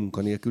dolgozik, nincs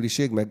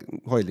munkanélküliség, meg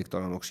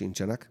hajléktalanok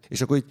sincsenek.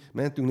 És akkor így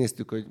mentünk,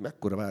 néztük, hogy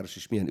mekkora város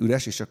is milyen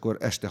üres, és akkor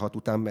este 6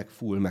 után meg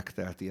full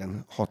megtelt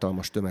ilyen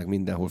hatalmas tömeg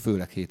mindenhol,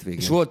 főleg hétvégén.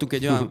 És voltunk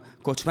egy olyan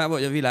kocsmában,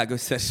 hogy a világ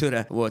összes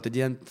söre volt, egy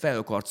ilyen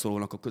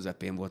felkarcolónak a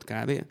közepén volt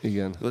kb.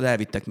 Igen. Oda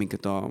elvittek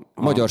minket a...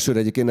 Magyar sör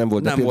egyébként nem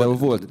volt, de például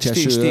volt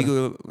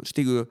csesőr.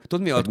 Stigül.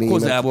 Tudod mi a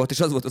kozel volt, és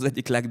az volt az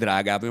egyik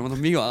legdrágább. Én mondom,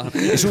 mi van?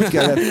 És úgy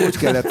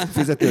kellett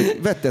fizetni, hogy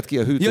vetted ki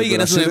a hűtőből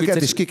a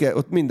söröket, és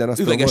ott minden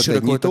asztalon volt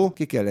egy nyitó,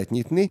 ki kellett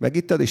nyitni,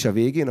 megittad, és a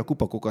végén a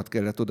kupakokat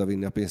kellett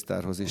odavinni a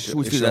pénztárhoz, és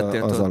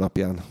az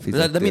alapján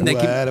fizettél. De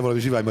mindenki... Erre valami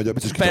zsivány magyar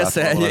biztos persze,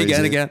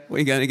 igen.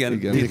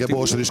 Mindig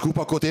borson is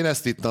kupakot, én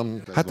ezt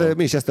ittam. Hát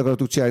mi is ezt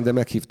akartuk csinálni, de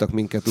meghívtak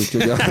minket,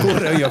 úgyhogy a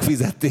koreaiak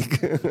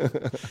fizették.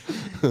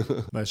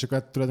 Na és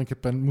akkor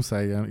tulajdonképpen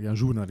muszáj ilyen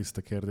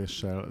zsurnalista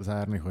kérdéssel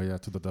zárni, hogy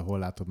tudod, hol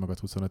látod magad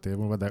 25 év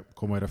múlva, de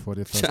komolyra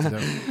fordítva, ugye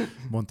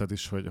mondtad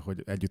is,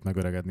 hogy együtt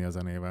megöregedni a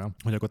zenével.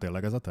 Hogy akkor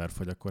tényleg ez a terv,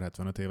 hogy akkor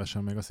 75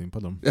 évesen még a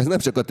színpadon? Ez nem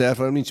csak a terv,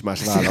 hanem nincs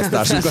más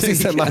választásunk, azt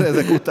hiszem már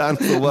ezek után,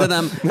 szóval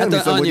nem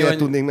hiszem, hogy el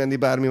tudnénk menni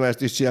bármi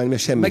mást is csinálni,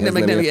 mert semmihez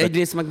nem értek.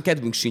 Egyrészt meg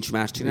kedvünk sincs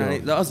más csinálni,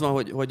 de az van,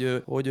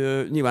 hogy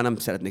nyilván nem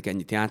szeretnék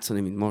ennyit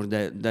játszani, mint most,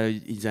 de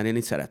így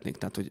zenélni szeretnék.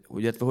 Tehát,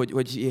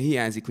 hogy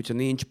hiányzik, hogyha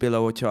nincs,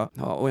 például, hogyha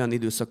olyan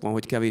időszak van,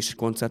 hogy kevés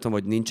koncert van,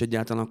 vagy nincs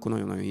egyáltalán, akkor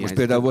nagyon hiányzik. Most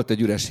például volt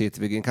egy üres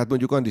hétvégén. Hát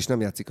mondjuk Andis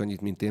nem játszik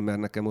annyit, mint én, mert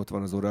nekem ott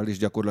van az orral, és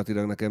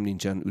gyakorlatilag nekem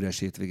nincsen üres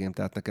hétvégén.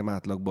 Tehát nekem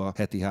átlagban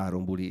heti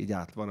 3 buli, így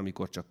át van,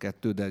 amikor csak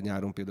 2, de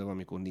nyáron például van,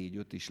 amikor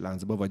 4-5 is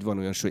láncba, vagy van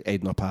olyan, hogy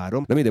egy nap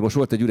 3. De minden, most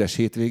volt egy üres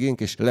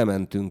hétvégénk, és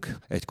lementünk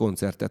egy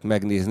koncertet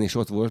megnézni, és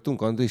ott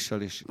voltunk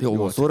Andrissal, és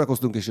jól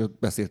szórakoztunk, és ott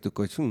beszéltük,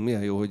 hogy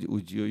milyen jó, hogy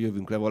úgy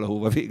jövünk le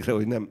valahova végre,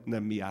 hogy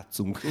nem mi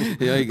játszunk.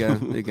 Ja,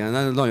 igen.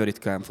 Nagyon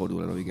ritkán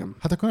fordul elő, igen.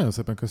 Hát akkor nagyon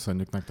szépen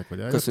köszönjük nektek, hogy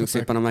eljöttetek. Köszönjük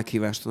szépen a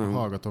meghívást.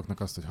 Hallgatóknak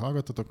azt, hogy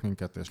hallgatotok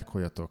minket, és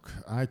halljatok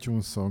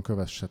iTunes-on,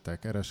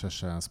 kövessetek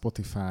RSS-en,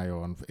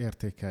 Spotify-on,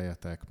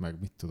 értékeljetek, meg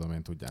mit tudom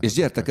én, tudjátok. És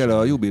gyertek el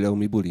a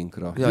jubileumi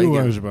bulinkra. Ja,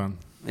 júliusban.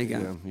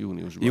 Igen.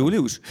 Júniusban.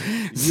 Július?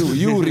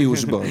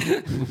 Júliusban.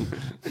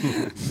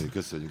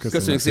 Köszönjük.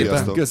 Köszönjük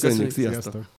szépen. Köszönjük, sziasztok.